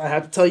decent, because I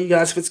have to tell you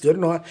guys if it's good or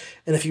not.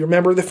 And if you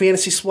remember the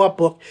Fantasy Swap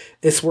book,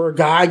 it's where a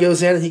guy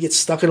goes in and he gets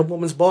stuck in a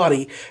woman's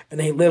body,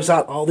 and he lives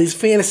out all these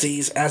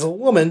fantasies as a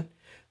woman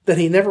that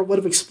he never would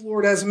have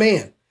explored as a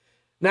man.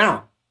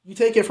 Now, you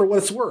take it for what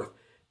it's worth.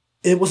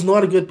 It was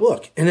not a good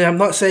book. And I'm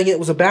not saying it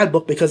was a bad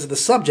book because of the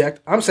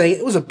subject. I'm saying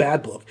it was a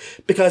bad book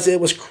because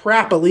it was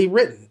crappily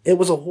written. It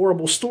was a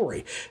horrible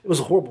story. It was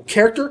a horrible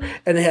character,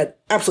 and it had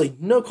absolutely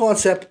no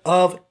concept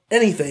of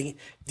anything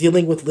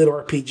dealing with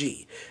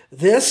LitRPG.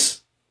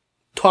 This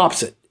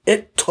tops it.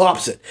 It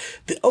tops it.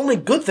 The only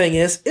good thing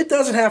is it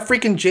doesn't have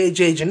freaking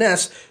J.J.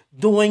 Janess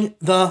doing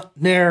the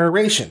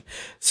narration.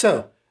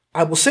 So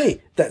I will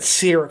say that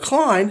Sierra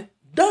Klein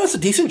does a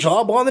decent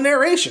job on the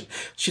narration.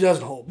 She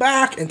doesn't hold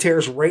back and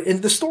tears right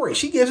into the story.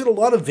 She gives it a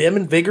lot of vim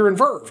and vigor and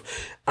verve.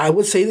 I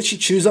would say that she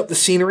chews up the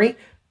scenery,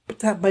 but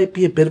that might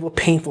be a bit of a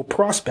painful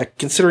prospect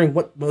considering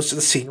what most of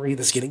the scenery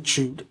that's getting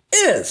chewed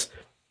is.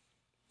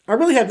 I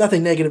really have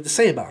nothing negative to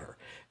say about her,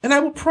 and I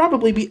will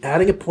probably be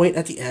adding a point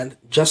at the end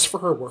just for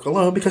her work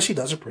alone because she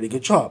does a pretty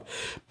good job.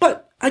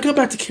 But I go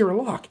back to Kira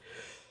Locke.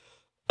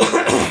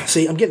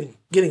 See, I'm getting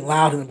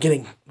loud and I'm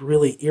getting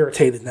really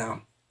irritated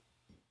now.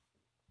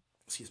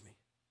 Excuse me.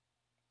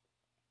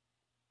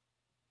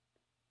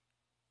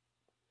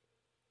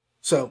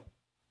 So,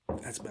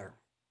 that's better.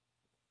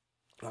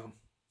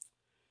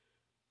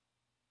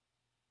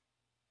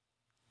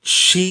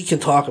 She can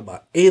talk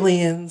about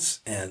aliens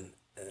and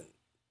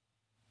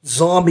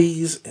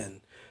zombies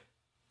and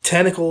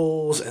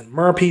tentacles and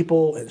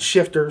merpeople and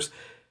shifters,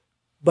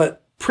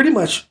 but pretty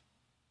much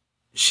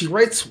she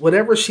writes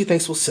whatever she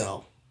thinks will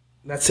sell.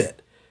 That's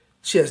it.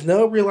 She has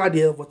no real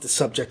idea of what the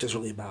subject is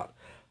really about.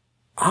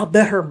 I'll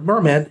bet her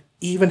mermen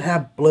even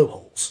have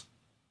blowholes.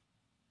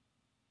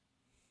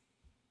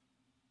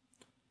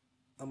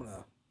 I'm going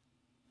to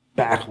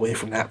back away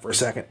from that for a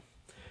second.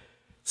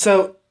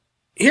 So,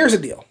 here's the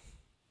deal.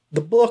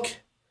 The book,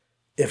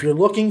 if you're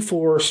looking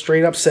for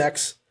straight up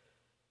sex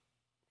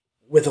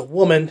with a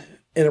woman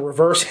in a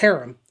reverse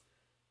harem,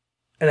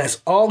 and that's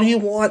all you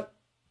want,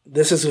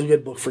 this is a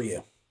good book for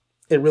you.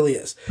 It really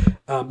is.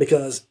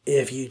 Because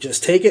if you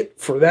just take it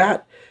for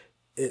that,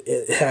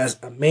 it has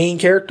a main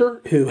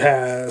character who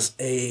has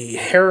a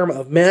harem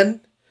of men.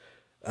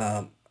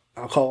 I'll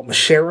call them a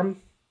sharem.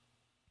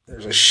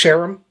 There's a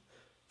sharem.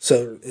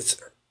 So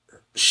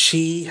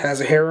she has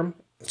a harem.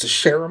 It's a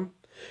sharem.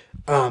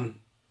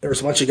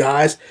 There's a bunch of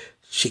guys.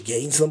 She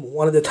gains them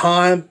one at a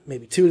time,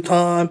 maybe two at a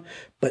time,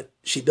 but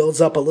she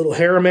builds up a little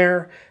harem,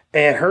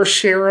 and her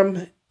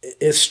harem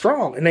is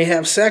strong, and they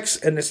have sex,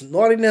 and it's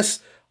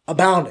naughtiness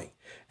abounding.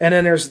 And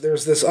then there's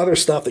this other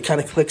stuff that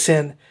kind of clicks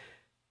in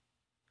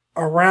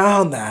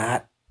around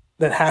that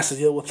has to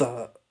deal with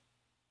the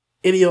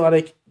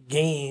idiotic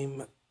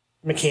game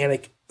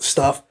mechanic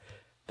stuff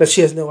that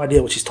she has no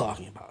idea what she's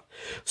talking about.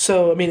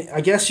 So, I mean,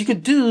 I guess you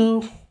could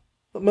do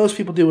what most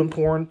people do in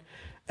porn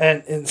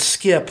and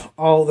skip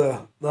all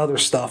the other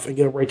stuff and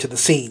go right to the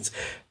scenes,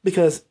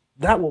 because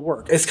that will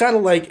work. It's kind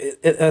of like,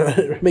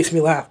 it makes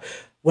me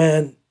laugh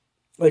when,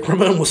 like,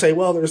 Ramon will say,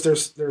 well,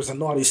 there's a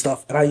naughty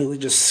stuff, and I usually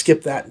just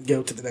skip that and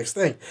go to the next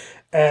thing.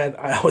 And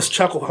I always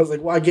chuckle. I was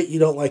like, well, I get you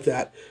don't like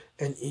that,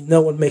 and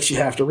no one makes you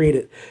have to read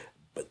it.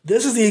 But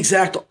this is the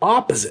exact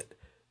opposite.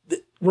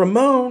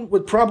 Ramon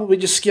would probably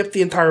just skip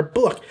the entire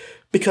book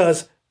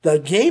because the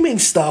gaming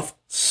stuff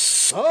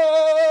sucks.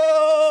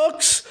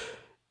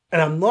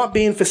 And I'm not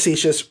being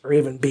facetious or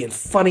even being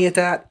funny at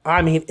that.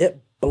 I mean,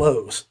 it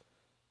blows.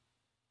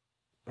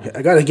 Okay,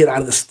 I got to get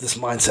out of this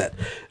mindset.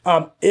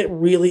 It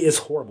really is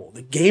horrible.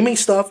 The gaming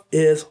stuff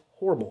is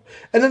horrible.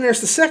 And then there's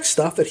the sex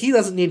stuff that he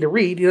doesn't need to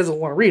read. He doesn't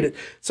want to read it.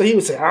 So he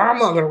would say, I'm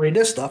not going to read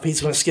this stuff.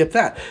 He's going to skip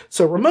that.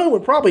 So Ramon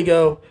would probably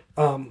go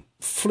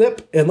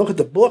flip and look at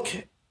the book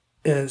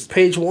and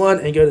page 1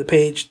 and go to the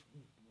page,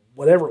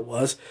 whatever it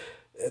was,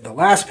 the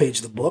last page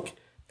of the book,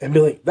 and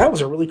be like, that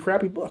was a really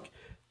crappy book.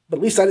 But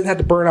at least I didn't have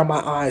to burn out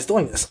my eyes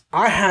doing this.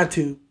 I had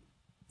to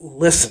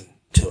listen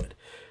to it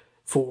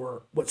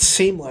for what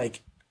seemed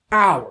like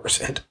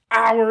hours and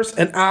hours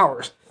and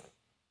hours,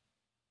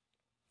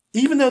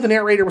 even though the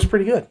narrator was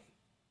pretty good.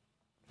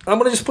 I'm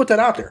going to just put that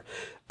out there.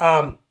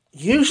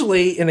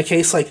 Usually in a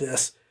case like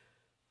this,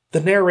 the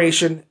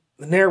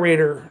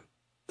narrator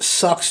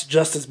sucks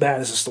just as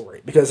bad as the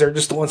story because they're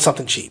just doing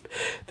something cheap.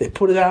 They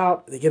put it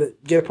out, they get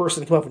a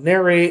person to come up and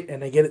narrate,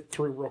 and they get it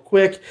through real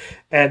quick,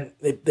 and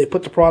they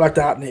put the product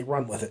out and they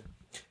run with it.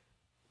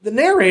 The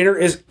narrator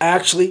is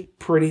actually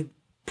pretty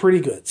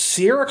good.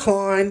 Sierra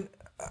Klein,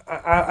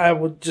 I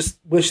would just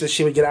wish that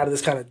she would get out of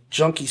this kind of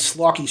junky,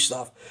 schlocky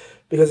stuff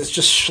because it's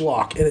just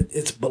schlock, and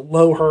it's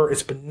below her,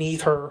 it's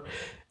beneath her,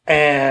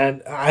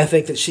 and I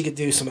think that she could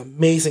do some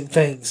amazing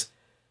things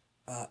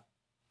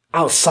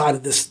outside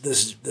of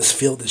this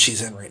field that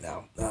she's in right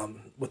now,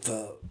 with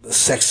the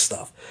sex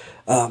stuff.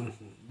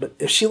 But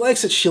if she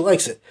likes it, she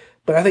likes it.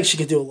 But I think she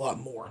could do a lot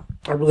more.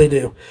 I really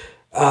do.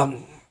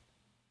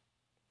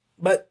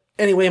 But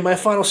anyway, my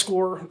final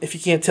score, if you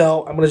can't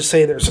tell, I'm going to just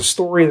say there's a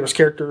story, there's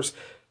characters.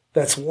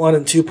 That's 1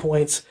 and 2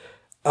 points.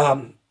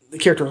 The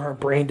characters aren't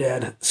brain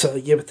dead, so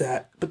you give it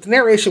that. But the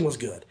narration was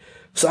good.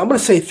 So I'm going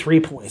to say 3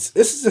 points.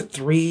 This is a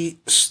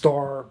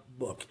 3-star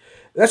book.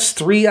 That's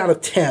 3 out of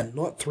 10,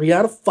 not 3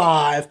 out of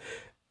 5.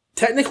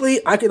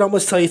 Technically, I could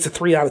almost tell you it's a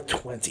 3 out of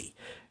 20.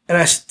 And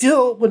I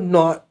still would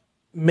not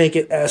make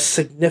it as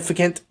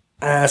significant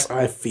as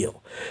I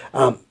feel.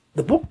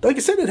 The book, like I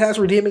said, it has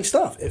redeeming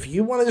stuff. If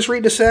you want to just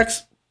read the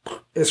sex,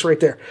 it's right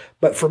there.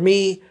 But for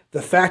me,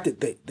 the fact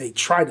that they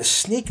try to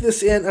sneak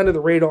this in under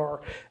the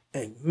radar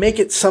and make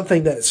it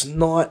something that it's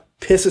not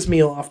pisses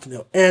me off to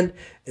no end.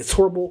 It's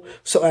horrible.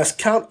 So as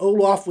Count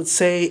Olaf would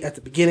say at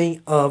the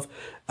beginning of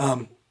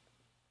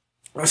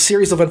a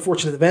series of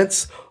unfortunate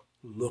events,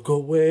 look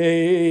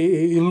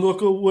away,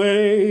 look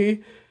away.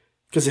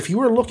 Because if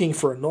you are looking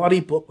for a naughty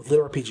book with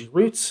LitRPG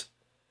roots,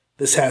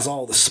 this has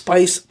all the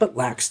spice but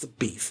lacks the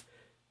beef.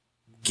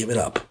 Give it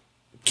up.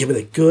 Give it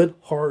a good,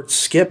 hard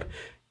skip.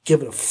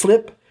 Give it a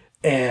flip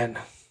and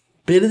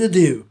bid it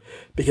adieu.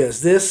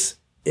 Because this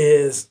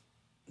is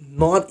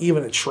not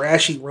even a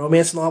trashy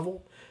romance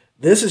novel.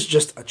 This is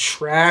just a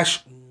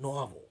trash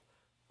novel.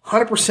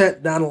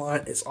 100% down the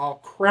line, it's all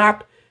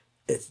crap.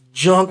 It's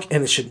junk,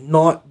 and it should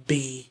not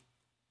be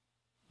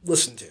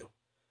listened to.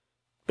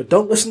 But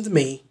don't listen to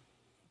me.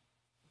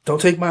 Don't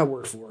take my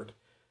word for it.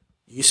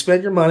 You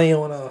spend your money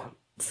on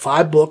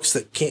 5 books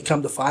that can't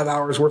come to 5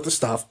 hours worth of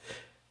stuff,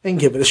 and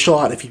give it a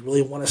shot if you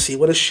really want to see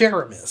what a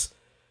harem is.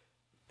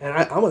 And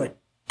I'm going to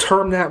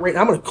term that right.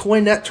 I'm going to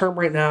coin that term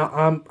right now.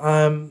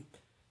 I'm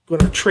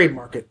going to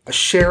trademark it. A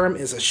harem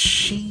is a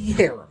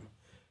she-harem.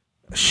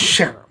 A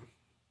harem.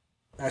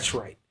 That's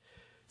right.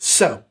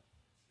 So,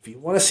 if you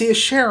want to see a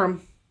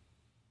harem,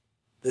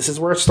 this is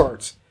where it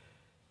starts.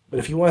 But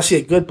if you want to see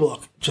a good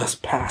book,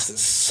 just pass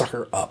this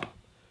sucker up.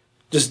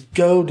 Just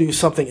go do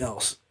something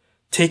else.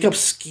 Take up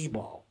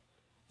skee-ball.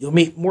 You'll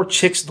meet more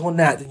chicks doing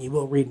that than you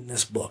will reading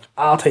this book.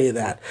 I'll tell you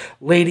that.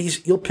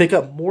 Ladies, you'll pick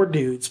up more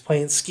dudes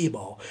playing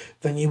skee-ball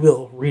than you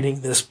will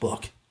reading this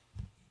book.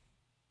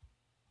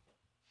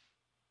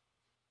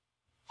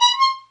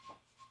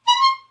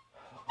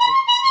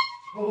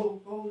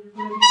 Oh, you're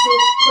going to be so...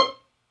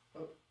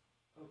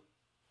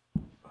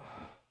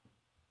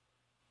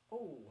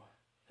 Hello.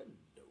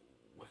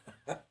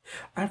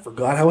 I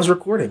forgot I was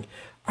recording.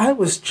 I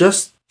was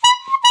just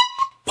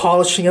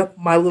polishing up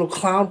my little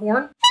clown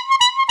horn.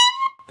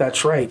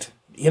 That's right.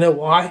 You know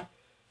why?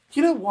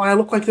 You know why I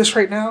look like this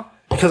right now?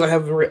 Because I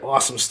have a very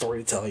awesome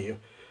story to tell you.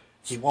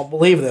 You won't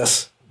believe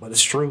this, but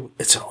it's true.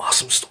 It's an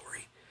awesome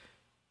story.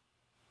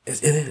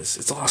 It is.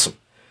 It's awesome.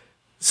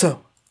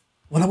 So,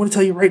 what I want to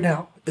tell you right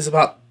now is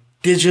about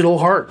Digital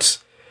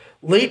Hearts,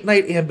 Late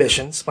Night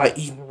Ambitions by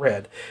Eden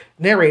Red,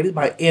 narrated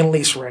by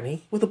Annalise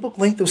Rennie, with a book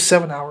length of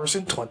 7 hours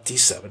and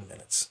 27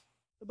 minutes.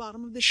 The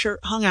bottom of the shirt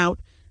hung out,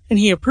 and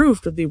he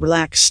approved of the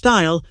relaxed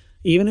style,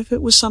 even if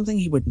it was something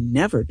he would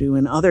never do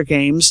in other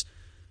games.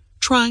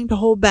 Trying to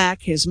hold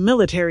back his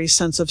military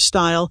sense of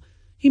style,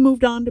 he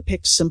moved on to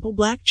pick simple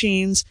black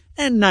jeans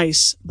and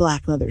nice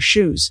black leather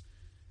shoes.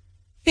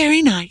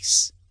 "Very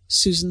nice,"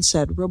 Susan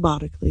said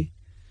robotically.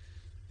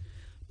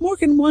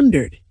 Morgan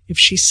wondered if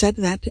she said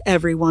that to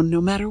everyone,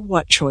 no matter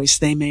what choice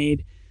they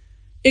made.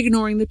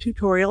 Ignoring the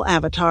tutorial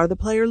avatar, the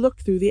player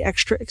looked through the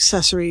extra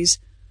accessories.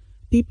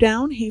 Deep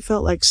down, he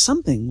felt like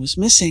something was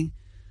missing.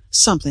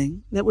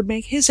 Something that would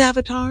make his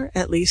avatar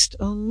at least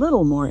a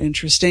little more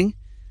interesting.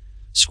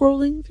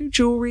 Scrolling through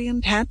jewelry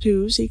and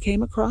tattoos, he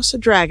came across a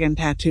dragon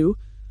tattoo.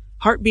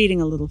 Heart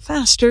beating a little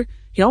faster,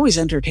 he always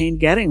entertained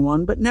getting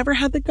one, but never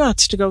had the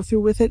guts to go through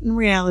with it in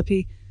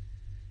reality.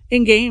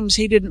 In games,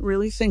 he didn't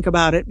really think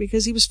about it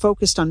because he was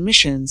focused on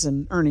missions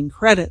and earning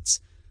credits.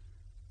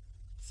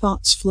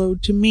 Thoughts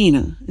flowed to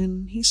Mina,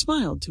 and he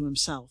smiled to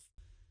himself.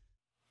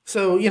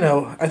 So,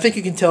 I think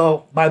you can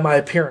tell by my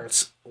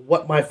appearance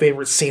what my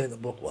favorite scene in the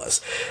book was.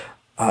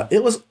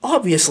 It was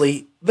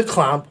obviously the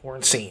clown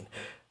porn scene.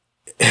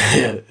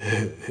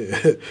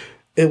 It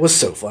was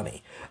so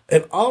funny.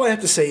 And all I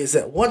have to say is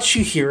that once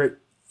you hear it,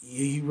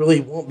 you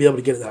really won't be able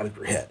to get it out of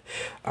your head.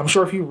 I'm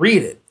sure if you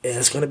read it,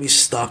 it's going to be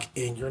stuck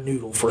in your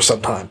noodle for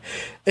some time.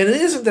 And it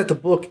isn't that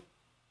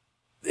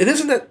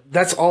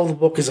that's all the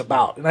book is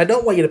about. And I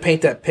don't want you to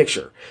paint that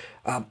picture.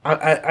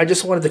 I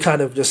just wanted to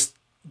kind of just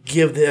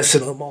give this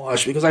an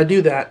homage, because I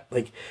do that.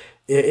 Like,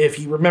 if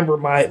you remember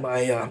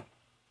my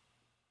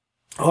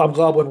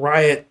Hobgoblin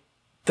Riot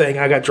thing,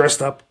 I got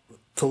dressed up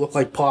to look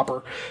like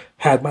Popper,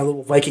 had my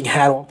little Viking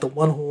hat on, the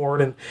one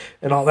horn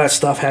and all that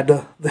stuff, had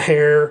the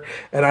hair,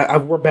 and I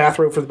wore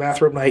bathrobe for the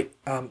bathrobe night,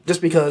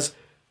 just because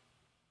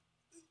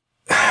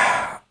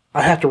I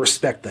have to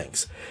respect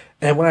things.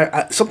 And when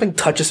something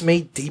touches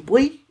me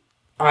deeply,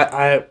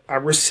 I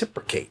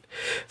reciprocate.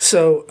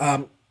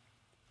 So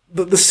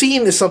the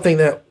scene is something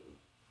that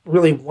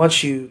really,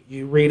 once you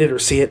read it or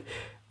see it,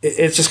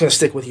 it's just going to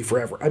stick with you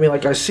forever. I mean,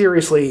 like,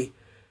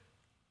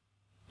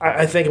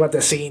 I think about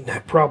that scene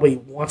probably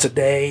once a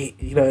day.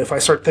 If I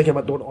start thinking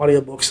about doing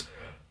audiobooks,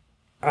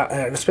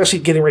 and especially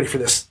getting ready for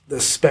this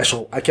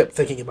special, I kept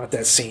thinking about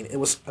that scene. It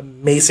was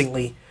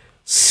amazingly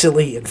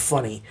silly and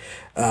funny,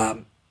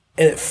 and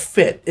it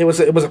fit. It was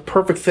a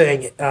perfect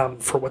thing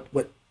for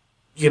what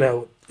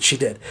she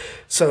did.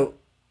 So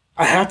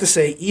I have to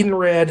say, Eden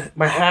Red,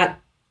 my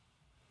hat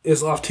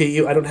is off to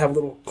you. I don't have a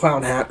little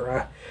clown hat,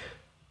 or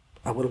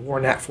I would have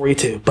worn that for you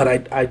too. But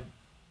I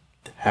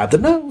have the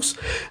nose,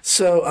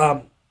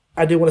 so.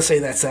 I do want to say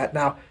that's that.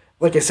 Now,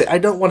 like I said, I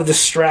don't want to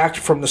distract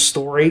from the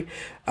story,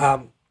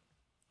 but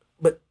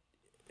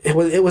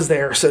it was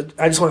there. So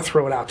I just want to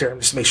throw it out there and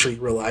just make sure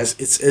you realize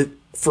if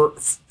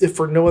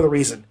for no other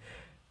reason,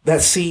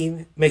 that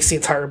scene makes the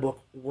entire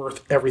book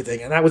worth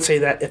everything. And I would say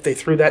that if they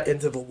threw that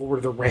into the Lord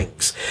of the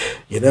Rings,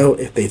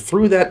 if they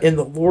threw that in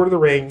the Lord of the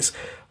Rings,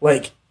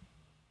 like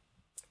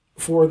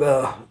for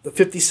the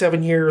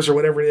 57 years or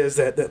whatever it is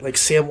that like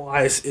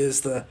Samwise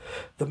is the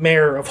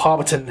mayor of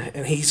Hobbiton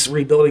and he's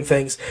rebuilding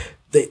things,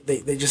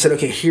 they just said,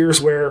 okay, here's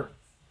where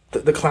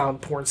the clown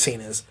porn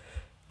scene is.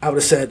 I would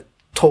have said,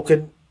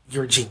 Tolkien,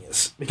 you're a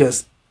genius,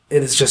 because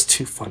it is just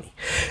too funny.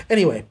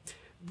 Anyway,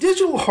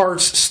 Digital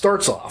Hearts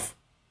starts off.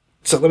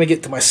 So let me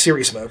get to my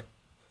serious mode.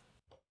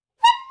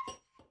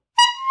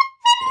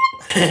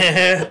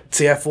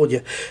 See, I fooled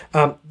you.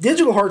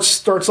 Digital Hearts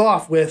starts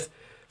off with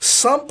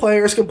some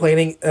players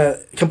completing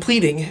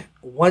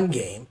one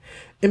game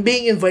and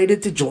being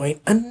invited to join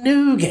a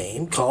new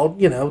game called,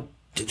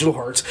 Digital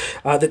Hearts,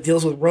 that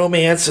deals with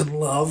romance and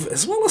love,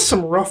 as well as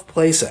some rough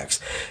play sex.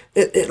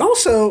 It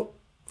also,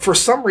 for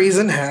some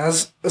reason,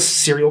 has a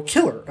serial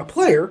killer, a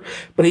player,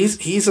 but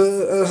he's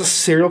a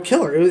serial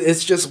killer.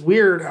 It's just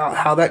weird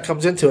how that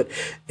comes into it.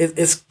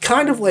 It's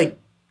kind of like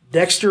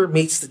Dexter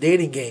meets the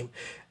dating game.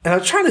 And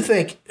I'm trying to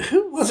think,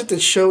 who was it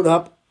that showed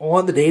up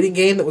on the dating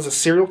game that was a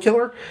serial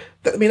killer?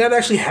 I mean, that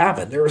actually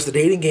happened. There was the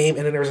dating game,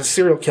 and then there was a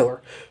serial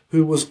killer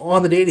who was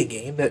on the dating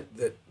game that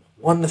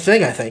won the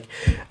thing, I think.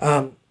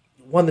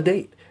 Won the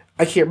date.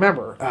 I can't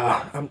remember.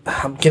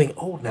 I'm getting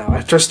old now.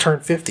 I just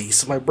turned 50,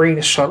 so my brain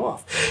is shut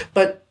off.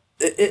 But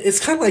it's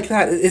kind of like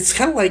that. It's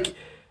kind of like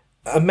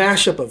a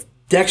mashup of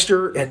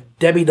Dexter and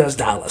Debbie Does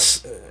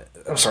Dallas.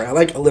 I'm sorry, I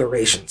like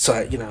alliteration, so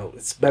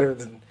it's better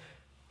than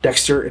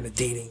Dexter in a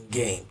dating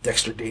game.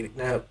 Dexter dating.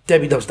 Now,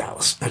 Debbie Does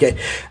Dallas. Okay.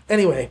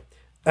 Anyway,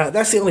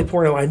 that's the only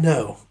porno I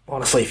know.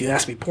 Honestly, if you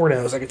ask me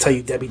pornos, I can tell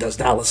you Debbie Does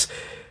Dallas.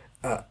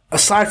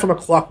 Aside from a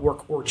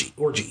Clockwork Orgy,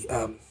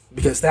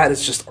 because that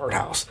is just art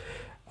house.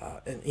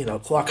 And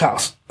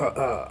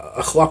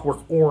A Clockwork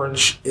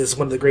Orange is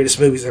one of the greatest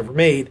movies ever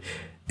made,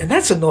 and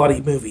that's a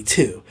naughty movie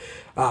too.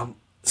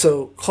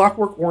 So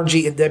Clockwork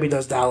Orangey and Debbie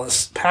Does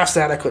Dallas. Past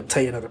that, I couldn't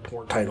tell you another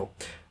porn title.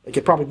 I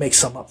could probably make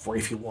some up for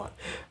you if you want.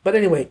 But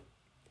anyway,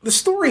 the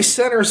story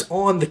centers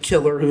on the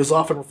killer, who is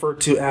often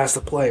referred to as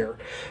the player,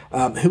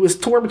 who is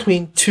torn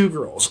between two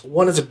girls.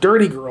 One is a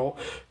dirty girl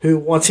who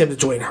wants him to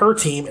join her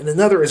team, and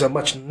another is a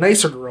much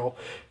nicer girl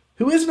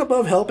who isn't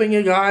above helping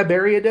a guy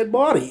bury a dead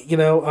body.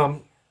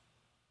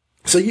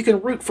 So you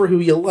can root for who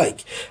you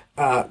like.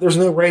 There's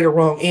no right or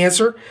wrong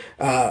answer.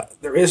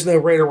 There is no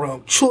right or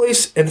wrong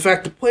choice. In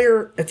fact, the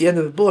player at the end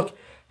of the book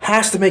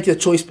has to make a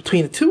choice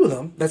between the two of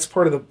them. That's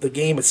part of the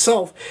game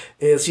itself,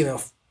 is,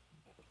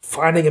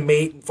 finding a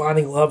mate and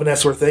finding love and that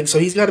sort of thing. So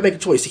he's got to make a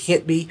choice. He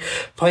can't be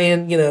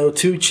playing,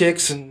 two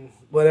chicks and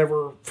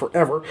whatever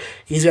forever.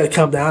 He's got to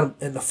come down.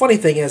 And the funny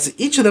thing is,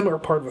 each of them are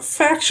part of a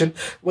faction.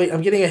 Wait,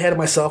 I'm getting ahead of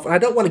myself, and I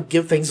don't want to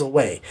give things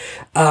away.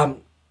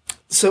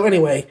 So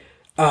anyway,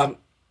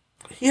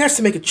 he has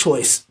to make a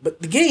choice.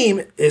 But the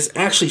game is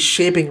actually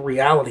shaping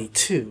reality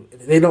too.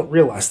 And they don't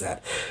realize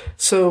that.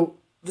 So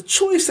the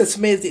choice that's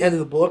made at the end of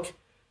the book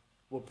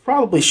will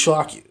probably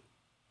shock you.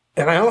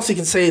 And I honestly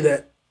can say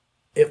that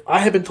if I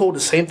had been told the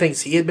same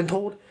things he had been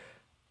told,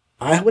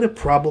 I would have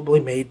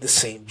probably made the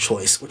same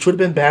choice, which would have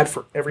been bad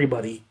for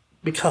everybody,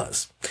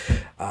 because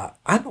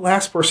I'm the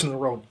last person in the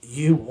world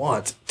you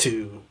want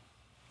to,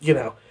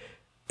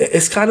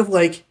 it's kind of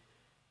like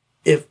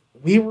if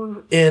we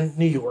were in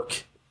New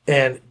York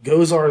and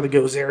Gozar the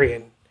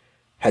Gozerian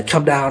had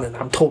come down and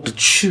I'm told to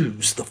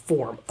choose the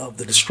form of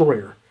the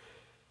destroyer.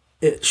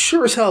 It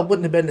sure as hell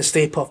wouldn't have been the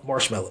Stay Puft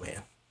Marshmallow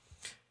Man.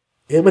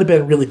 It would have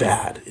been really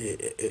bad.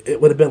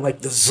 It would have been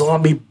like the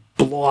zombie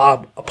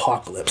blob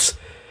apocalypse.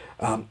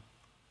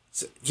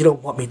 So you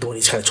don't want me doing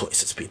these kind of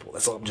choices, people.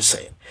 That's all I'm just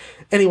saying.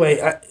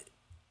 Anyway,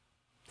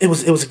 it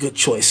was a good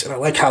choice, and I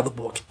like how the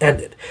book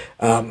ended.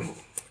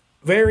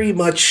 Very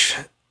much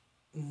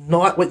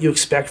not what you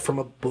expect from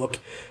a book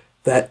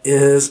that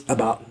is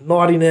about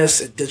naughtiness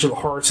and digital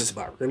hearts. It's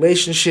about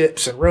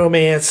relationships and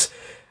romance,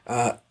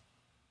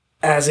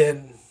 as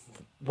in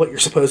what you're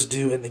supposed to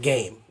do in the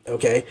game.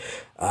 Okay.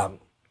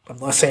 I'm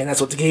not saying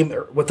that's what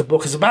the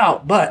book is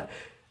about, but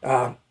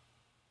the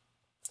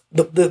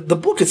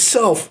book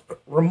itself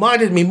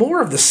reminded me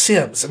more of The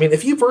Sims. I mean,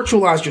 if you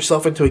virtualized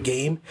yourself into a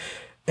game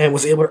and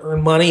was able to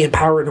earn money and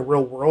power in the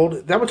real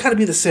world, that would kind of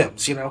be The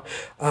Sims.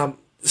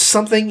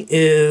 Something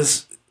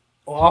is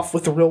off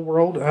with the real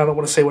world. I don't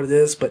want to say what it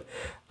is, but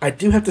I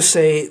do have to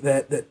say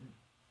that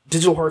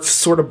Digital Hearts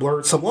sort of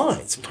blurred some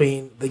lines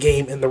between the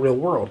game and the real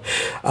world.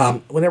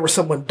 Whenever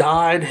someone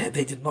died,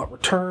 they did not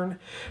return.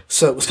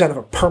 So it was kind of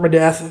a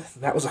permadeath.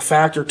 That was a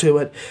factor to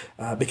it,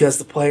 because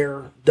the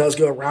player does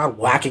go around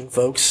whacking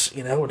folks,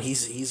 and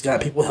he's got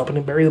people helping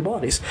him bury the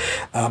bodies.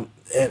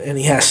 And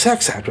he has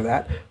sex after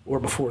that, or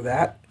before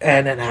that,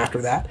 and then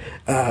after that.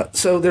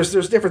 So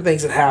there's different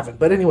things that happen.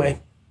 But anyway,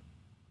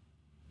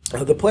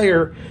 the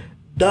player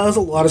does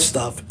a lot of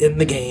stuff in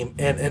the game,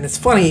 and it's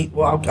funny.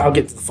 Well, I'll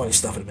get to the funny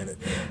stuff in a minute.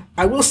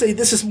 I will say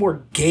this is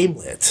more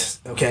game-lit,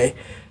 okay?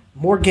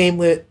 More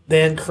game-lit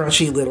than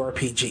crunchy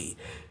LitRPG,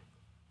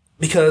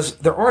 because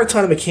there are a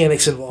ton of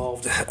mechanics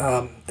involved,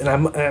 and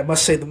I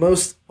must say the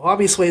most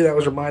obvious way that I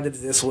was reminded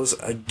that this was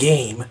a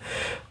game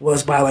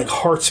was by like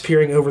hearts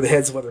peering over the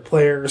heads of other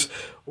players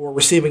or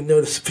receiving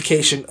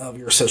notification of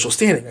your social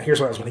standing. Now, here's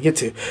what I was going to get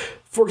to.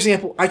 For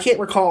example, I can't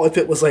recall if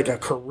it was like a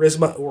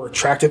charisma or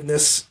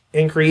attractiveness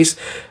increase,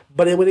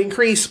 but it would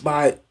increase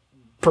by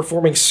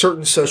performing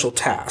certain social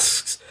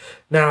tasks.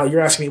 Now,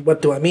 you're asking me,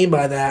 what do I mean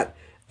by that?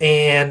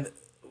 And,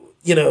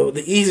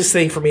 the easiest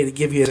thing for me to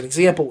give you as an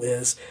example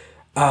is,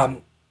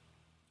 well,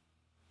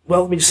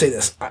 let me just say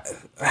this. I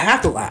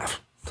have to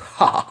laugh.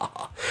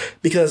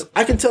 Because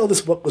I can tell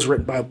this book was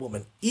written by a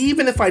woman,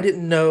 even if I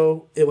didn't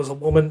know it was a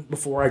woman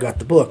before I got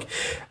the book,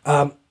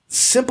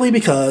 simply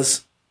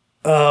because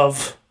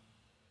of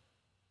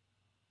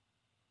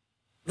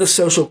the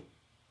social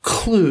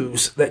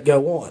clues that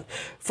go on.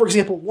 For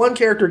example, one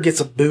character gets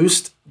a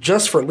boost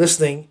just for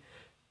listening.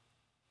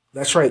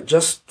 That's right,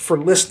 just for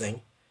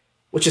listening,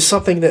 which is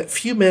something that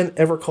few men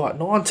ever caught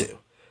on to.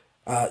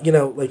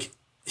 Like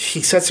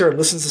he sits there and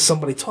listens to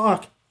somebody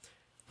talk,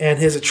 and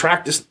his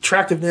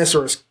attractiveness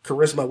or his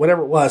charisma,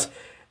 whatever it was,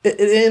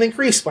 it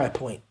increased by a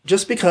point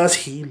just because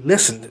he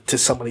listened to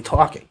somebody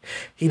talking.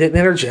 He didn't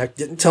interject,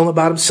 didn't tell him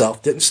about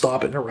himself, didn't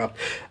stop and interrupt.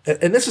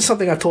 And this is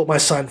something I've told my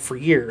son for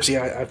years.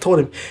 Yeah, I've told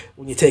him,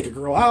 when you take a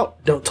girl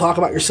out, don't talk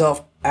about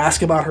yourself,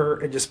 ask about her,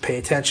 and just pay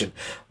attention.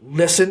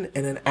 Listen,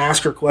 and then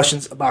ask her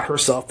questions about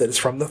herself that is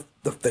from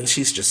the things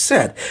she's just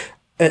said.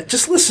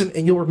 Just listen,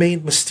 and you'll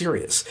remain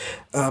mysterious.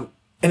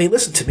 And he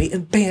listened to me,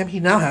 and bam, he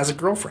now has a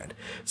girlfriend.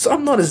 So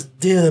I'm not as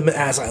dim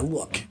as I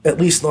look, at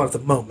least not at the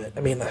moment.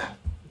 I mean,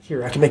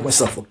 here, I can make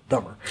myself look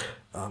dumber.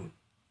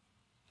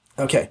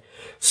 Okay,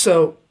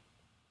 so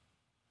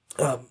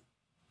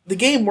the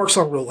game works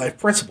on real-life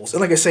principles.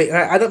 And like I say,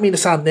 I don't mean to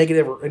sound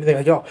negative or anything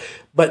like that,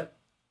 but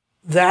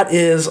that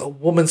is a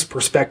woman's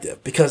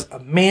perspective. Because a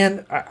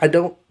man,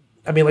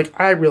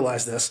 I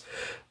realize this,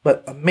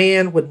 but a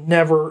man would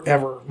never,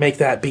 ever make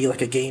that be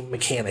like a game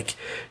mechanic,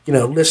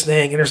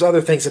 listening. And there's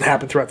other things that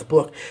happen throughout the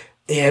book.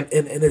 And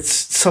it's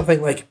something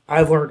like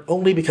I've learned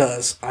only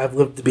because I've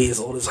lived to be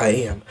as old as I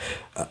am,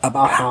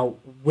 about how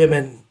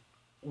women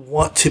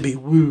want to be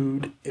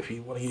wooed, if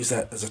you want to use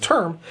that as a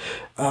term,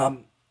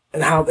 and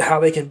how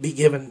they can be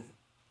given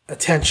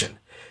attention.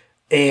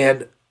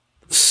 And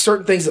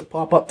certain things that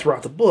pop up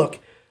throughout the book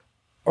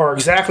are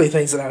exactly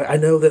things that I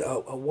know that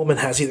a woman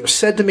has either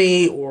said to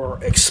me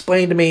or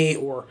explained to me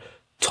or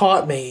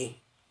taught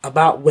me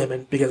about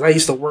women, because I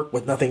used to work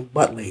with nothing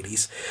but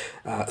ladies.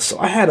 So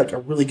I had like a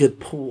really good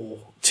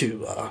pool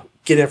to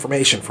get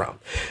information from.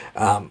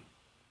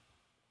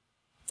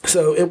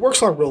 So it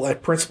works on real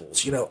life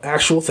principles,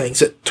 actual things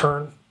that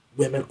turn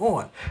women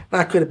on.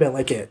 Now, it could have been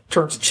like it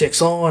turns the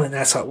chicks on and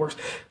that's how it works.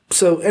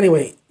 So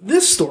anyway,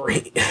 this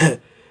story,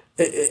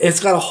 it's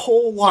got a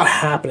whole lot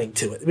happening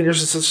to it. I mean,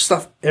 there's just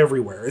stuff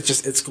everywhere.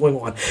 It's going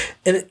on.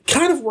 And it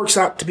kind of works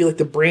out to be like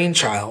the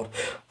brainchild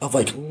of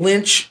like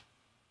Lynch,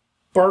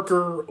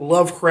 Barker,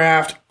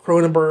 Lovecraft,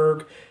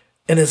 Cronenberg,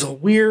 and is a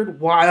weird,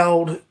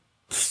 wild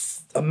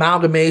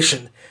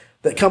amalgamation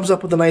that comes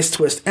up with a nice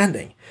twist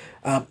ending.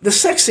 The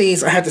sex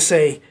scenes, I have to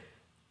say,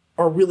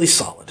 are really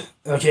solid.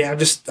 Okay, I'm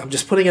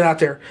just putting it out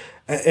there.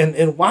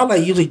 And while I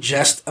usually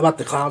jest about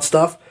the clown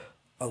stuff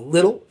a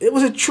little, it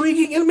was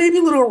intriguing and maybe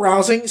a little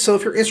arousing. So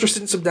if you're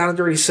interested in some down and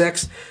dirty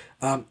sex,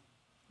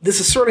 this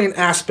is certainly an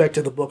aspect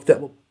of the book that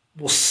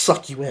will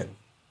suck you in.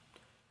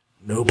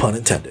 No pun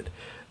intended.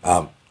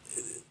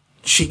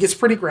 She gets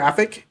pretty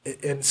graphic,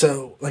 and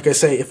so, like I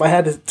say, if I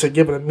had to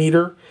give it a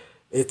meter,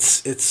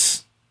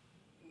 it's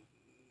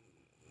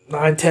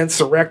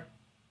 9/10 erect.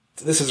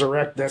 This is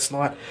erect. That's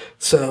not.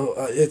 So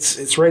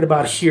it's right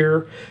about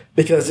here,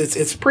 because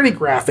it's pretty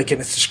graphic in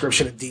its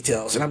description and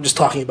details. And I'm just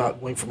talking about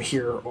going from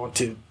here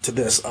onto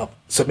this up.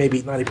 So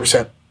maybe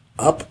 90%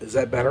 up. Is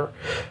that better?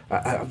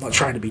 I'm not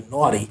trying to be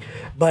naughty,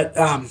 but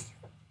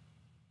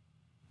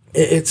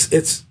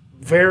it's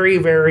very,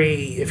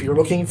 very. If you're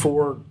looking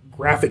for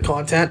graphic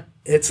content,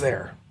 it's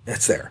there.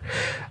 It's there.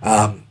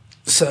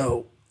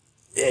 So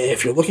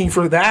if you're looking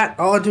for that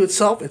all unto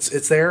itself,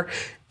 it's there.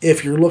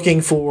 If you're looking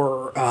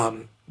for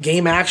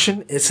game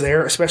action, it's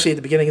there, especially at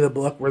the beginning of the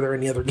book where they're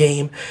in the other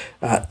game.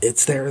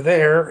 It's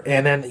there.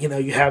 And then,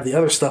 you have the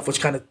other stuff,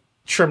 which kind of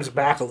trims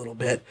back a little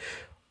bit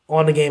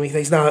on the gaming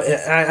things. Now,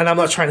 and I'm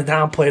not trying to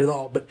downplay it at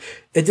all, but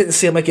it didn't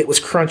seem like it was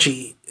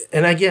crunchy.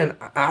 And again,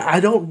 I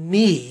don't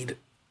need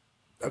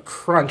a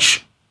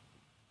crunch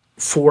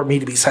for me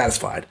to be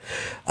satisfied.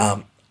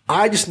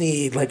 I just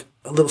need like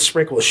a little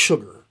sprinkle of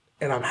sugar,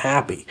 and I'm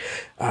happy.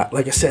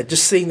 Like I said,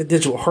 just seeing the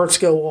digital hearts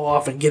go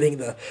off and getting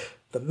the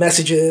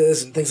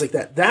messages and things like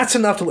that, that's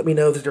enough to let me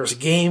know that there's a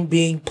game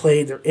being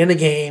played, they're in a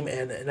game,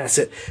 and that's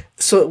it.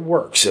 So it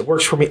works. It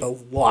works for me a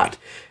lot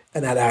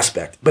in that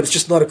aspect. But it's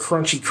just not a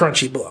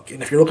crunchy book.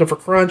 And if you're looking for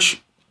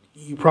crunch,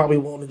 you probably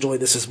won't enjoy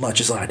this as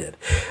much as I did.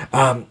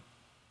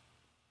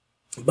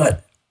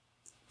 But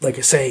like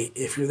I say,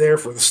 if you're there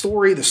for the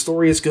story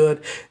is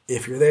good.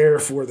 If you're there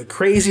for the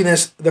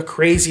craziness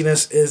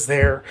is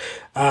there.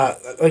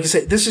 Like I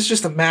said, this is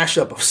just a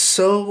mashup of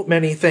so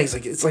many things.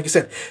 Like I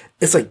said,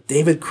 it's like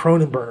David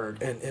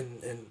Cronenberg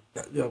and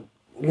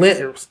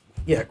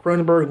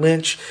Cronenberg,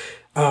 Lynch,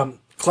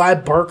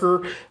 Clive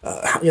Barker,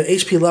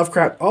 H.P.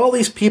 Lovecraft. All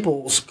these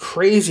people's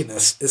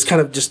craziness is kind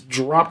of just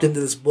dropped into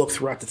this book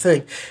throughout the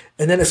thing,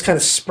 and then it's kind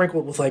of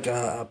sprinkled with like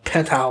a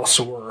Penthouse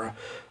or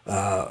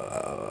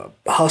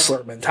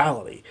hustler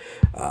mentality.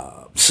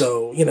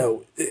 So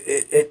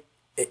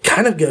it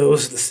kind of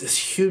goes this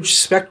huge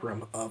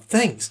spectrum of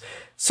things.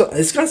 So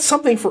it's got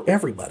something for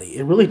everybody.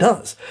 It really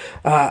does.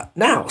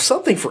 Now,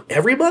 something for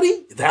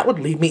everybody, that would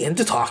lead me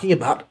into talking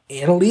about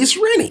Annalise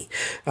Rennie,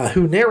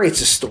 who narrates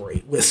this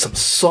story with some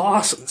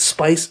sauce and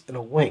spice and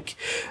a wink.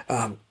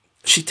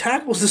 She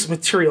tackles this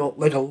material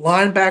like a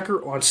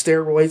linebacker on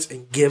steroids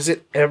and gives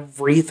it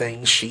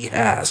everything she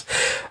has.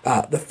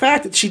 The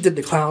fact that she did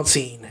the clown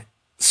scene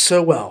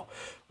so well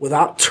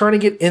without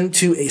turning it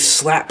into a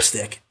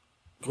slapstick,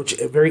 which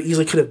it very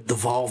easily could have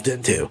devolved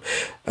into,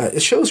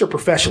 it shows her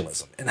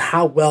professionalism and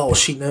how well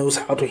she knows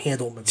how to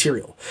handle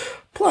material.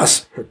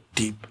 Plus, her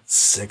deep,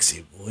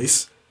 sexy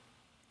voice.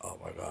 Oh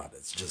my God,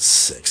 it's just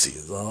sexy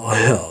as all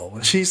hell.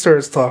 When she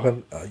starts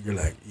talking, you're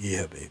like,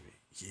 yeah, baby.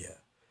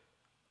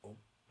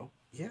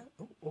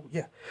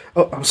 Yeah.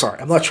 Oh, I'm sorry.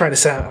 I'm not trying to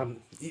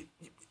sound...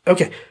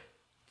 okay.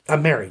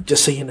 I'm married,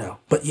 just so you know.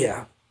 But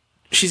yeah,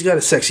 she's got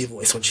a sexy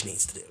voice when she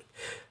needs to do it.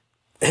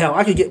 Hell,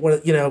 I could get one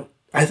of...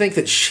 I think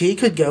that she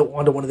could go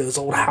onto one of those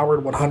old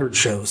Howard 100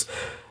 shows,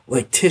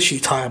 like Tissue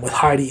Time with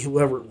Heidi,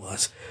 whoever it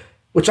was,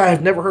 which I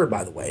have never heard,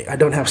 by the way. I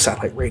don't have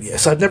satellite radio,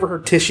 so I've never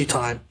heard Tissue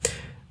Time,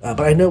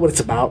 but I know what it's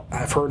about.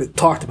 I've heard it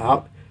talked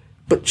about.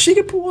 But she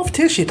could pull off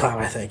Tissue Time,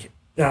 I think.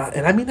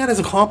 And I mean that as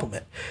a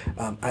compliment.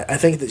 I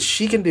think that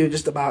she can do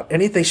just about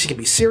anything. She can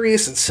be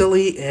serious and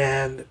silly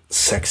and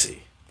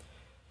sexy.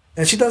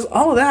 And she does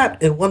all of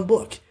that in one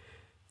book.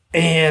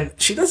 And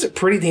she does it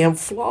pretty damn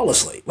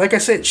flawlessly. Like I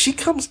said, she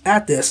comes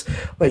at this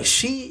like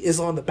she is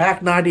on the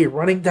back 90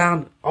 running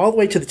down all the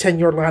way to the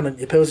 10-yard line on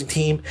the opposing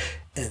team.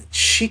 And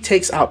she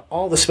takes out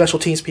all the special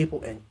teams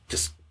people and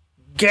just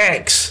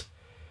ganks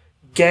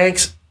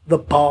the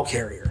ball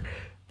carrier.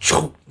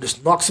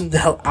 Just knocks him the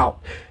hell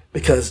out.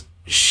 Because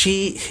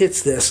she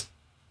hits this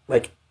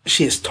like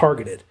she is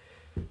targeted,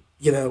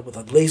 with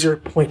a laser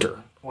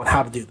pointer on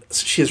how to do this.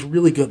 She is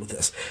really good with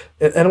this.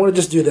 And I want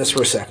to just do this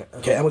for a second.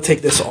 Okay, I'm going to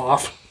take this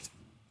off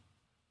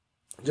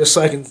just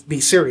so I can be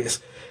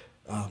serious.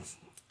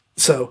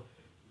 So,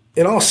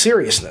 in all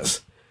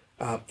seriousness,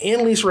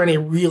 Annalise Rennie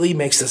really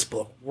makes this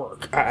book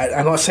work.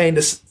 I'm not saying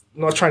this.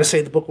 I'm not trying to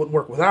say the book wouldn't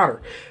work without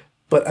her,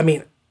 but I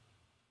mean,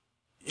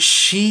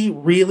 she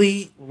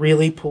really,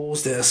 really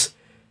pulls this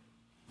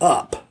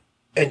up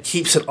and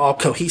keeps it all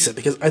cohesive.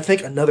 Because I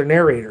think another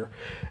narrator,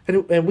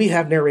 and we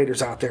have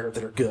narrators out there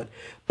that are good,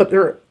 but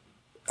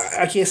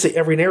I can't say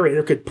every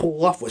narrator could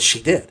pull off what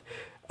she did.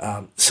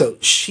 So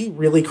she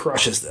really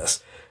crushes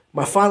this.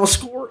 My final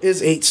score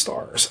is 8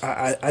 stars.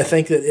 I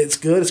think that it's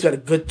good. It's got a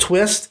good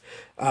twist.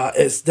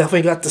 It's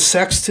definitely got the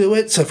sex to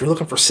it. So if you're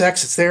looking for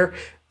sex, it's there.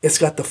 It's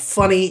got the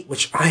funny,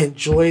 which I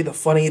enjoy, the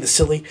funny, the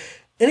silly.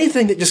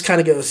 Anything that just kind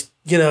of goes,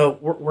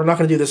 we're not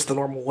going to do this the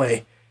normal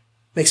way,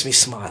 makes me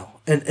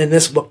smile. And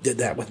this book did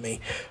that with me,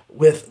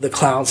 with the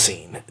clown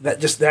scene.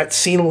 That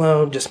scene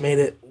alone just made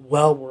it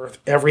well worth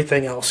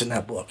everything else in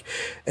that book.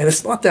 And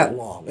it's not that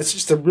long. It's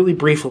just a really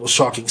brief little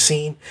shocking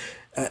scene.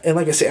 And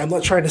like I say, I'm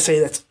not trying to say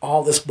that's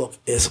all this book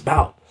is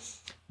about,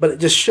 but it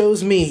just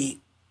shows me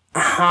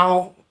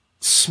how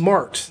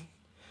smart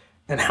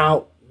and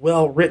how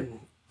well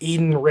written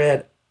Eden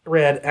Red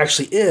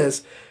actually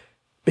is,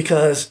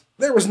 because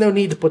there was no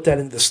need to put that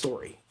into the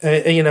story.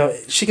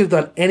 She could have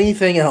done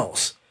anything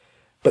else,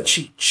 but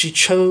she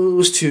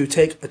chose to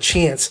take a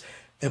chance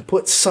and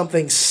put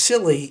something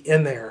silly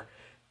in there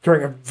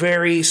during a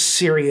very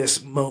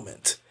serious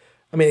moment.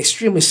 I mean,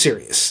 extremely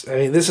serious. I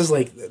mean,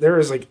 there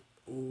is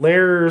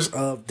layers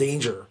of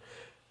danger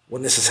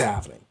when this is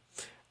happening.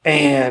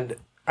 And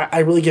I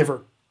really give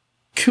her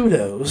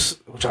kudos,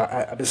 which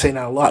I've been saying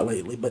that a lot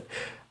lately, but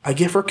I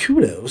give her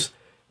kudos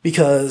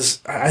because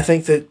I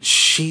think that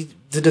she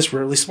did this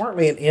really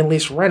smartly, and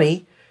Annalise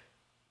Rennie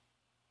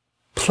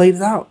played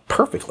it out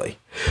perfectly.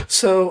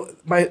 So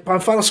my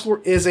final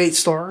score is 8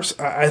 stars.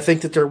 I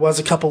think that there was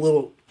a couple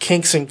little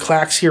kinks and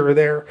clacks here or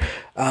there,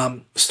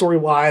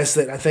 story-wise,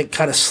 that I think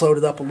kind of slowed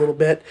it up a little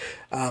bit,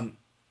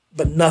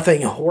 but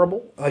nothing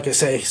horrible, like I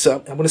say. So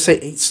I'm going to say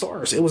 8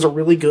 stars. It was a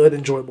really good,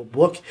 enjoyable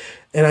book,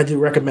 and I do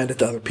recommend it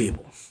to other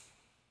people.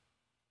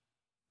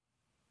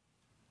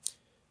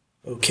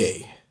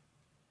 Okay.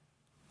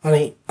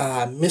 Honey,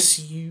 I miss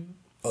you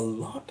a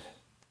lot,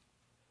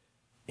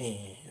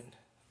 and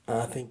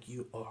I think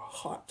you are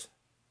hot.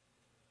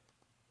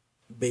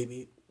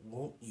 Baby,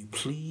 won't you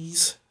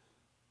please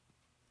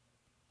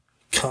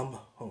come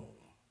home?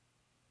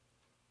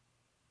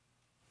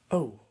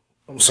 Oh,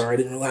 I'm sorry, I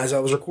didn't realize I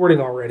was recording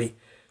already.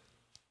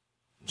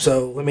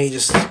 So let me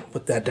just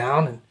put that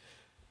down, and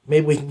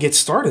maybe we can get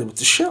started with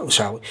the show,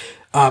 shall we?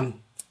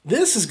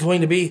 This is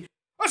going to be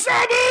a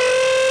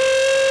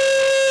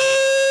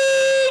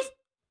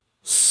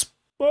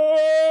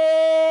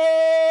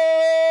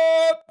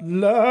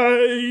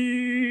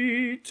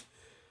Spotlight.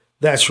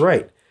 That's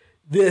right.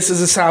 This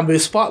is a Sound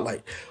Booth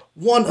Spotlight.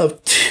 One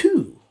of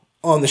 2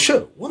 on the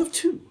show. One of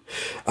 2.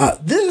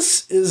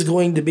 This is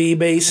going to be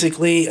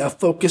basically a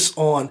focus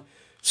on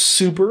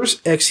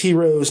Supers X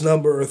Heroes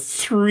number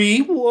 3.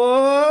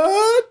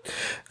 What?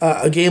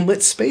 A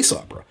game-lit space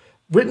opera.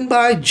 Written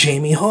by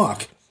Jamie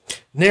Hawk.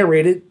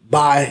 Narrated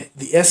by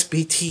the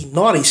SBT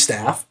Naughty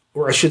staff,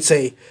 or I should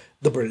say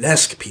the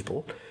burlesque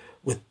people,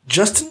 with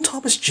Justin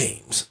Thomas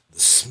James, the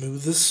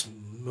smoothest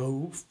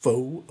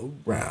mofo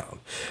around,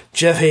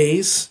 Jeff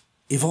Hayes,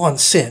 Yvonne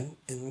Sin,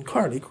 and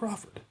Carly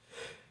Crawford,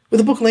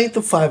 with a book length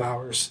of 5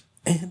 hours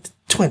and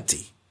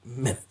 20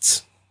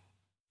 minutes.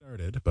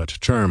 Started, but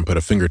Charm put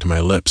a finger to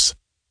my lips.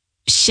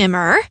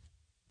 Shimmer?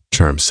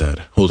 Charm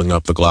said, holding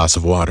up the glass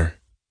of water.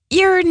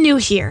 You're new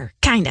here,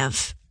 kind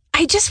of.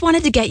 I just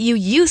wanted to get you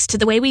used to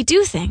the way we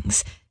do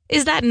things.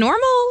 Is that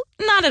normal?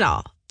 Not at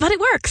all. But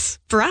it works,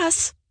 for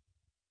us.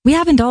 We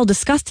haven't all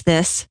discussed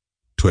this,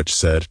 Twitch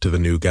said to the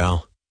new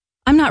gal.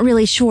 I'm not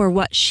really sure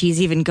what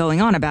she's even going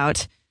on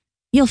about.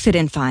 You'll fit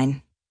in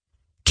fine.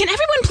 Can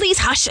everyone please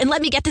hush and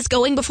let me get this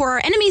going before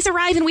our enemies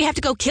arrive and we have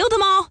to go kill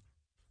them all?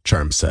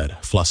 Charm said,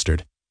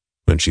 flustered.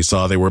 When she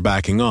saw they were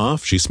backing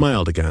off, she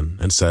smiled again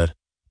and said,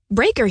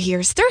 Breaker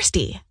here's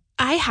thirsty.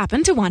 I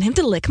happen to want him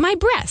to lick my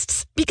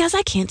breasts, because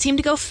I can't seem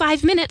to go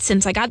 5 minutes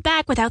since I got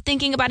back without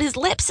thinking about his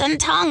lips and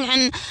tongue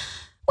and,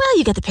 well,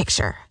 you get the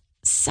picture.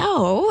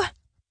 So...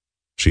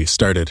 She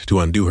started to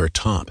undo her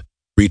top,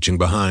 reaching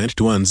behind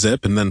to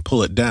unzip and then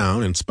pull it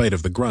down in spite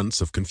of the grunts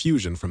of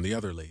confusion from the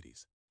other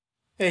ladies.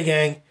 Hey,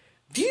 gang,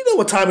 do you know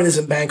what time it is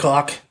in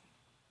Bangkok?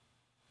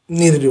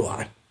 Neither do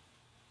I.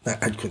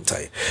 I couldn't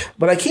tell you.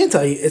 But I can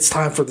tell you it's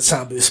time for the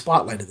Sound Booth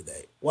Spotlight of the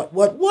day. What?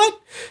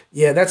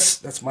 Yeah,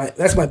 that's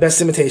my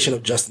best imitation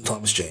of Justin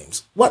Thomas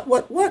James. What?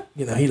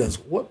 He does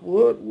what?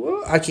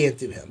 I can't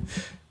do him.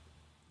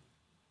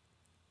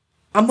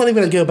 I'm not even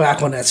going to go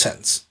back on that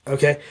sentence,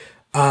 okay?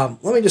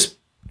 Let me just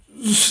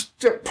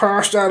step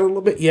past that a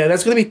little bit. Yeah,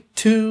 that's going to be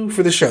 2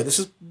 for the show. This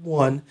is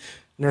 1. And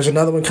there's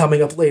another one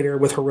coming up later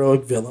with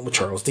Heroic Villain with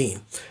Charles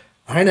Dean.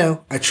 I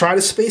know, I try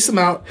to space them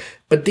out,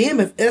 but damn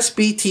if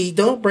SBT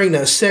don't bring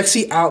the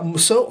sexy out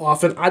so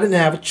often, I didn't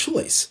have a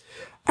choice.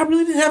 I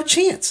really didn't have a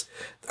chance.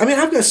 I mean,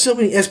 I've got so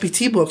many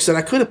SBT books that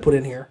I could have put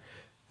in here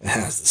that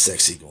has the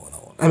sexy going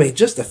on. I mean,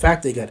 just the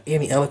fact they got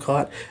Annie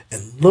Ellicott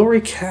and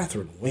Laurie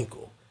Catherine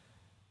Winkle.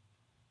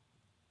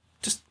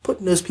 Just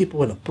putting those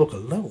people in a book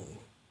alone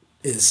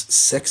is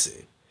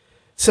sexy.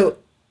 So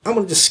I'm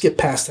going to just skip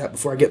past that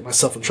before I get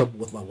myself in trouble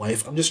with my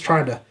wife. I'm just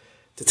trying to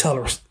tell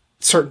her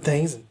certain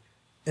things,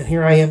 and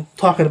here I am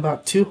talking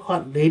about two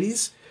hot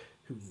ladies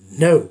who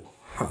know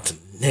how to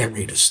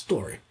narrate a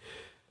story.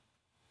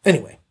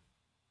 Anyway,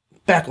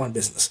 back on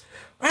business.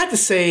 I have to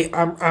say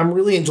I'm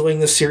really enjoying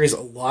this series a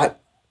lot,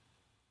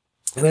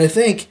 and I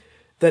think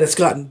that it's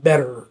gotten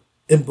better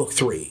in book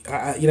 3.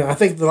 I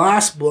think the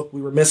last book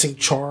we were missing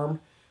Charm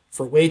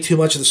for way too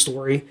much of the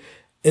story,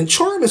 and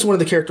Charm is one of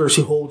the characters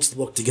who holds the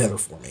book together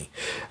for me.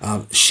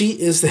 She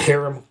is the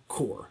harem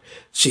core.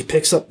 She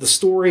picks up the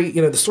story.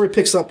 The story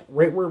picks up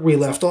right where we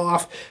left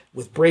off,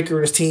 with Breaker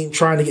and his team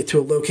trying to get to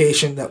a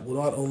location that will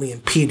not only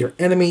impede their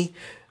enemy,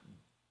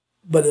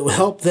 but it will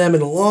help them in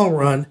the long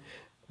run.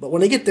 But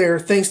when they get there,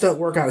 things don't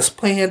work out as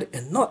planned,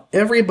 and not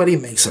everybody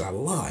makes it out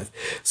alive.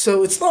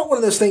 So it's not one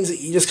of those things that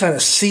you just kind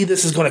of see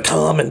this is going to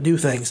come and do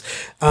things.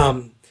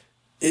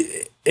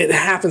 It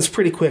happens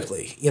pretty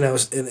quickly, and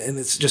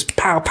it's just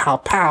pow, pow,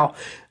 pow.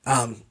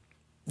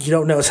 You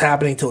don't know it's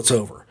happening until it's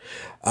over.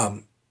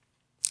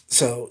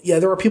 So, yeah,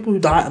 there are people who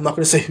die. I'm not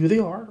going to say who they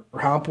are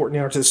or how important they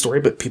are to the story,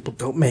 but people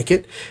don't make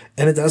it,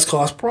 and it does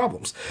cause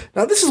problems.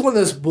 Now, this is one of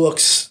those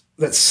books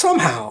that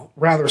somehow,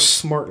 rather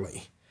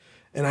smartly,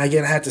 and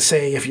again, I have to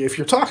say, if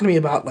you're talking to me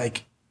about,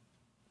 like,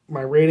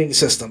 my rating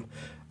system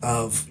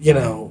of,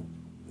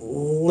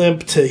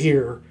 limp to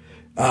here,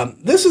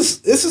 this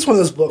is one of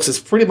those books that's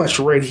pretty much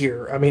right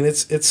here. I mean,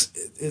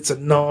 it's a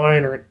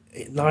 9 or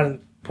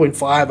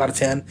 9.5 out of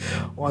 10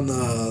 on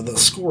the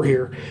score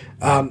here,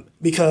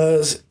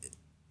 because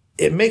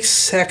it makes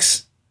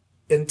sex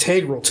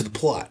integral to the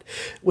plot,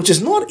 which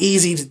is not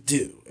easy to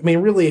do. I mean,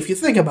 really, if you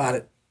think about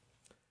it,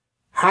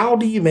 how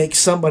do you make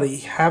somebody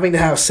having to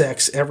have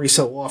sex every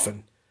so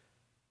often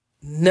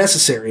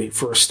necessary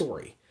for a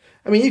story?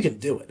 I mean, you can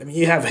do it. I mean,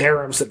 you have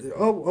harems that,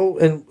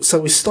 and so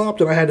we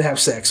stopped and I had to have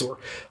sex. Or,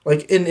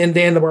 like, in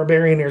Dan the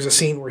Barbarian, there's a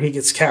scene where he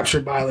gets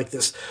captured by, like,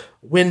 this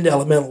wind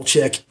elemental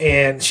chick,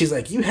 and she's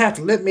like, you have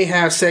to let me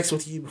have sex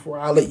with you before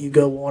I let you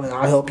go on, and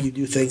I'll help you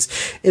do things.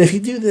 And if you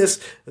do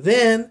this,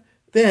 then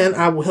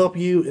I will help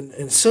you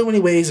in so many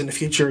ways in the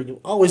future, and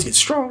you'll always get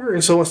stronger,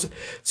 and so on.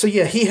 So,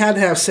 yeah, he had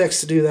to have sex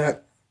to do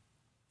that.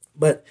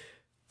 But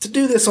to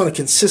do this on a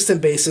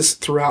consistent basis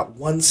throughout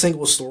one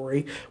single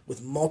story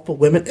with multiple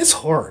women, it's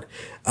hard.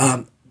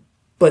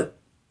 But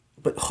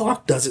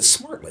Hawk does it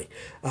smartly.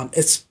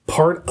 It's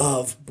part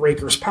of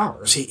Breaker's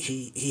powers.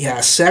 He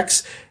has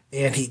sex,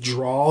 and he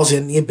draws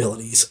in the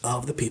abilities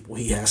of the people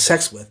he has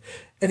sex with,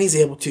 and he's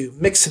able to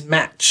mix and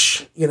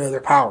match, their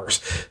powers.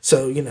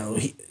 So,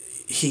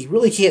 he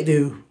really can't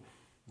do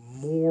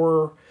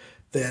more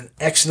than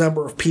X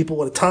number of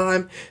people at a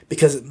time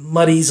because it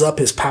muddies up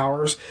his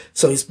powers.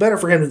 So it's better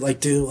for him to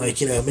do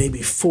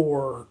maybe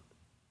 4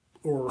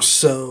 or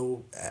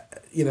so,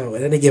 at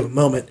any given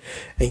moment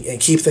and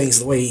keep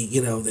things the way,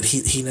 that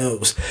he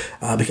knows.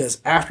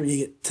 Because after you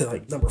get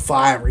to number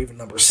 5 or even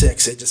number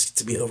 6, it just gets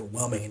to be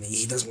overwhelming and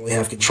he doesn't really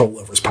have control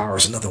over his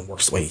powers and nothing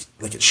works the way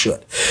it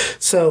should.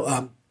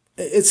 So,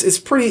 it's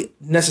pretty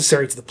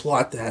necessary to the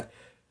plot that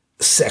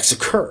sex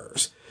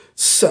occurs.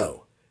 So,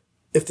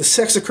 if the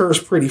sex occurs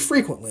pretty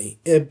frequently,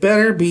 it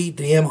better be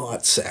damn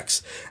hot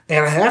sex.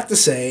 And I have to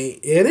say,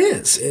 it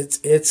is.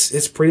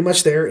 It's pretty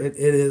much there. It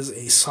is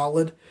a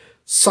solid,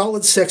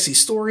 sexy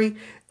story,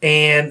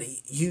 and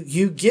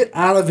you get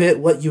out of it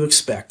what you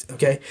expect,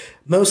 okay?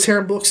 Most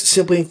harem books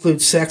simply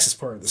include sex as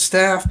part of the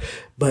staff,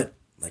 but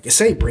like I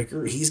say,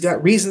 Breaker, he's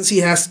got reasons he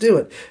has to do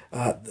it.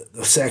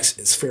 The sex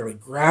is fairly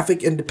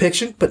graphic in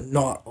depiction, but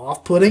not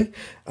off-putting.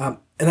 And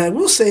I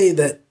will say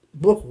that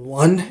Book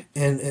 1,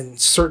 in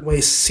certain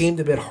ways, seemed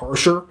a bit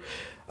harsher,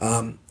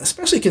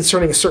 especially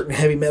concerning a certain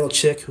heavy metal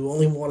chick who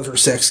only wanted her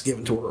sex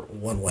given to her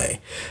one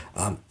way.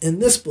 In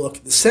this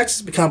book, the sex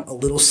has become a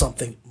little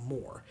something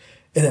more.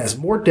 It has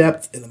more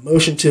depth and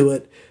emotion to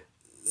it,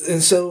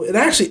 and so it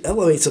actually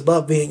elevates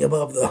above being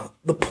above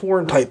the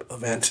porn type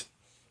event.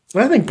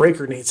 And I think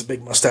Breaker needs a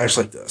big mustache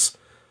like this.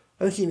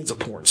 I think he needs a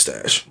porn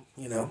stash,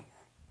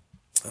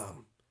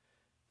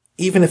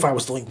 Even if I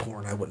was doing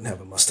porn, I wouldn't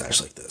have a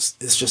mustache like this.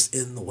 It's just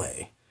in the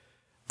way.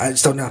 I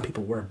just don't know how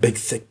people wear big,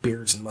 thick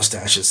beards and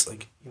mustaches.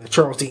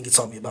 Charles Dean gets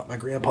on me about my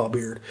grandpa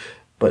beard,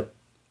 but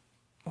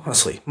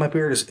honestly, my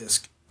beard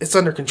it's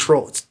under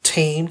control. It's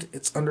tamed.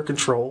 It's under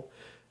control,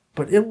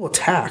 but it will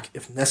attack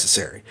if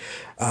necessary.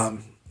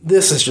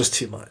 This is just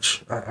too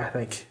much. I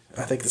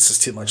think this is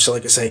too much. So,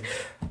 like I say,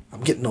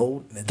 I'm getting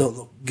old and it don't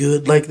look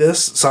good like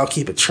this, so I'll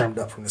keep it trimmed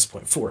up from this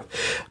point forth.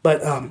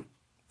 But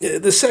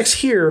the sex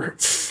here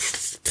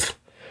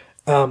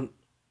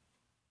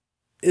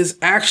is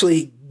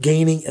actually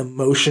gaining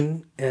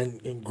emotion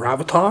and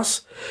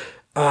gravitas.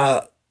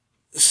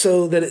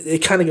 so that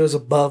it kind of goes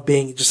above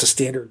being just a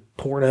standard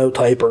porno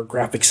type or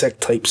graphic sex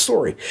type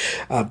story.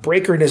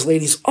 Breaker and his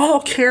ladies all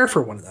care for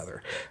one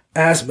another,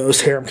 as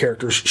most harem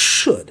characters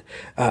should.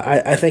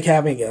 I think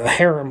having a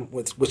harem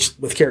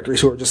with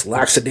characters who are just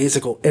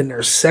lackadaisical in their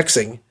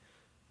sexing?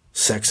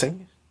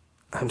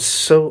 I'm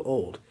so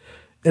old.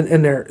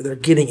 And they're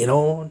getting it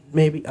on,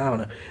 maybe? I don't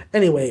know.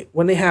 Anyway,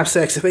 when they have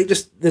sex, if they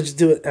just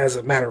do it as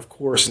a matter of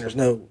course and there's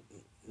no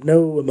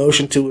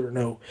emotion to it or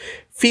no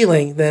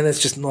feeling, then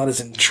it's just not as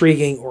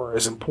intriguing or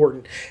as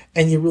important.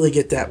 And you really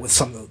get that with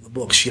some of the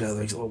books,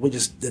 well, we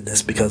just did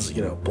this because,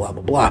 blah,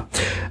 blah, blah.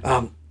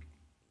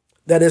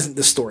 That isn't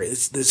the story.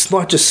 It's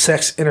not just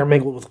sex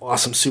intermingled with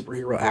awesome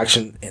superhero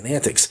action and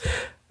antics.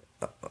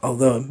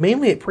 Although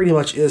mainly it pretty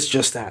much is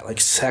just that,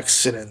 like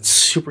sex and then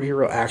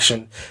superhero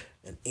action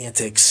and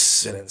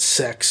antics and then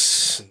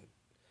sex.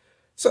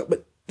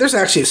 But there's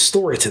actually a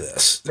story to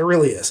this. There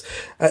really is.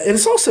 And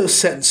it's also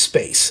set in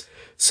space.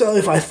 So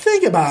if I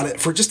think about it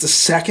for just a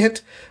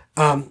second,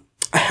 I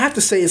have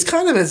to say it's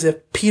kind of as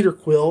if Peter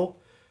Quill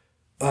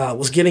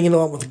was getting it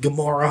on with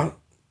Gamora,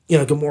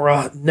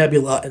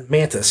 Nebula, and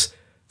Mantis,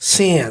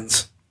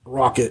 sans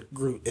Rocket,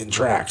 Groot, and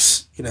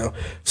Drax.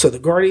 So the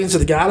Guardians of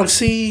the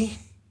Galaxy,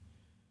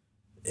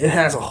 it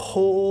has a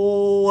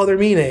whole other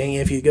meaning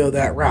if you go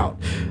that route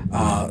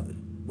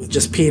with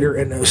just Peter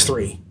and those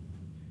three.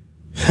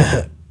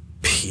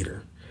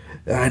 Peter,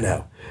 I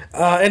know.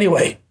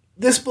 Anyway.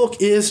 This book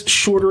is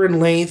short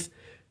in length.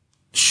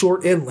 She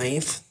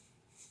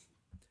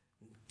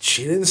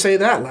didn't say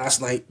that last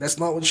night. That's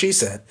not what she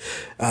said.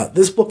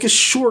 This book is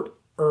shorter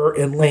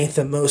in length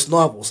than most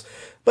novels,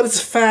 but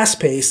it's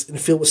fast-paced and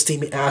filled with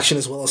steamy action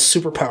as well as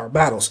superpower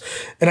battles.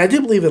 And I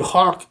do believe that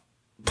Hawk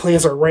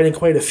plans on writing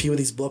quite a few of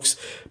these books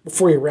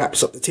before he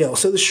wraps up the tale.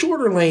 So the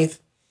shorter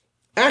length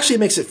actually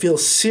makes it feel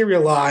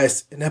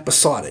serialized and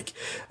episodic.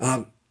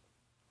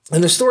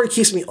 And the story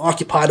keeps me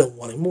occupied and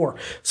wanting more.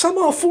 So I'm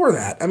all for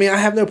that. I mean, I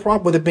have no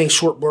problem with it being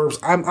short blurbs.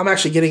 I'm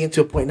actually getting into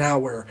a point now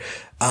where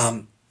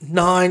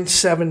 9,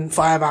 7,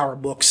 5-hour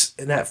books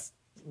in that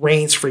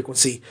range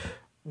frequency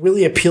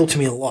really appeal to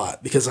me a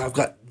lot because I've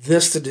got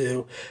this to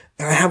do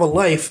and I have a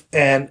life,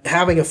 and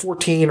having a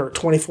 14 or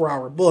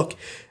 24-hour book,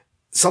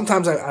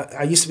 sometimes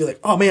I used to be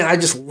like, oh man, I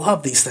just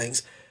love these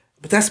things.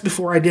 But that's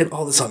before I did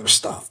all this other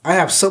stuff. I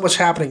have so much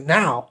happening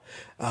now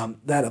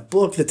that a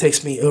book that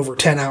takes me over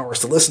 10 hours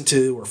to listen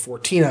to or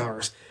 14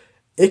 hours,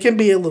 it can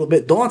be a little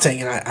bit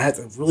daunting, and I have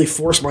to really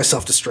force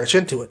myself to stretch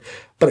into it.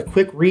 But a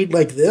quick read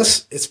like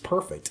this, it's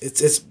perfect.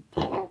 It's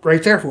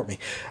right there for me.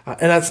 And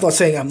that's not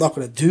saying I'm not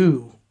going to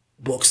do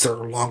books that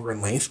are longer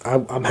in length.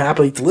 I'm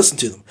happy to listen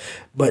to them.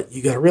 But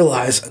you got to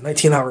realize a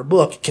 19-hour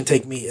book can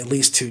take me at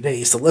least 2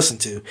 days to listen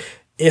to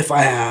if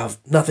I have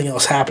nothing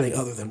else happening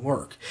other than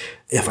work.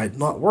 If I'm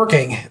not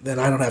working, then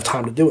I don't have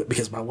time to do it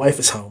because my wife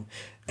is home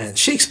and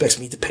she expects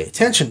me to pay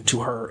attention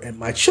to her and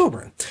my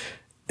children.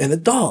 And the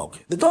dog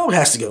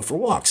has to go for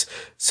walks.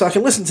 So I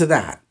can listen to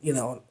that,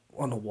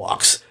 on the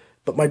walks.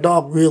 But my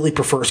dog really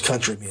prefers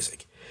country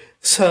music.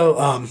 So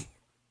I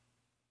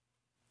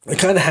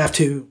kind of have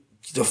to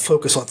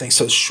focus on things.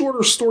 So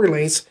shorter story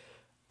lengths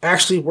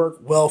actually work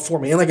well for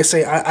me. And like I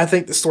say, I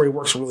think the story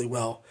works really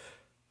well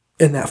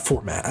in that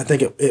format. I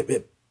think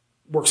it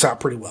works out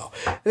pretty well.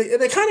 And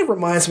it kind of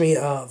reminds me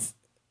of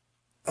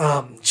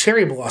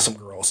Cherry Blossom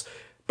Girls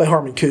by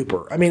Harmon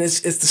Cooper. I mean, it's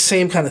the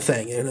same kind of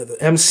thing. The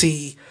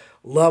MC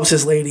loves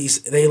his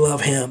ladies, they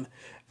love him,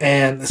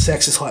 and the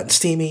sex is hot and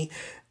steamy,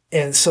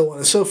 and so on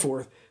and so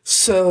forth.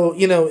 So,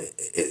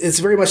 it's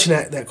very much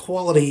in that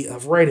quality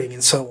of writing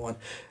and so on.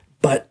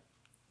 But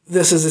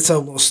this is its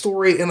own little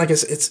story, and like I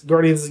said, it's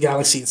Guardians of the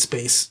Galaxy in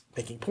space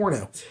making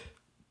porno.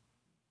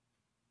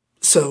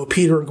 So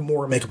Peter and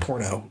Gamora make a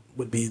porno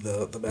would be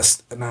the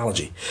best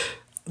analogy.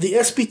 The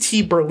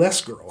SBT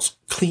Burlesque girls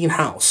clean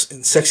house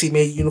in sexy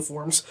maid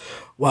uniforms,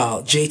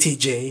 while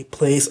JTJ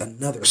plays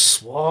another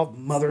suave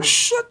mother.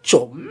 Shut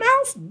your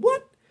mouth,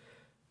 what?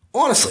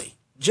 Honestly,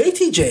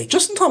 JTJ,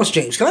 Justin Thomas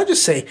James, can I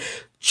just say,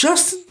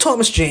 Justin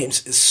Thomas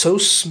James is so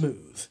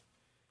smooth.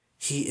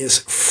 He is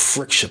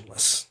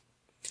frictionless.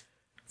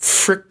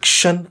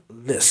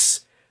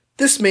 Frictionless.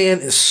 This man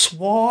is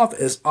suave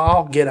as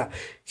all get out.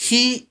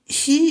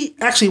 He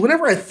actually,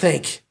 whenever I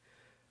think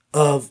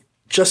of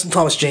Justin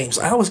Thomas James,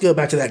 I always go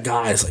back to that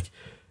guy. It's like,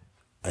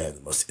 I am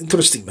the most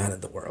interesting man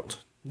in the world.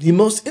 The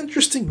most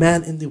interesting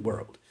man in the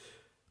world.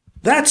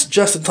 That's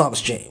Justin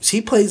Thomas James.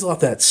 He plays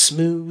off that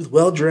smooth,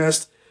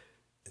 well-dressed,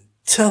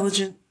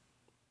 intelligent,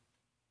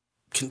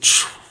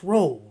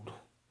 controlled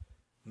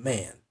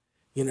man.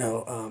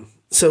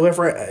 So if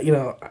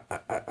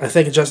I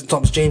think of Justin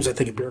Thomas James, I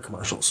think of beer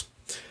commercials.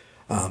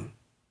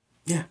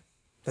 Yeah,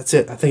 that's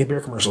it. I think of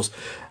beer commercials.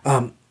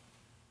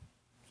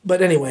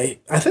 But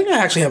anyway, I think I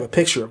actually have a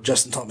picture of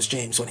Justin Thomas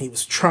James when he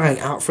was trying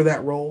out for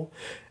that role,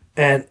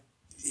 and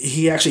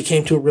he actually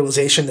came to a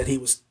realization that he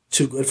was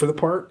too good for the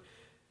part.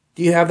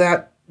 Do you have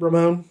that,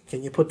 Ramon?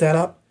 Can you put that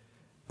up?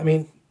 I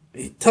mean,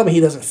 tell me he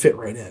doesn't fit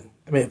right in.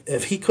 I mean,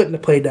 if he couldn't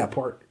have played that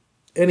part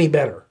any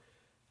better,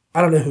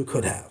 I don't know who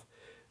could have.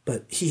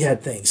 but he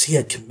had things. He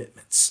had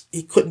commitments.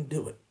 He couldn't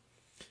do it.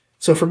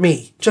 So for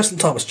me, Justin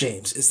Thomas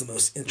James is the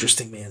most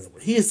interesting man in the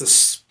world. He is the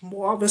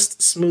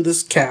suavest,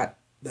 smoothest cat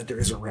that there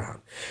is around.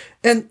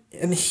 And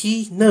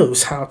he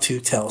knows how to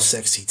tell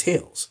sexy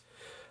tales.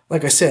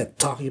 Like I said,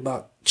 talking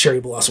about Cherry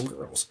Blossom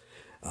Girls.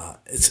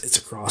 It's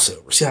a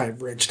crossover. See how I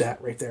bridged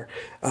that right there?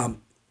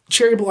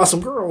 Cherry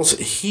Blossom Girls,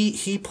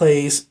 he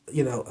plays,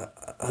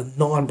 a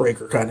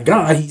non-breaker kind of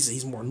guy.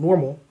 He's more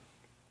normal.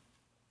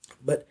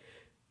 But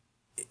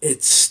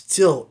it's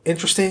still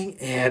interesting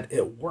and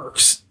it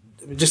works.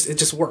 It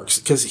just works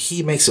because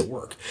he makes it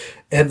work.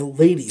 And the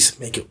ladies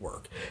make it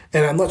work.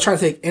 And I'm not trying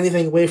to take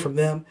anything away from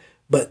them,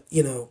 but,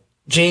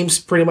 James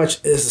pretty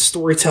much is the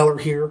storyteller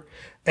here.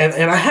 And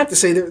I have to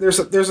say, there's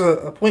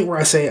a point where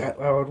I say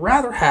I would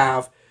rather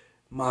have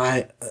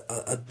my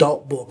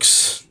adult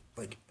books,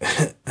 like,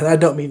 and I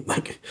don't mean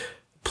like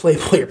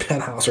Playboy or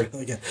Penthouse or anything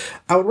like that.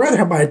 I would rather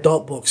have my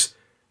adult books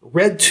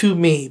read to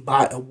me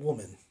by a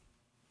woman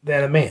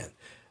than a man.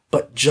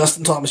 But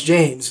Justin Thomas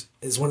James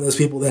is one of those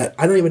people that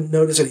I don't even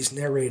notice that he's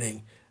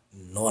narrating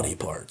naughty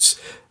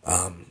parts.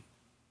 I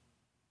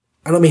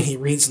don't mean he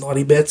reads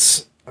naughty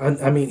bits.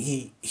 I mean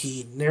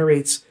he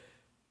narrates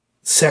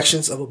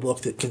sections of a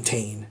book that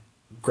contain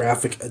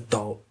graphic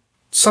adult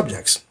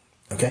subjects.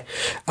 Okay?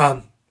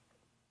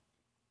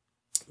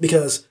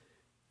 Because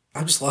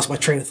I just lost my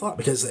train of thought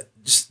because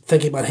just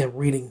thinking about him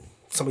reading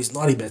some of these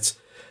naughty bits.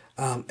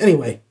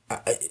 Anyway,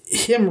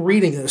 him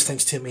reading those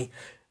things to me,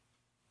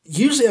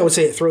 usually I would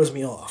say it throws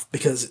me off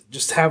because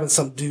just having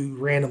some dude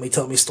randomly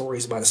tell me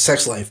stories about his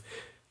sex life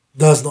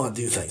does not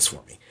do things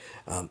for me.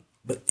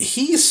 But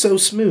he is so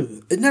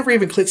smooth. It never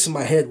even clicks in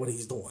my head what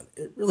he's doing.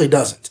 It really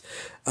doesn't.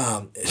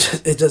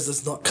 It just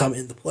does not come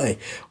into play.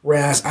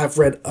 Whereas I've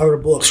read other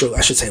books, or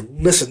I should say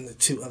listened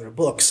to other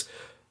books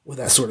with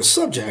that sort of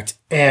subject,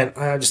 and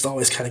I just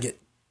always kind of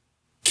get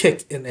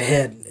kicked in the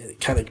head and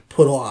kind of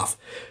put off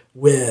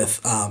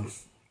with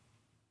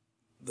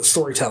the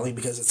storytelling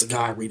because it's a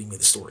guy reading me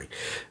the story.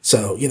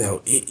 So,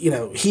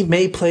 he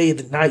may play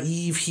the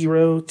naive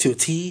hero to a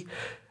T,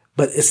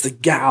 but it's the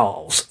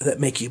gals that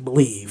make you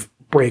believe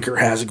Breaker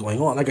has it going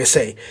on. Like I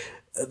say,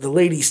 the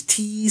ladies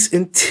tease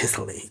and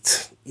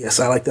titillate. Yes,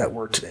 I like that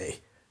word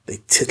today. They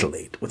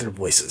titillate with their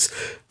voices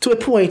to a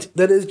point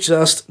that is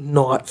just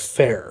not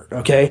fair.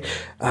 Okay,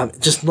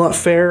 just not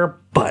fair.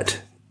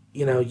 But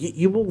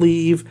you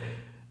believe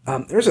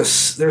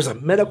there's a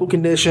medical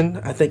condition.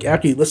 I think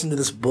after you listen to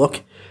this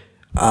book,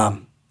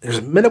 there's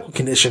a medical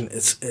condition.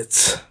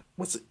 It's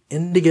what's it?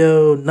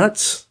 Indigo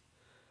nuts.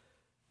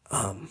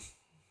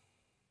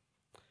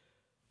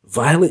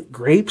 Violet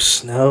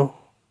grapes? No.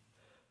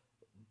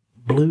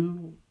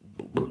 Blue?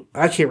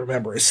 I can't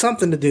remember. It's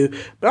something to do,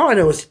 but all I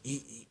know is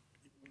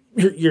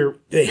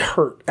they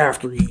hurt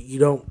after you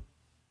don't,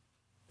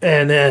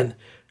 and then,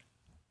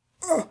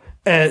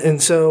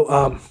 and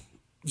so,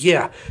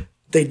 yeah,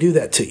 they do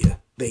that to you.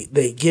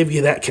 They give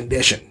you that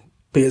condition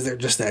because they're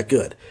just that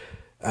good.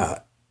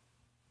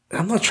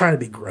 I'm not trying to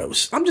be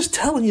gross. I'm just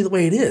telling you the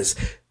way it is.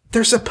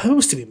 They're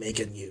supposed to be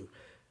making you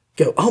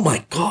go, oh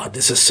my God,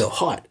 this is so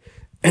hot.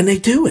 And they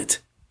do it.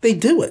 They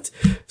do it.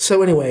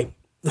 So anyway,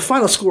 the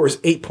final score is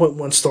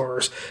 8.1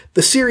 stars.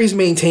 The series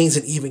maintains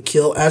an even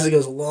kill as it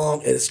goes along,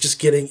 and it's just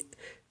getting,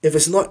 if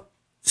it's not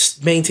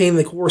maintaining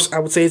the course, I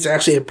would say it's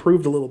actually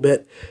improved a little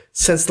bit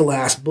since the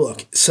last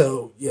book.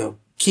 So,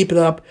 keep it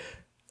up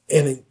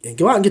and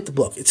go out and get the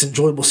book. It's an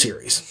enjoyable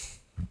series.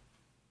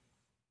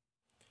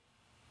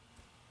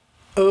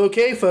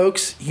 Okay,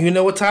 folks, you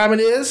know what time it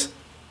is?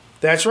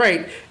 That's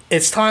right.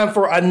 It's time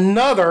for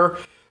another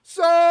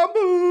Smooth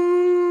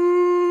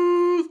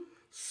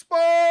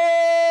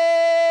Spotlight!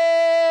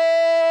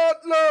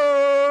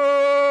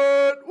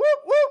 Whoop,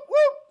 whoop,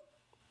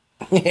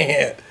 whoop!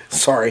 Yeah,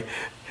 sorry.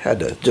 Had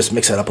to just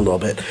mix that up a little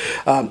bit.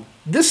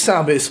 This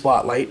sound-based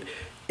spotlight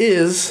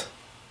is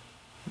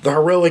The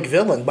Heroic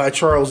Villain by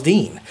Charles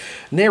Dean,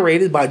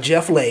 narrated by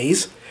Jeff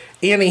Lays,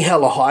 Annie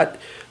Hellahot,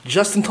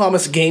 Justin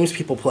Thomas Games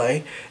People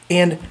Play,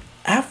 and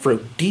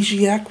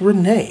Aphrodisiac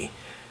Renee,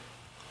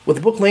 with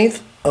a book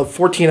length of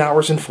 14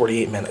 hours and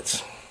 48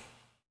 minutes.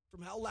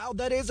 From how loud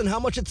that is and how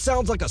much it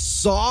sounds like a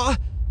saw,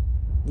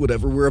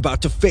 whatever we're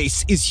about to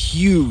face is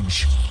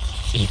huge.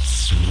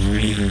 It's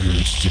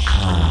rude to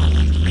call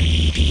a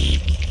lady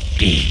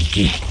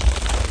big.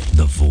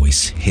 The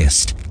voice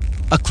hissed.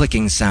 A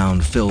clicking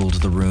sound filled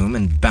the room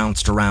and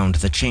bounced around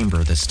the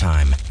chamber this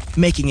time,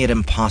 making it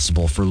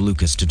impossible for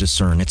Lucas to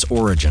discern its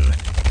origin.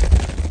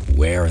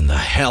 Where in the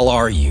hell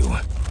are you?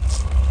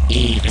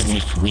 Even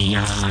if we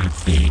are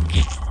big,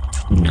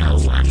 no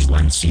one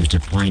wants you to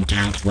point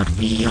out what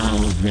we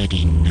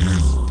already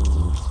know.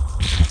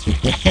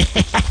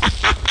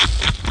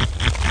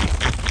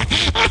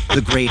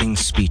 The grating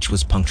speech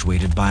was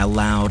punctuated by a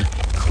loud,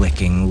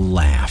 clicking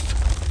laugh.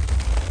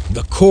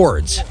 The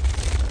cords!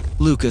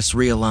 Lucas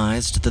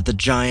realized that the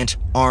giant,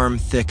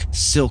 arm-thick,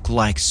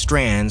 silk-like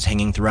strands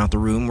hanging throughout the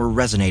room were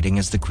resonating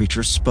as the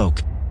creature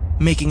spoke,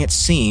 making it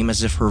seem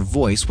as if her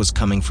voice was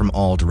coming from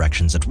all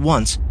directions at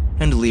once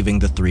and leaving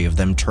the three of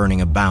them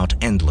turning about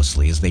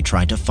endlessly as they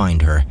tried to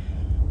find her.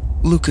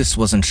 Lucas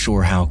wasn't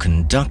sure how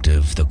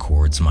conductive the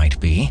chords might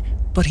be,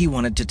 but he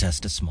wanted to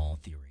test a small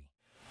theory.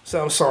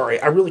 So I'm sorry,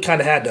 I really kind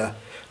of had to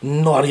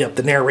naughty up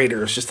the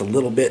narrators just a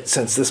little bit,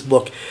 since this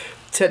book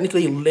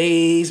technically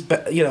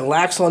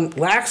lacks on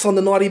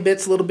the naughty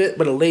bits a little bit,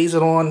 but it lays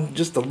it on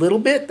just a little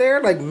bit there,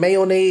 like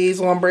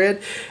mayonnaise on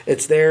bread.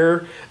 It's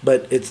there,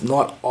 but it's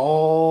not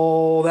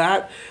all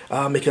that,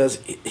 because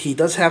he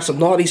does have some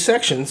naughty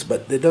sections,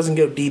 but it doesn't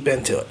go deep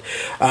into it.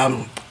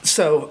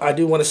 So I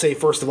do want to say,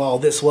 first of all,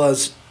 this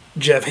was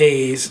Jeff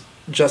Hayes,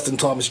 Justin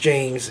Thomas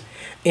James,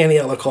 Annie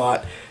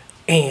Ellicott,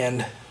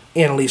 and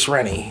Annalise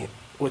Rennie,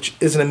 which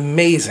is an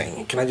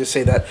amazing, can I just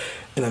say that,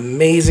 an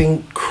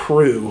amazing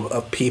crew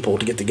of people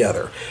to get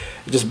together.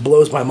 It just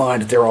blows my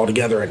mind that they're all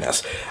together in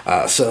this.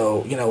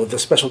 With the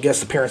special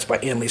guest appearance by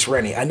Annalise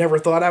Rennie. I never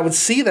thought I would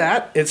see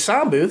that at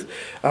Sound Booth.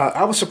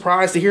 I was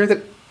surprised to hear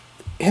that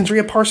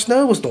Andrea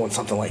Parsnow was doing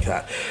something like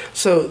that.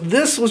 So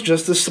this was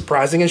just as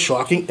surprising and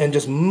shocking and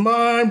just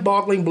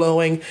mind-boggling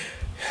blowing.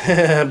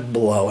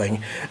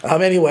 Blowing.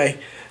 Anyway,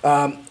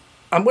 I'm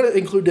going to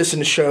include this in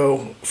the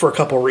show for a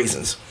couple of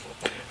reasons.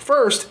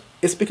 First,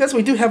 it's because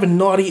we do have a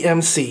naughty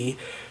MC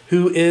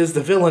who is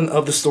the villain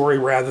of the story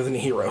rather than the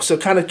hero. So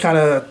kind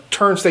of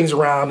turns things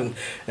around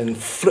and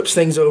flips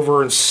things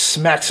over and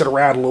smacks it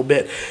around a little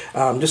bit,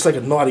 just like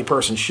a naughty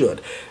person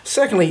should.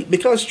 Secondly,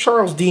 because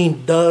Charles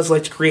Dean does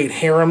like to create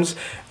harems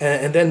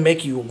and then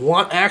make you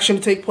want action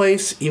to take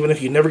place, even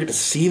if you never get to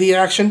see the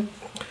action.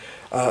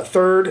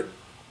 Third,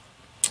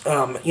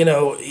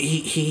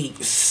 he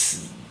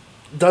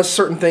does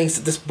certain things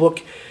that this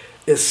book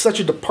is such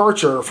a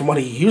departure from what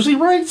he usually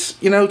writes,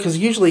 because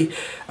usually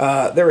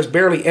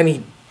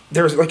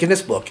there's like in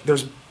this book,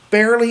 there's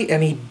barely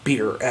any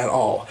beer at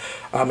all.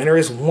 And there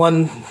is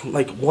one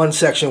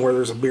section where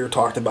there's a beer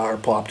talked about or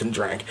popped and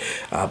drank.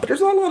 But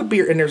there's not a lot of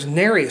beer, and there's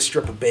nary a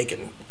strip of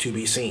bacon to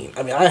be seen.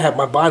 I mean, I have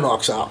my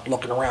binocs out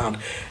looking around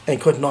and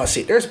could not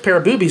see it. There's a pair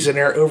of boobies in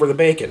there over the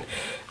bacon,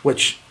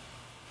 which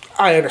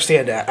I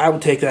understand that. I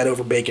would take that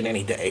over bacon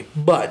any day.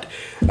 But,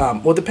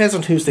 it depends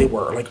on whose they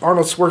were. Like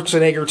Arnold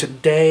Schwarzenegger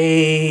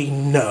today,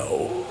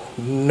 no.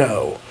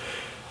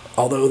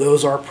 Although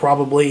those are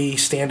probably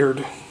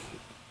standard.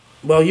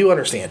 Well, you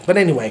understand. But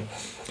anyway,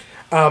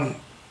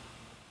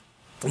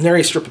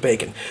 nary a strip of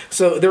bacon.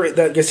 So,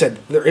 like I said,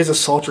 there is a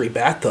sultry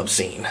bathtub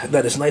scene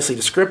that is nicely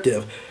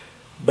descriptive,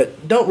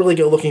 but don't really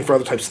go looking for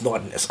other types of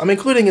naughtiness. I'm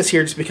including this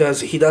here just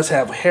because he does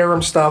have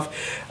harem stuff.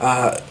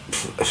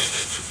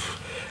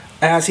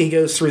 As he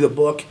goes through the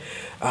book,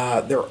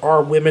 there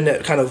are women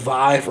that kind of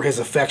vie for his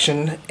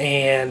affection,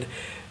 and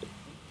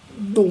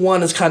the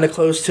one is kind of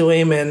close to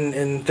him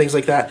and things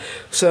like that.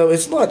 So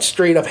it's not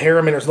straight up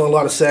harem and there's not a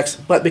lot of sex,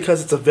 but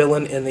because it's a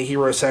villain in the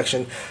hero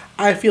section,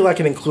 I feel I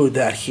can include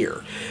that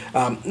here.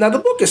 Now, the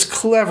book is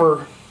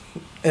clever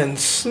and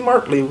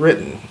smartly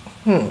written.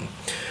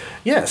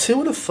 Yes, who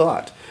would have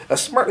thought?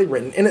 Smartly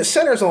written, and it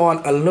centers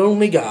on a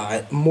lonely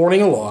guy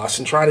mourning a loss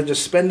and trying to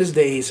just spend his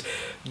days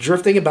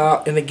drifting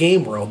about in the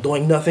game world,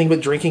 doing nothing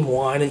but drinking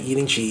wine and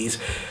eating cheese,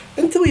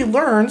 until he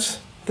learns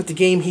that the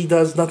game he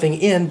does nothing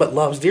in but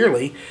loves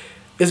dearly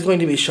is going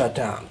to be shut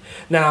down.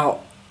 Now,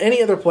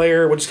 any other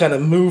player would just kind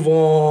of move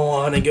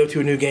on and go to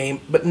a new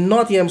game, but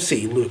not the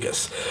MC,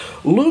 Lucas.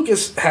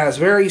 Lucas has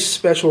very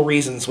special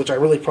reasons, which I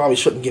really probably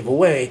shouldn't give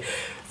away,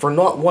 for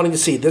not wanting to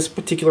see this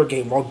particular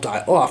game world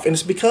die off, and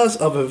it's because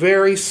of a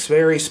very,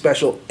 very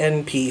special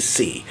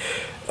NPC,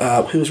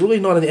 who's really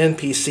not an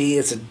NPC,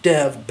 it's a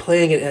dev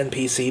playing an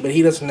NPC, but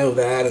he doesn't know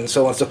that, and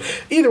so on. So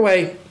either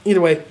way,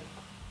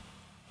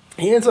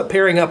 he ends up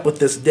pairing up with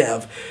this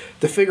dev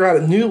to figure out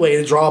a new way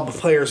to draw the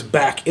players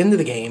back into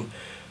the game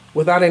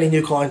without any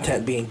new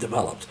content being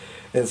developed.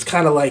 And it's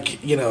kind of like,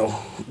 we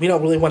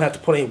don't really want to have to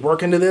put any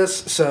work into this,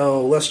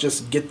 so let's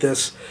just get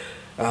this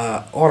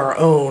on our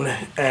own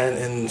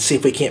and see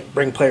if we can't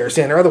bring players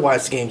in, or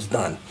otherwise the game's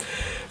done.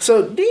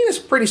 So Dean is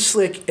pretty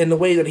slick in the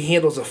way that he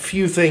handles a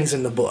few things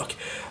in the book.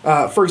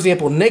 For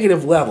example,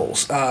 negative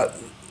levels. The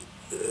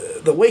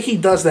way he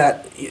does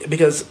that,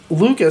 because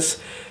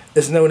Lucas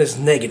is known as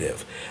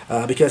negative,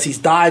 because he's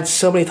died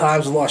so many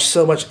times and lost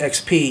so much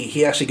XP,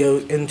 he actually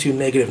goes into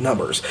negative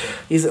numbers.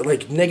 He's at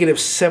like negative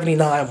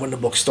 79 when the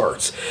book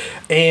starts.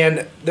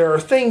 And there are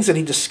things that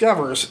he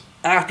discovers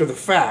after the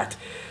fact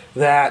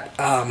that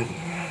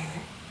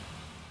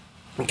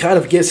kind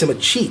of gives him a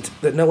cheat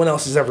that no one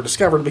else has ever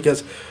discovered,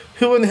 because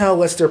who in the hell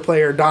lets their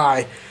player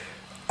die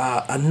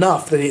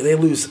enough that they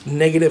lose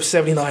negative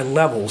 79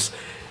 levels?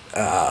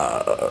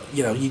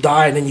 You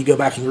die and then you go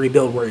back and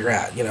rebuild where you're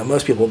at.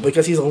 Most people,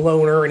 because he's a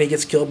loner and he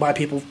gets killed by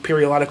people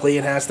periodically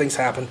and has things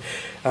happen,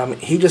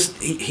 he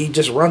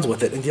just runs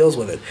with it and deals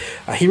with it.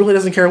 He really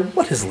doesn't care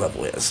what his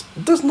level is.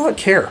 Does not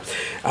care.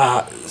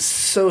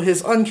 So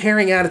his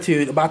uncaring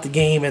attitude about the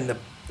game and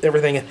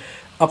everything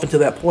up until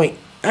that point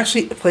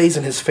actually plays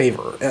in his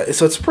favor.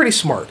 So it's pretty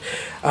smart.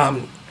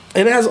 And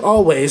as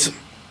always,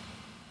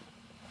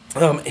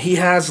 he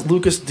has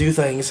Lucas do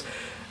things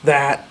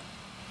that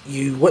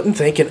you wouldn't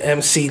think an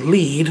MC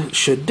lead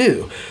should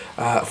do.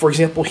 For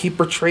example, he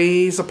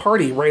portrays a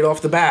party right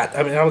off the bat.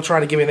 I mean, I don't try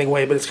to give anything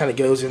away, but it kind of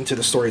goes into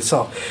the story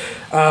itself.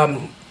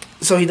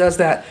 So he does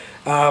that.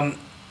 And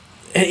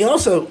he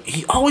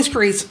always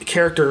creates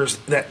characters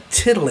that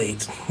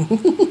titillate.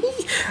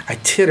 I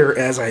titter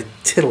as I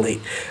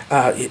titillate.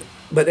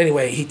 But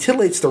anyway, he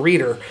titillates the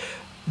reader.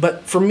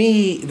 But for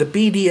me, the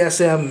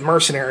BDSM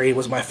mercenary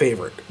was my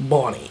favorite.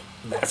 Bonnie.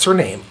 That's her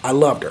name. I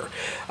loved her.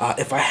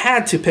 If I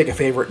had to pick a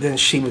favorite, then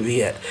she would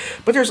be it.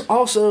 But there's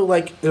also,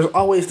 there's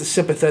always the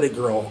sympathetic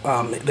girl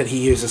that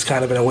he uses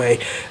kind of in a way.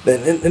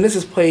 And this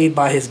is played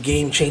by his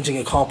game-changing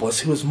accomplice,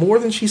 who is more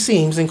than she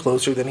seems and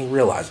closer than he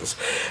realizes.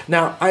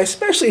 Now, I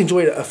especially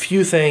enjoyed a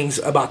few things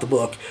about the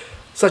book,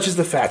 such as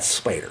the fat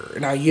spider.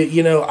 Now,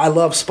 you know, I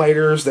love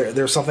spiders.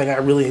 They're something I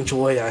really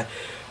enjoy.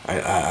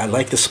 I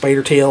like the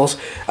spider tales.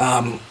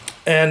 And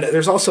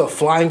there's also a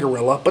flying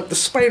gorilla, but the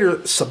spider,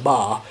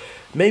 Sabah,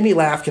 made me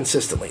laugh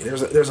consistently.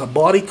 There's a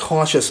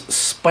body-conscious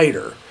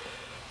spider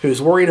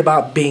who's worried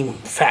about being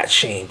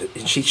fat-shamed,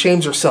 and she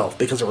shames herself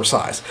because of her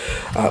size.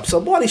 So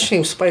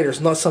body-shamed spider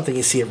is not something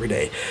you see every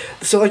day.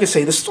 So like I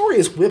say, the story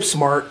is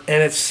whip-smart,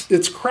 and it's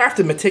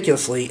crafted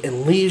meticulously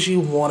and leaves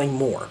you wanting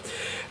more.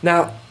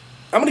 Now,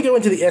 I'm going to go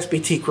into the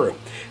SBT crew.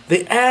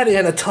 They add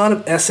in a ton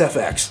of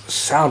SFX,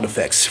 sound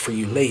effects, for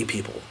you lay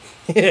people.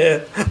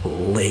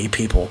 Lay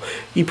people.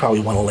 You probably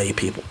want to lay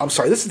people. I'm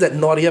sorry, this is that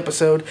naughty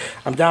episode.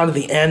 I'm down to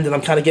the end and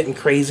I'm kind of getting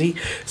crazy.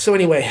 So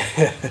anyway,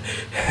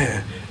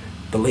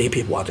 the lay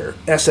people out there.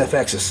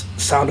 SFX is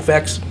sound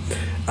effects.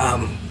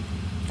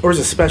 Or is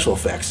it special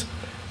effects?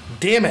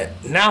 Damn it,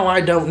 now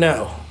I don't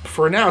know.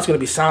 For now, it's going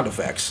to be sound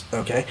effects,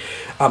 okay?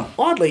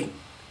 Oddly,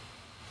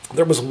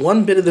 there was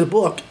one bit of the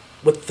book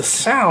with the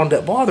sound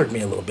that bothered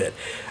me a little bit.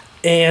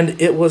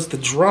 And it was the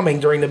drumming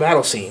during the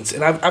battle scenes.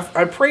 And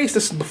I've praised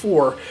this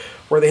before,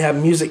 where they have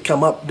music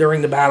come up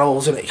during the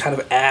battles and it kind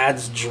of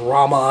adds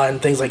drama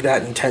and things like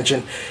that and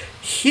tension.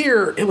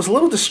 Here, it was a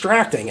little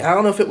distracting. I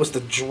don't know if it was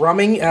the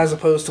drumming as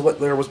opposed to what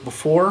there was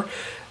before,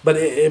 but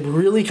it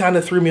really kind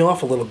of threw me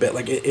off a little bit.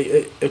 Like,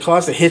 it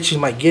caused a hitch in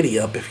my giddy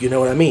up, if you know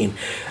what I mean.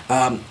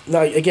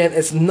 Now, again,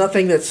 it's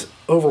nothing that's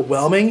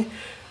overwhelming,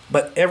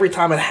 but every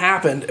time it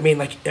happened,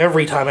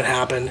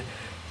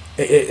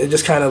 it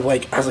just kind of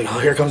I was like, oh,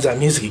 here comes that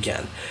music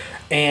again.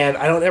 And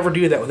I don't ever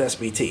do that with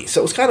SBT.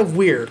 So it was kind of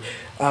weird.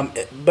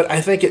 But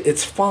I think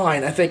it's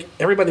fine. I think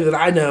everybody that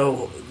I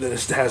know that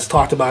has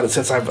talked about it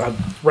since I've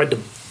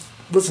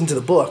listened to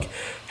the book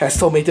has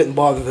told me it didn't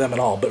bother them at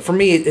all. But for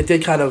me, it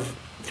did kind of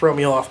throw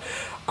me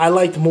off. I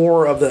liked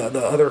more of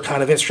the other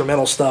kind of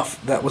instrumental stuff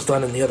that was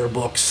done in the other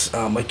books.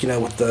 With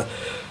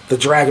the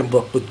Dragon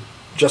book with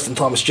Justin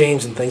Thomas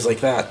James and things like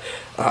that.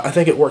 I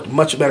think it worked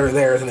much better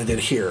there than it did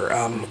here.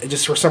 It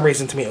just, for some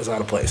reason, to me, it was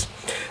out of place.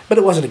 But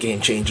it wasn't a game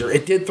changer.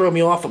 It did throw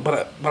me off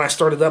when I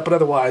started up, but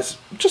otherwise,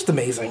 just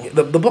amazing.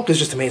 The book is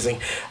just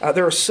amazing.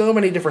 There are so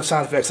many different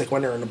sound effects, like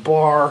when they're in a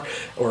bar,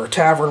 or a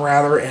tavern,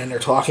 rather, and they're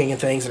talking and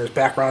things, and there's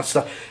background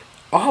stuff.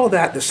 All of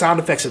that, the sound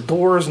effects of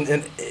doors,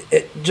 and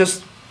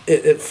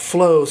it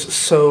flows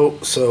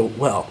so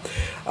well.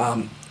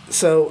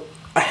 So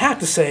I have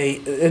to say,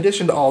 in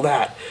addition to all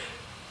that,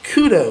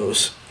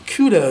 kudos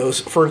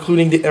for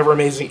including the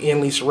ever-amazing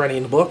Annalise Rennie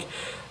in the book.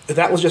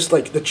 That was just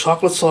like the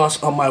chocolate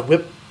sauce on my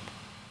whipped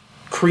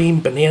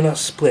cream banana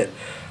split.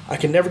 I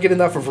can never get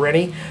enough of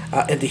Rennie,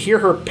 and to hear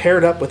her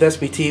paired up with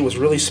SBT was a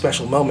really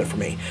special moment for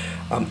me.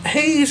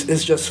 Hayes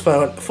is just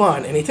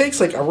fun, and he takes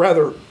a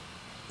rather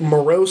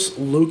morose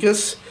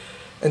Lucas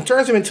and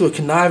turns him into a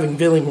conniving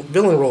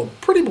villain role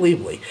pretty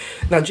believably.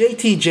 Now,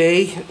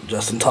 JTJ,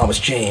 Justin Thomas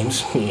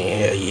James,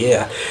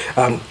 yeah.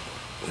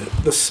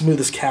 The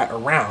smoothest cat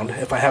around,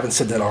 if I haven't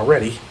said that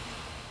already,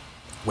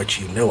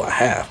 which you know I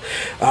have.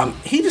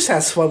 He just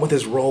has fun with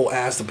his role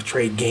as the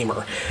betrayed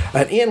gamer.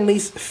 And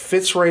Annalise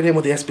fits right in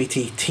with the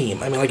SBT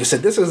team. I mean, like I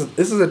said, this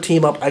is a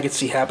team up I could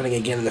see happening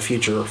again in the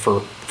future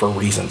for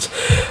reasons.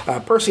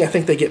 Personally, I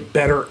think they get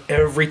better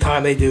every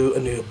time they do a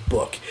new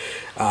book.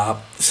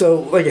 So,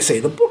 like I say,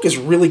 the book is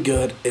really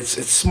good. It's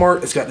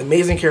smart. It's got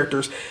amazing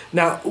characters.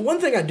 Now, one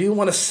thing I do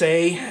want to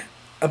say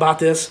about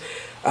this,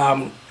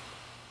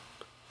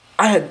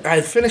 I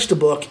had finished the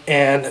book,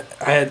 and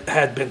I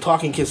had been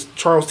talking because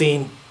Charles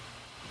Dean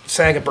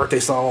sang a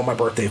birthday song on my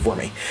birthday for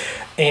me.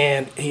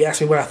 And he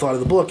asked me what I thought of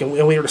the book, and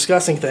we were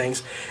discussing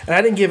things. And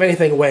I didn't give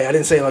anything away. I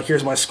didn't say,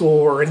 here's my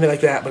score or anything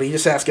like that, but he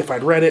just asked if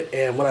I'd read it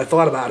and what I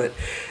thought about it.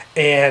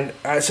 And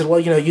I said, well,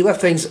 you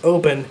left things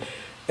open.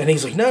 And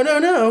he's like,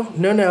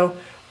 no.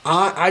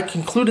 I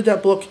concluded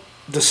that book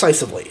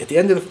decisively. At the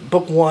end of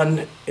book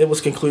 1, it was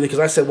concluded because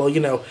I said,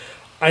 well,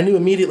 I knew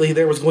immediately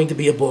there was going to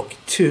be a book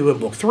 2 and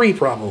book 3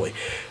 probably.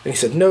 And he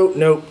said, nope.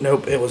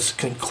 It was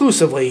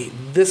conclusively,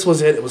 this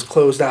was it. It was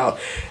closed out.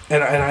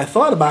 And I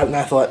thought about it, and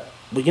I thought,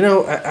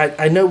 well,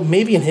 I know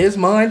maybe in his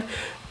mind,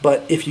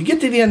 but if you get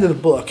to the end of the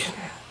book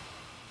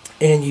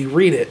and you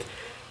read it,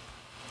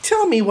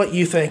 tell me what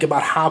you think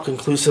about how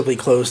conclusively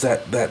closed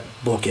that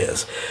book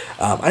is.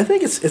 I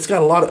think it's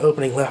got a lot of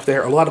opening left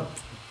there, a lot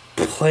of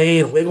play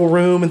and wiggle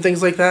room and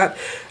things like that,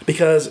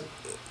 because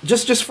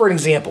just for an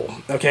example,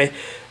 okay,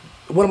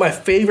 one of my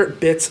favorite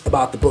bits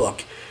about the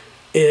book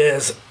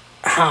is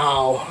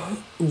how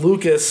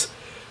Lucas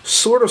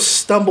sort of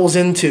stumbles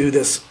into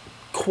this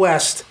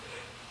quest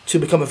to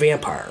become a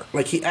vampire.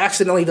 Like, he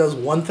accidentally does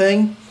one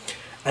thing,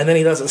 and then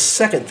he does a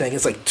second thing.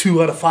 It's like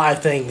 2 out of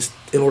 5 things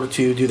in order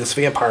to do this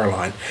vampire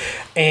line.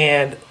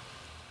 And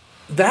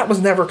that was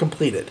never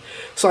completed.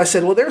 So I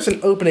said, well, there's an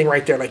opening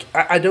right there. Like,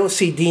 I don't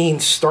see Dean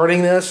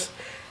starting this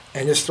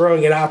and just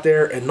throwing it out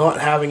there and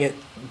not having it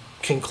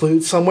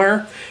conclude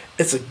somewhere.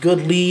 It's a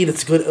good lead.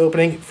 It's a good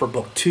opening for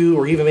book 2,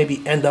 or even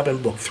maybe end up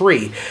in book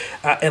 3.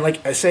 And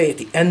like I say, at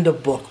the end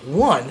of book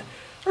 1,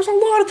 there's a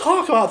lot of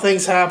talk about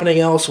things happening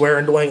elsewhere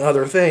and doing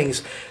other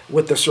things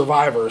with the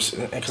survivors.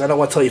 Because I don't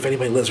want to tell you if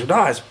anybody lives or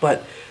dies,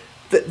 but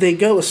they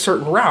go a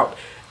certain route.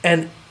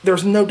 And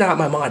there's no doubt in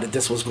my mind that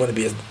this was going to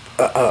be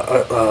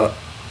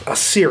a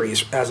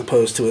series as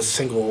opposed to a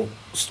single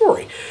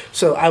story.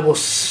 So I will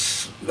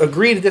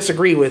agree to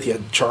disagree with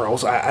you,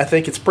 Charles. I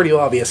think it's pretty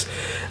obvious.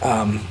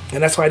 And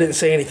that's why I didn't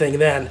say anything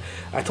then.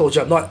 I told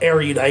you I'm not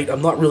erudite.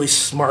 I'm not really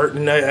smart.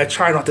 And I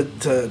try not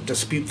to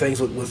dispute things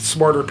with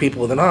smarter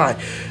people than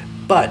I.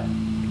 But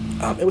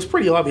it was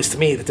pretty obvious to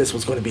me that this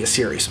was going to be a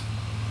series,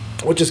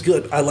 which is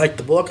good. I like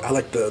the book. I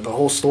like the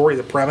whole story,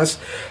 the premise.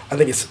 I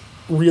think it's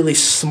really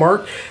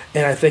smart,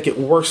 and I think it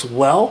works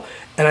well.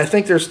 And I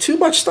think there's too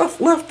much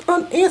stuff left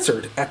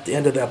unanswered at the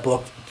end of that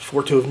book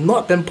for it to have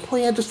not been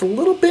planned just a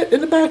little bit in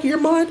the back of your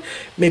mind.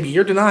 Maybe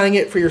you're denying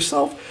it for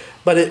yourself,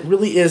 but it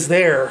really is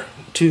there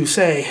to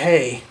say,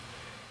 hey,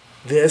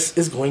 this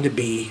is going to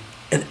be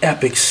an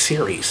epic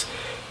series.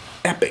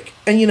 Epic.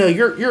 And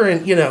you're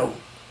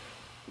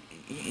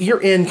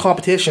in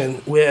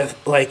competition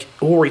with like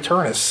War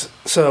Eternus.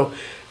 So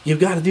you've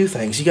got to do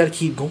things. You got to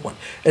keep going.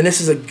 And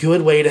this is a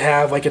good way to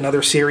have like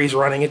another series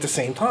running at the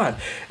same time.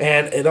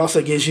 And it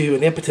also gives you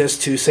an impetus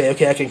to say,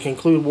 okay, I can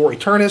conclude War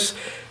Eternus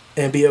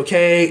and be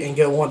okay and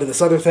go on to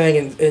this other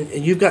thing.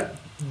 And you've got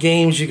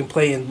games you can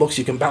play and books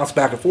you can bounce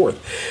back and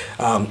forth.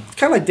 Kind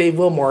of like Dave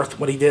Wilmarth,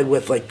 what he did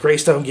with like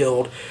Greystone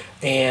Guild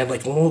and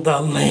like the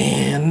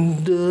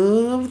Land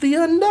of the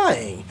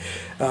Undying.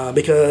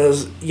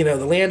 Because,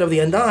 the Land of the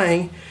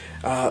Undying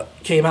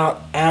came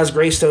out as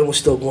Greystone was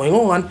still going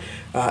on.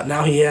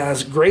 Now he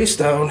has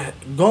Greystone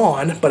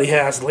gone, but he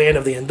has Land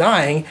of the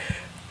Undying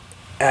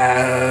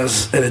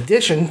as an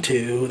addition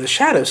to the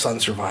Shadow Sun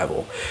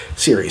Survival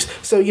series.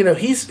 So,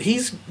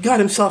 he's got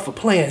himself a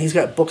plan. He's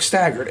got books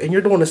staggered, and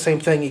you're doing the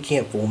same thing. You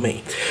can't fool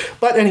me.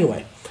 But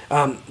anyway,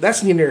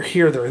 that's neither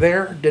here nor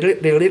there.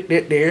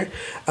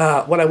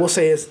 What I will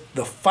say is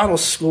the final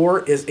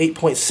score is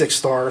 8.6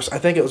 stars. I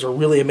think it was a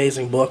really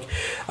amazing book.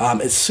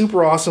 It's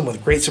super awesome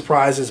with great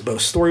surprises,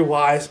 both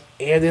story-wise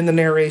and in the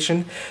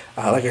narration.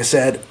 Like I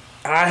said,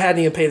 I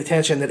hadn't even paid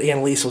attention that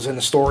Annalise was in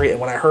the story, and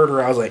when I heard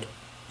her, I was like,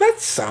 that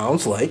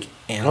sounds like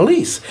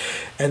Annalise.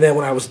 And then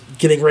when I was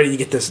getting ready to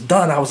get this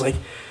done, I was like,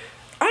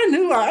 I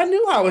knew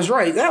I was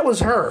right. That was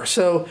her.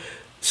 So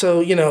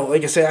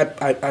like I say,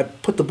 I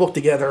put the book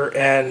together,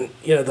 and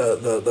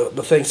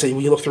the thing say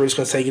when you look through, it's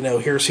going to say,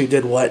 here's who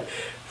did what.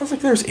 I was like,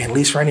 there's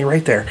Annalise Rennie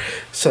right there.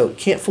 So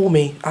can't fool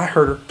me. I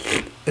heard her,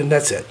 and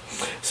that's it.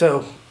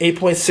 So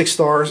 8.6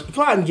 stars.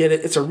 Go out and get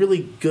it. It's a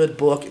really good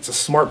book. It's a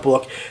smart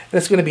book, and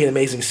it's going to be an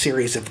amazing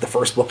series if the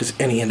first book is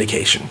any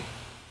indication.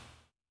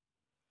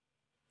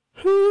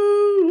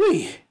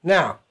 Hoo-wee.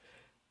 Now,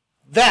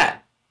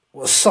 that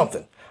was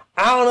something.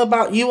 I don't know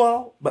about you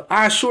all, but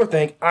I sure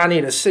think I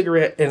need a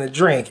cigarette and a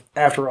drink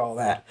after all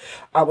that.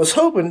 I was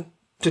hoping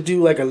to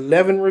do like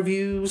 11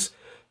 reviews,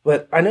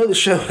 but I know the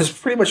show is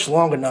pretty much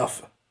long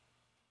enough.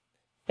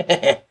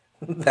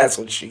 That's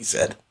what she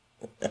said.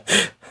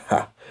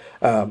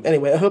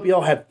 Anyway, I hope you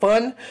all had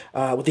fun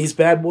with these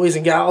bad boys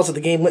and gals of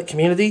the Game Lit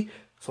community.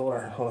 So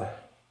hold on.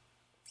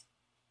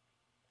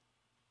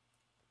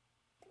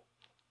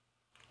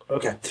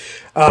 Okay.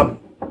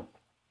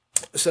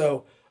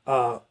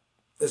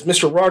 As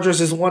Mr.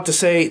 Rogers is want to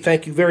say,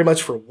 thank you very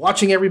much for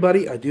watching,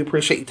 everybody. I do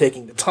appreciate you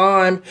taking the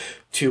time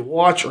to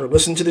watch or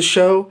listen to the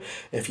show.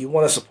 If you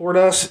want to support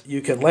us,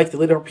 you can like the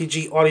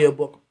LitRPG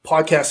Audiobook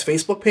Podcast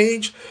Facebook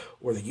page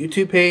or the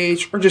YouTube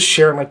page, or just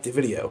share and like the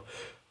video.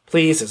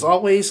 Please, as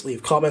always,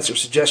 leave comments or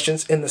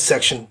suggestions in the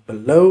section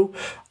below.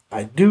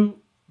 I do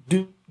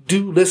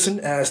listen,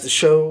 as this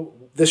show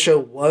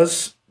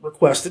was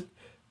requested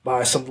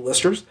by some of the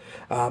listeners.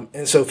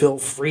 And so feel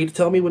free to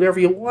tell me whatever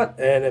you want,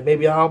 and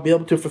maybe I'll be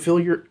able to fulfill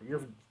your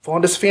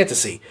fondest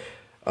fantasy.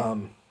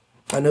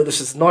 I know this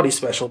is naughty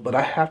special, but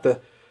I have to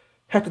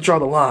draw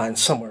the line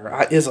somewhere.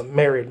 I is a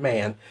married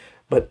man,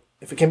 but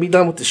if it can be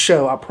done with the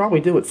show, I'll probably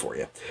do it for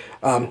you.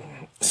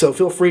 So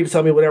feel free to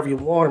tell me whatever you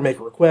want or make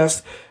a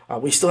request.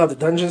 We still have the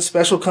Dungeon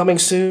special coming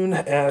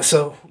soon,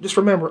 so just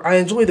remember, I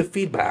enjoy the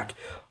feedback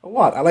a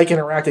lot. I like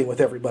interacting with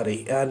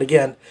everybody. And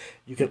again,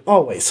 you can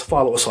always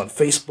follow us on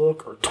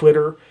Facebook or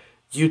Twitter,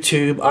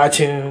 YouTube,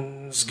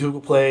 iTunes, Google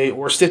Play,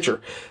 or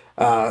Stitcher.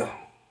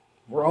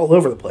 We're all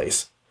over the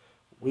place.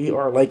 We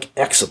are like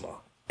eczema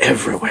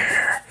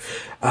everywhere.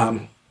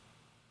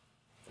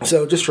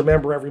 So just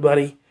remember,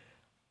 everybody,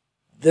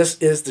 This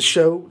is the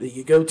show that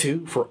you go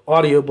to for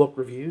audiobook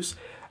reviews.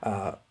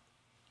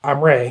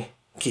 I'm Ray.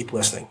 Keep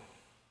listening.